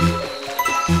lovely.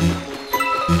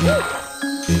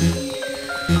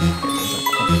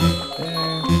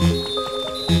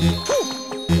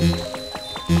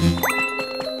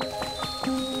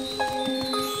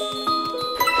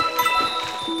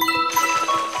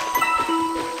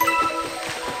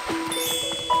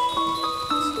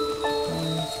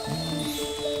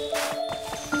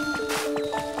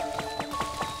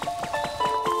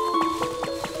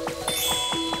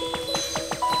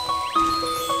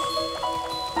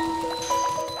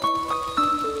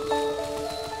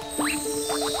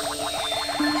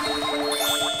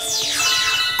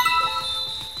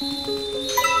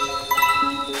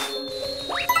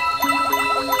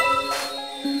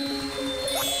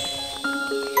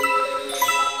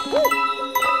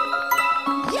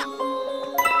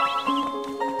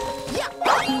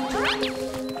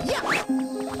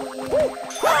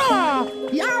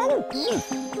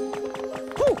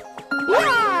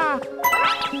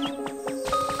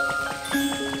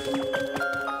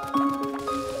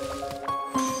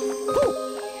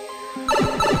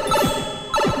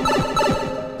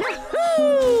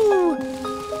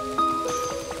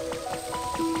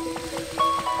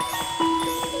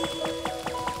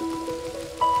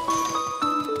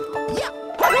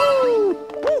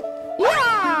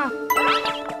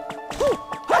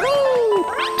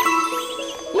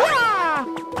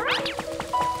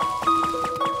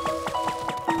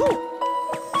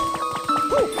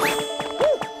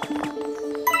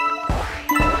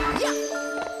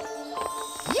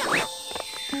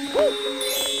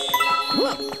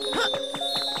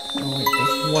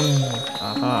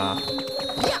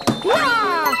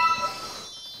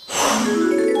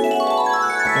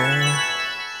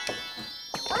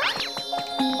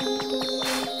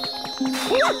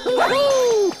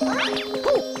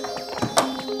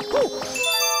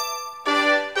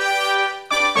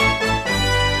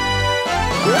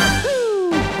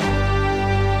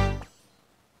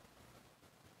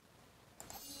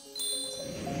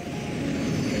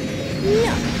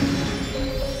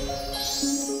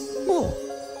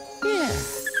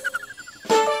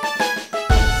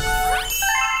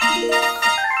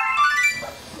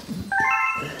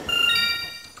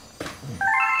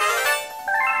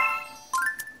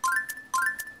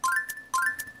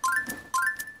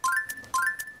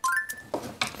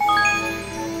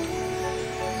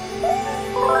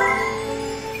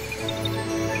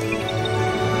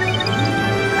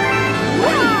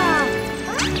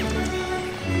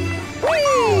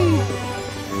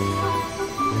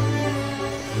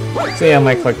 So yeah, I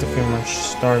might collect a few more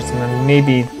stars, and then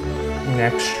maybe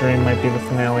next stream might be the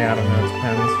finale. I don't know. It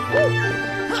depends.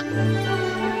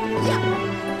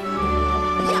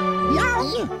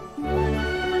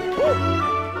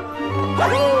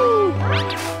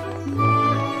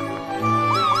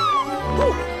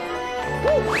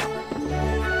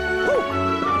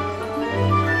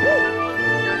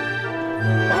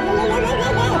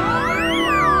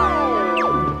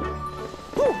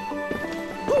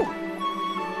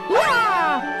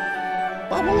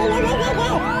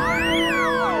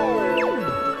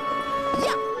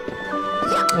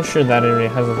 I'm sure that area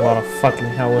has a lot of fucking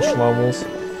hellish levels.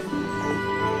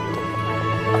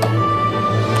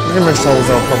 Pretty much levels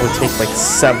that'll probably take like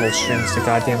several streams to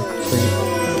goddamn complete.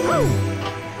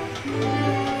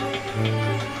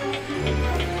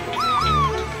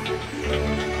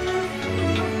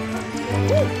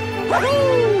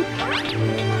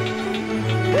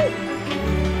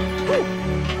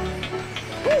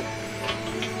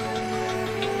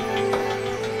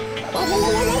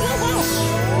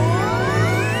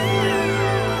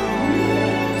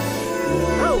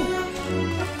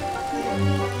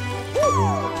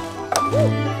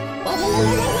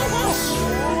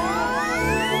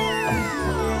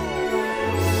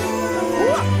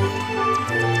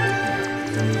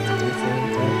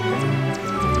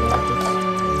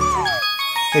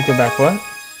 Take it back, what?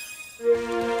 Oh,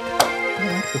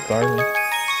 that's a garden.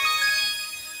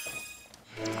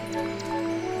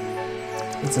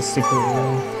 It's a secret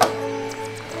room.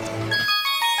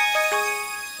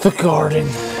 The garden.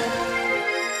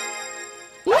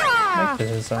 I like the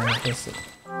design of this.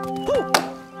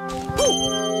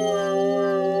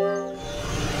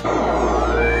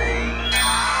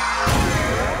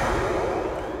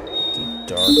 Deep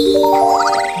dark.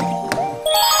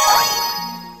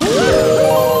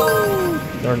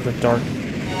 The dark.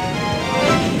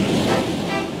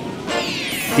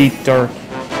 Deep dark.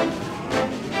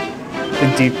 The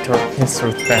deep darkness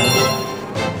earthbound.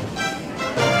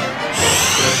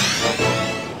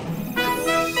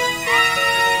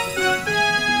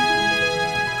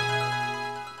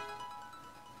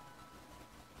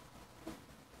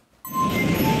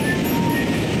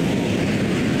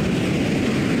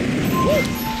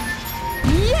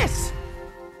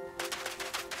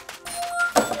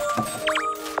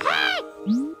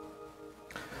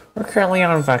 Currently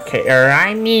on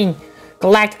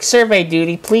galactic survey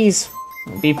duty. Please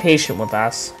be patient with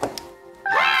us.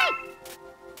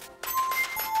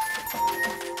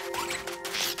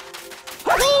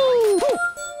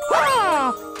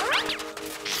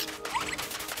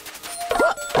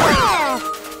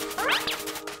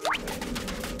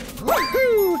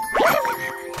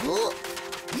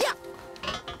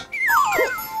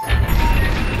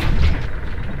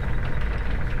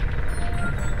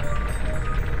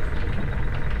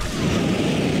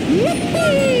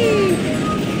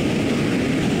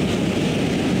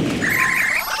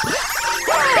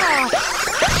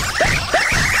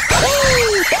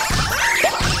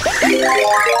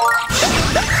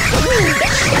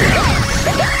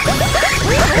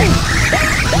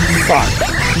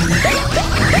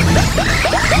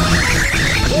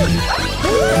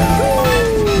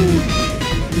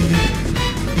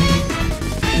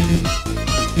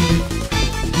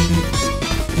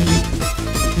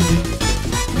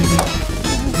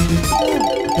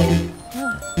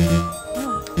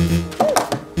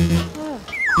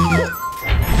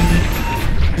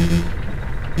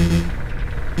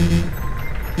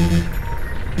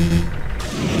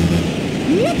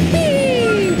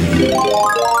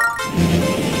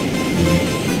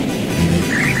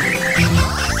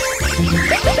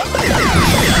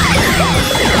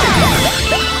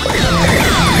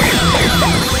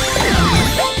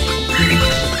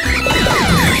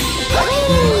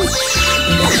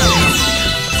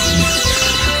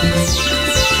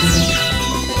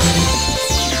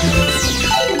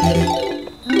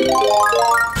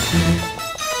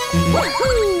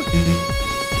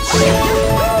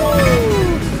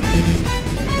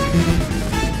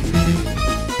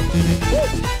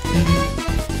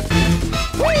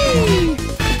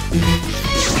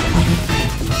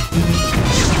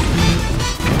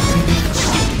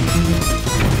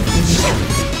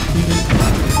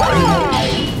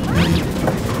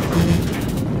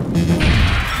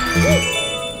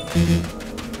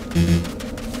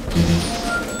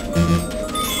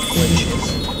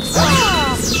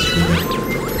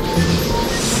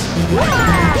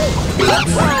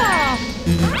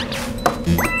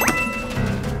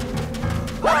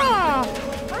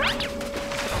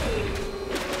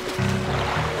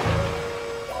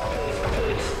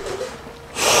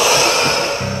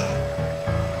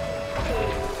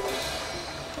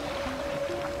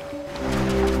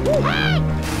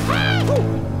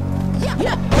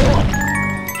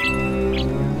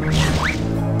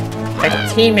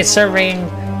 team is surveying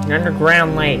an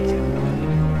underground lake.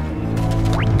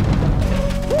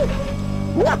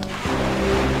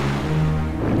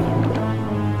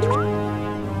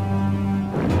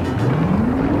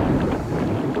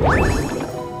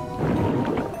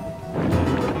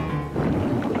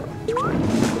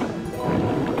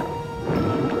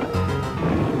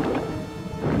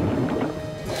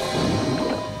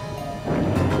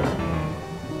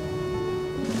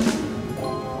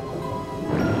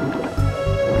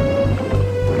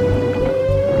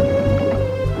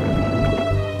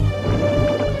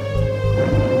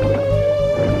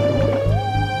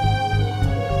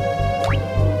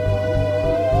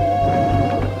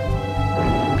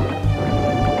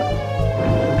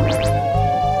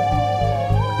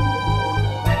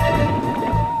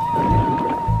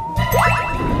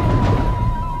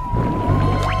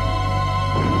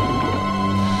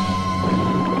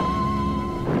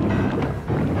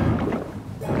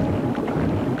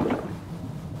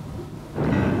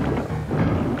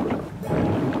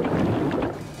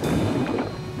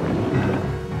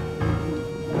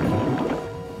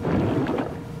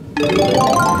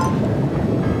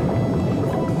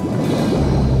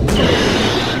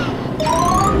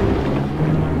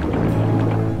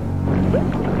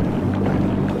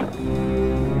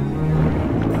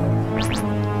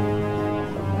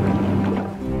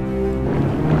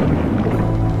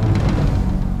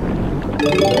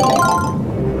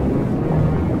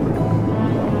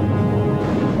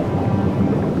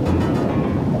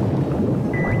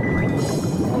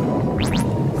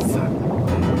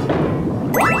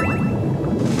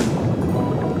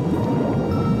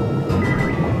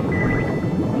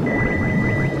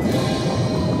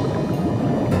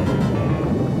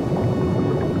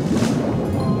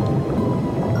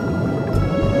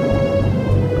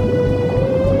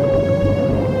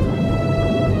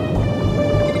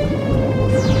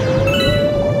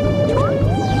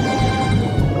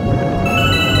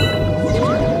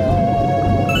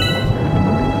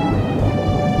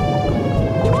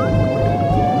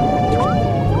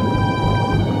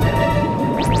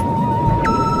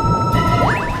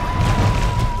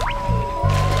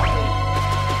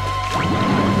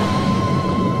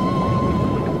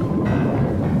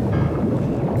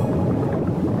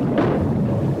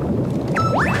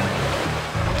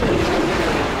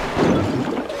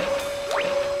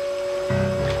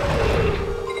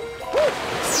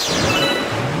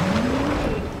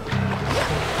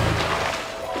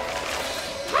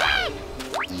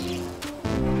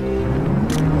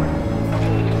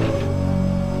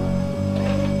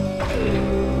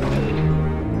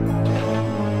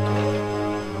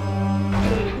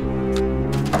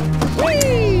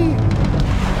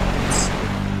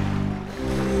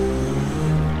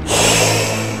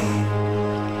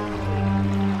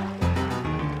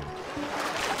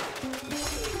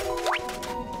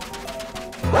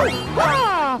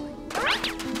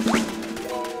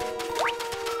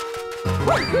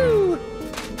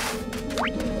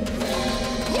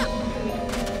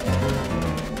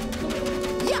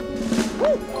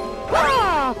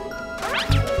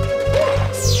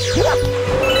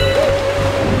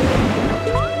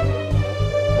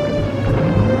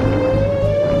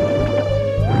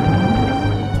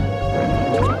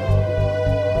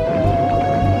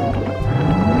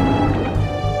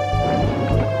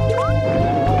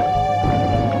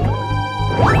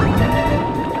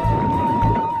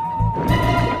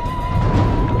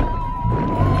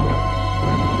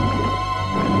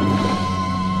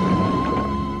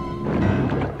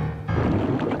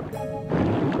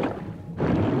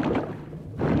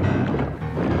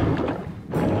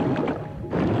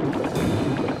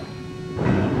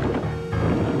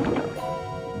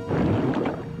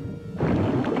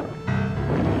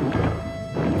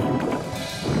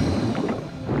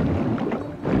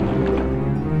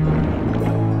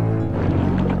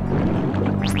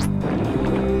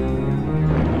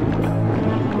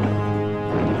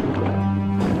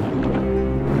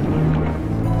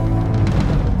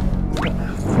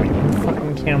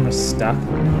 Camera stuck.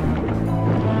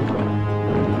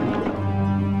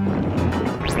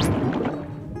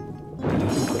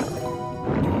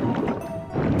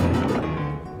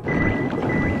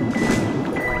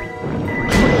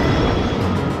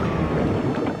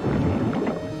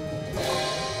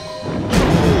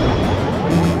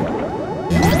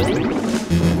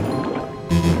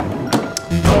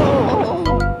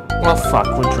 Well,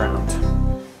 fuck, we drowned.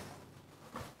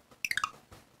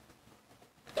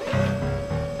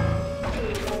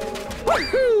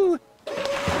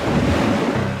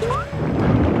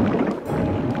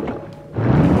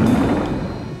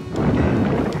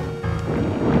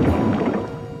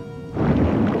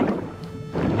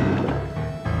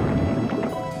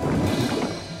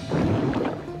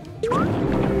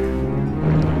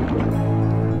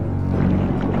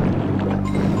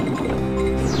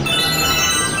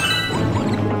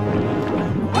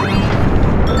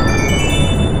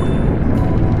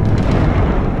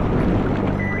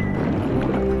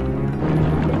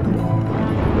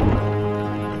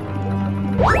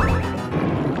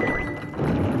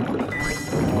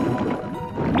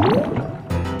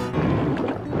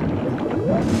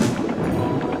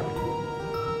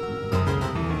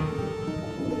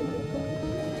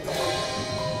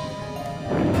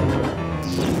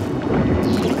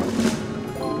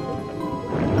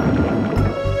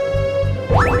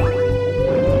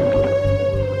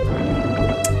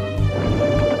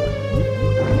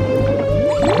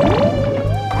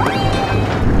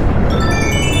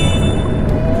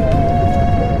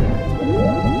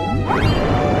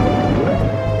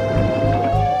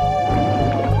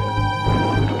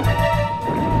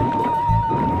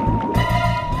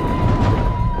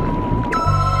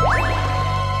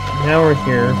 Now we're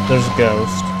here. There's a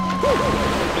ghost.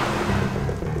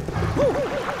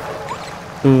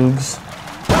 Boogs.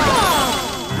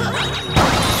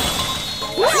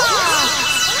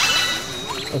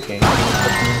 Okay.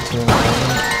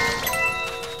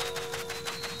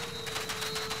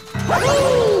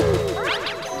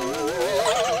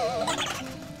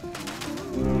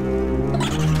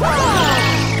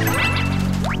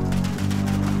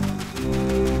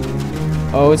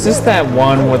 Oh, is this that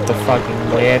one with the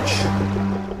fucking witch?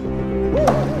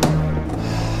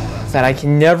 That I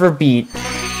can never beat.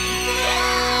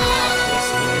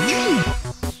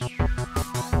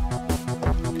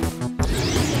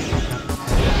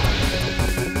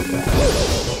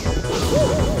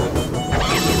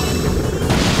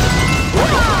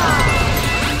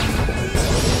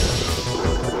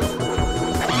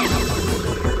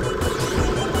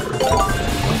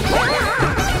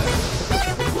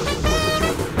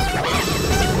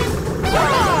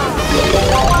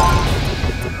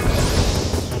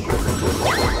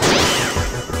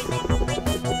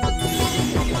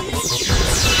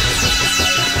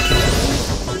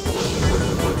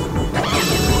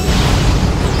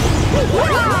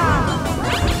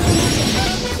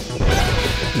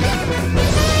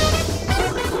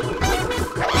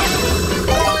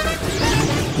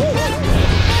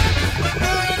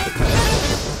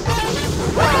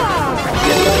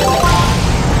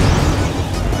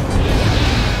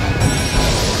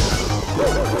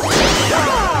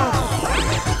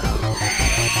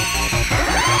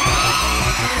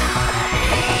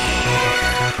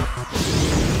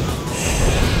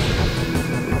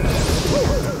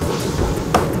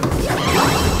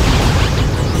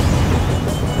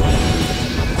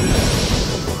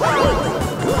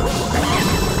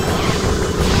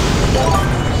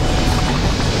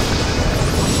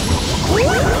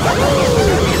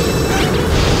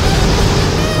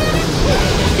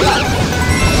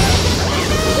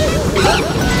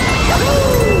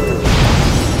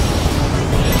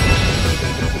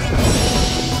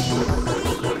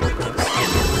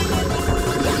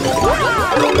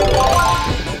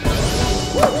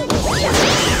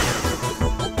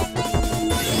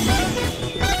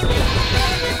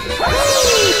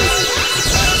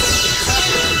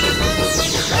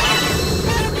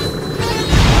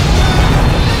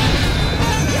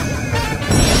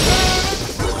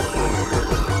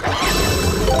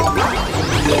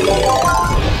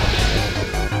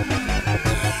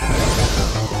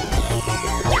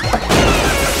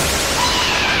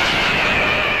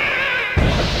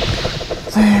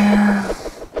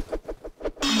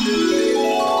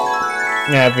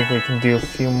 Yeah, I think we can do a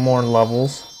few more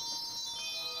levels.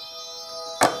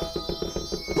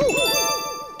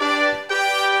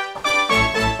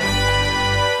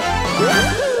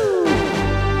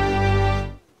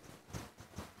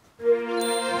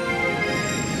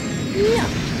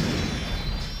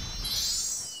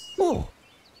 Oh,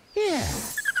 yeah.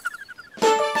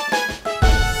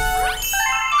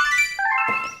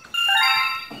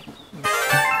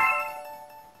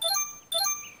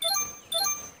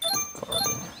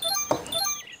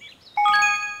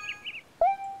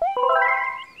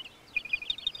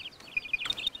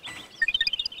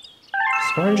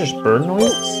 Are just bird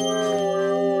noises?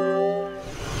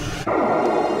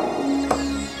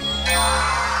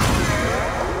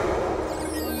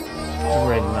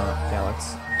 Dreadnought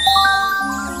Galaxy.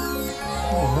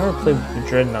 I've never played the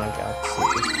Dreadnought Galaxy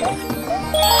before.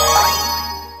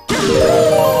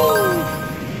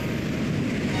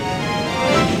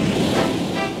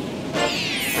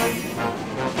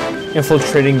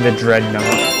 Infiltrating the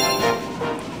Dreadnought.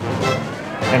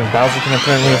 And Bowser can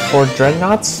apparently afford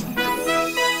Dreadnoughts?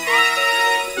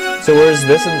 So where's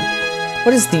this and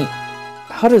what is the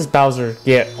how does Bowser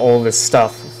get all this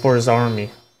stuff for his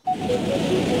army? It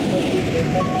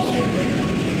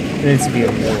needs to be a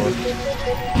war.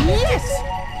 Yes.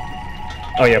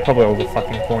 Oh yeah, probably all the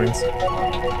fucking coins.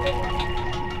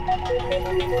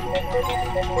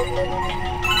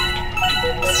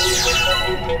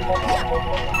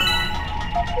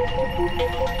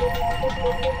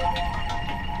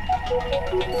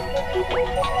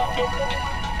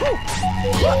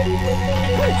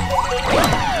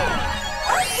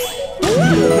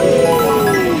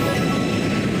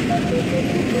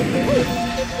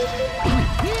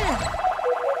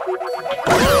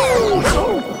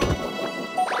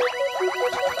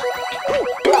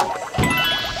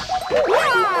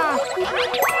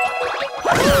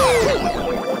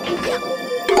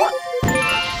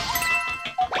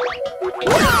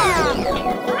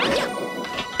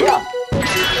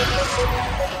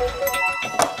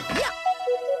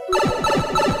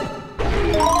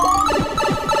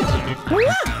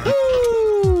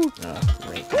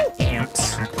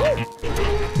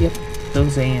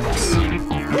 those amps.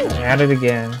 At it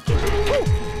again.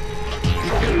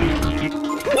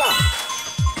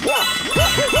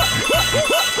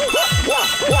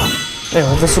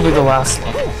 Anyway, this will be the last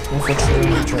level.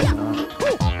 Unfortunately, Dreadnought.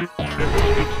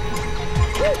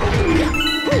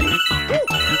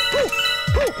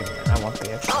 I want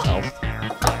the extra help.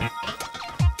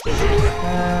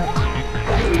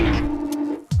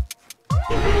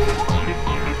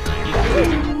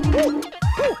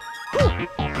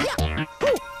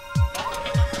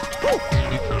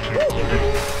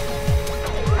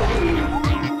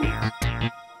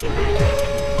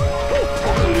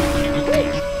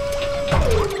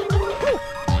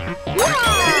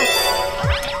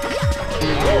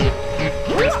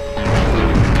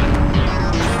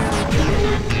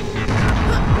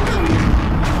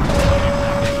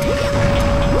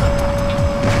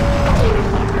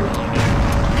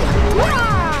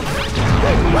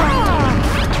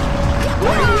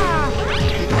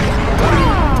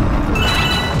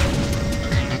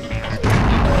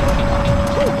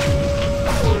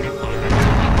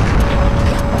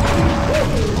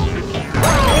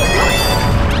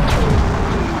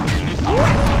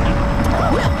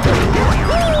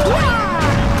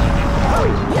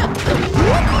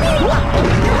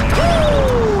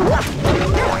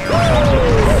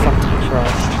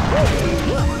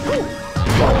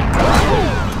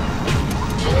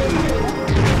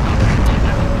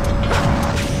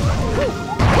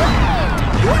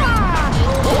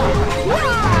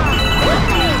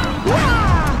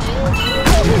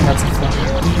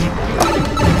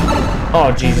 Oh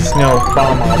Jesus, no,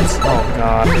 bomb mobs. Oh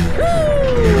god.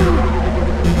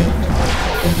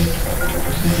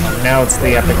 Now it's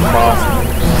the epic boss.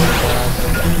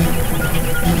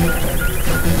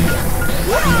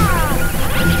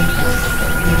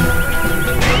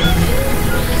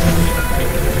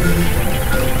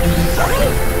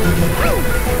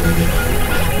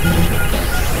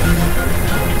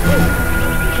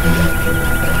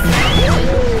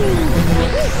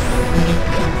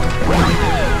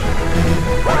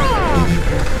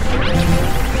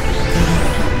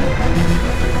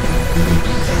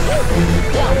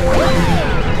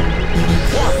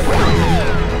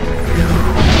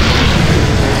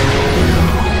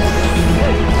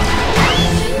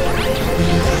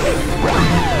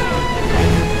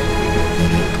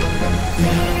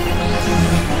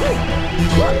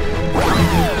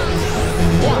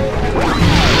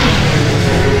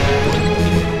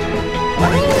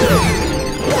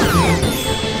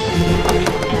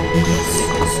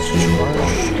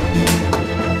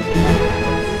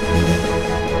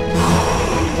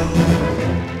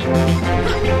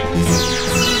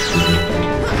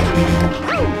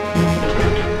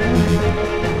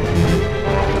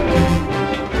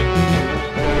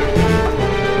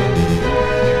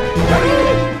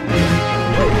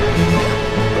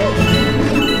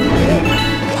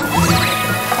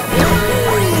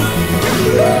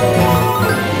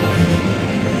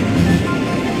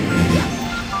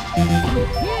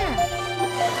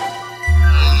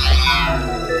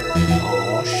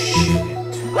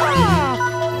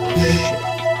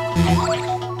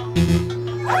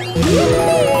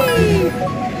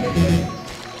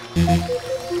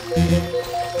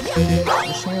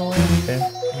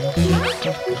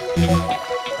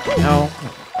 No.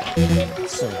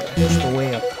 So, just the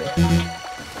way up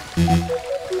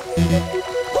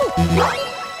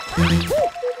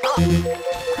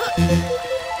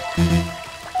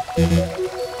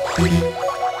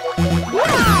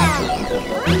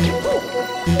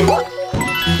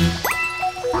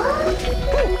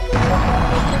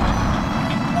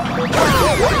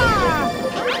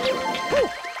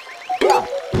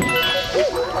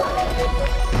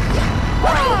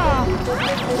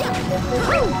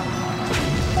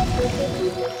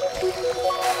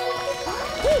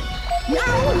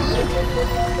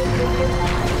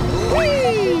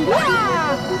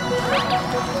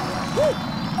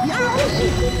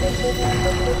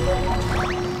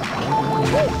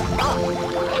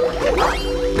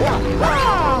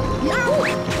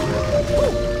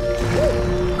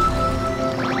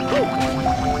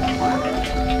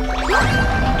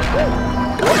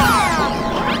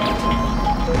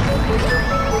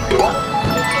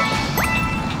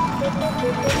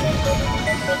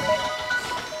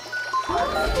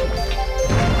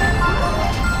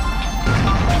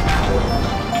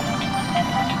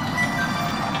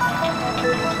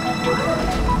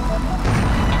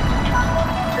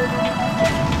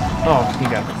Oh, he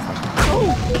got the fucking.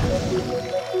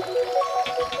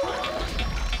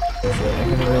 So I'm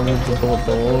gonna go move the bullet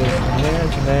doors from there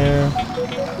to there.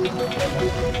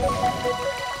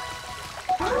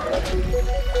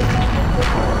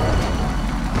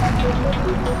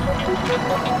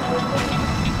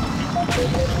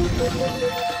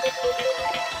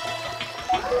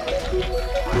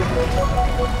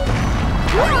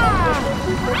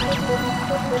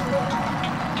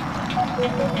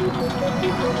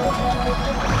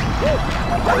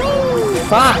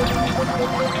 Fuck!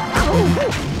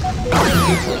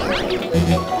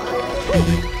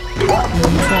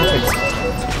 This one takes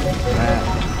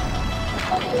man.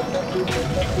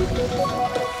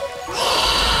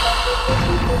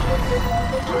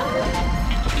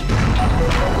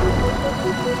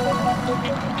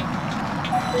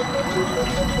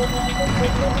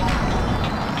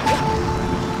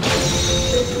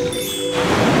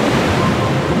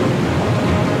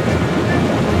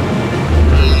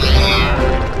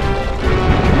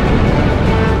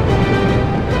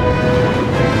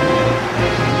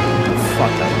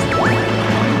 Fuck that.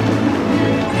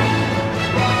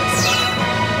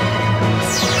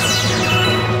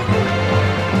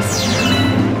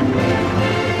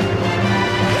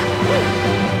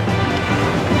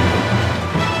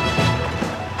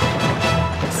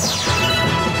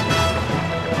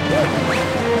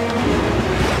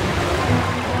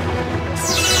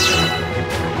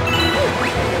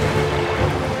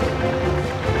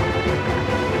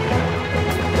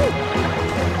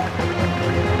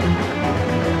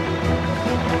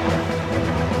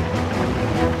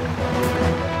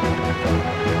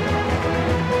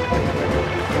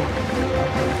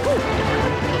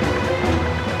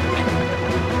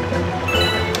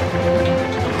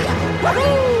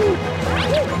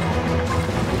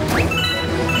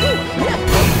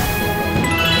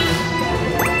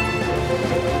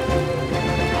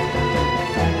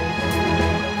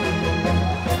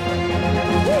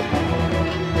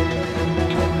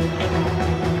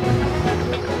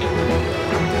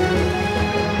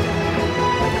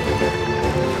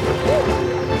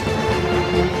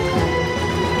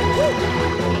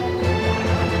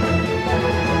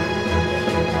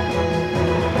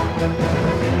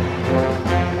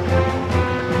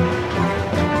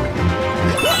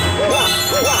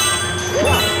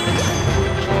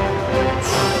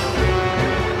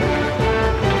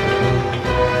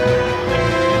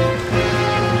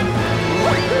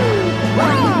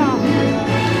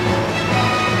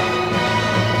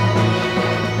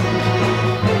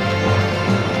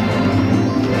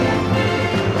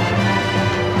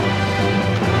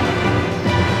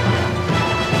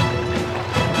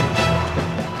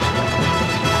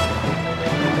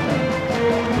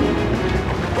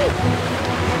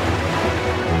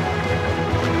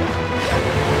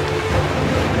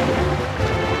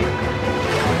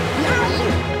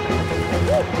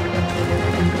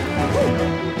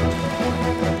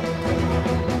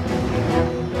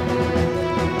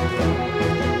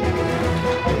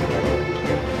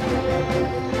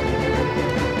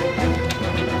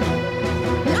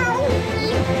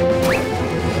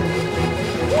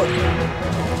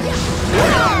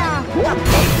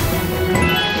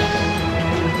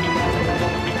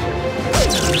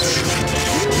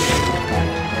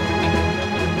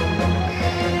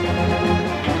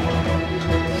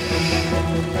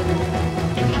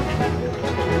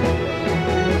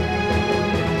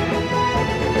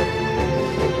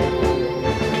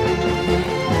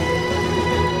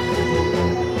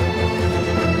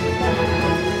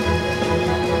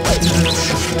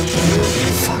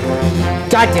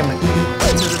 God damn it.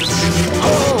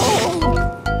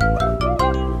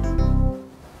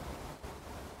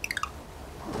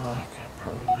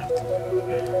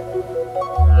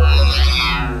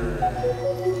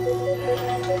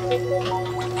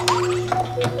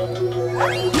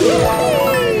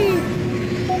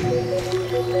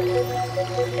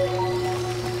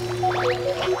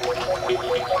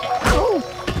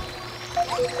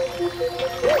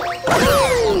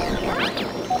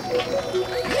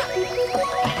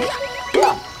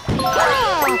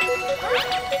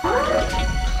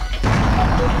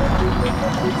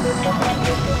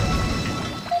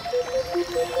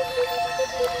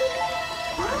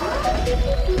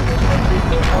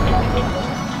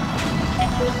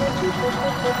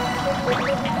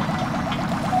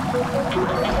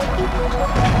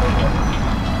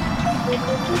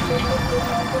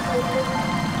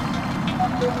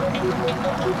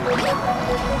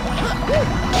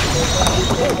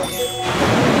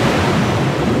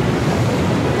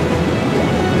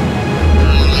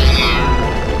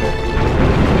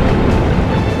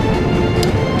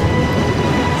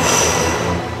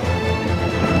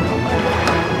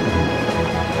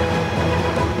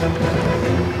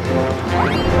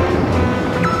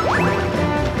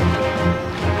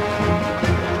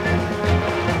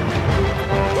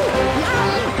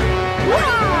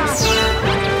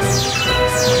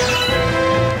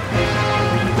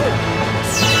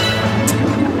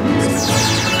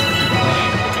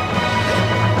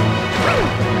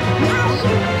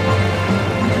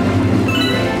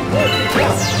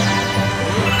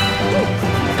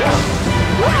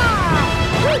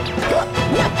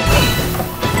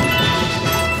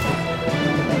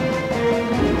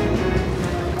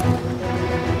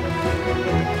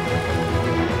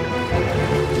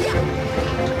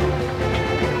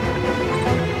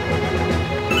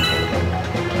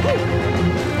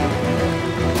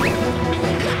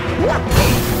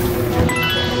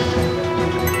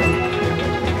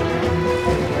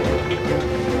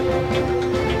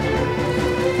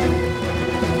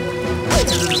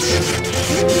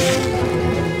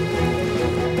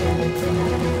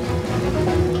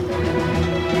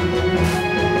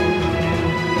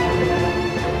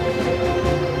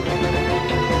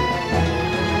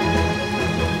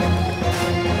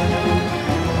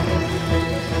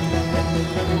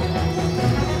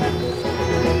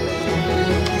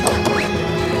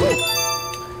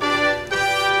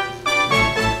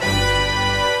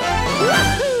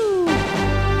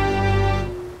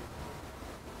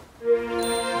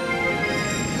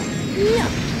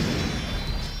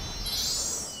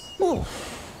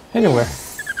 Anyway.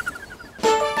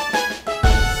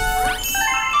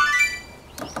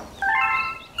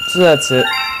 So that's it.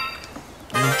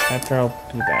 After I'll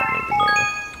do that maybe later.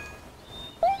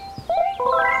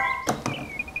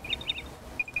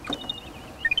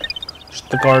 Just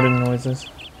the garden noises.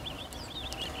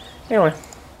 Anyway,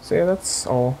 so yeah, that's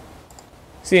all.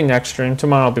 See you next stream.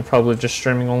 Tomorrow I'll be probably just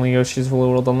streaming only Yoshi's Woolly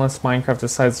World unless Minecraft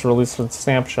decides to release the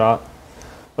snapshot,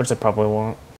 which it probably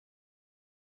won't.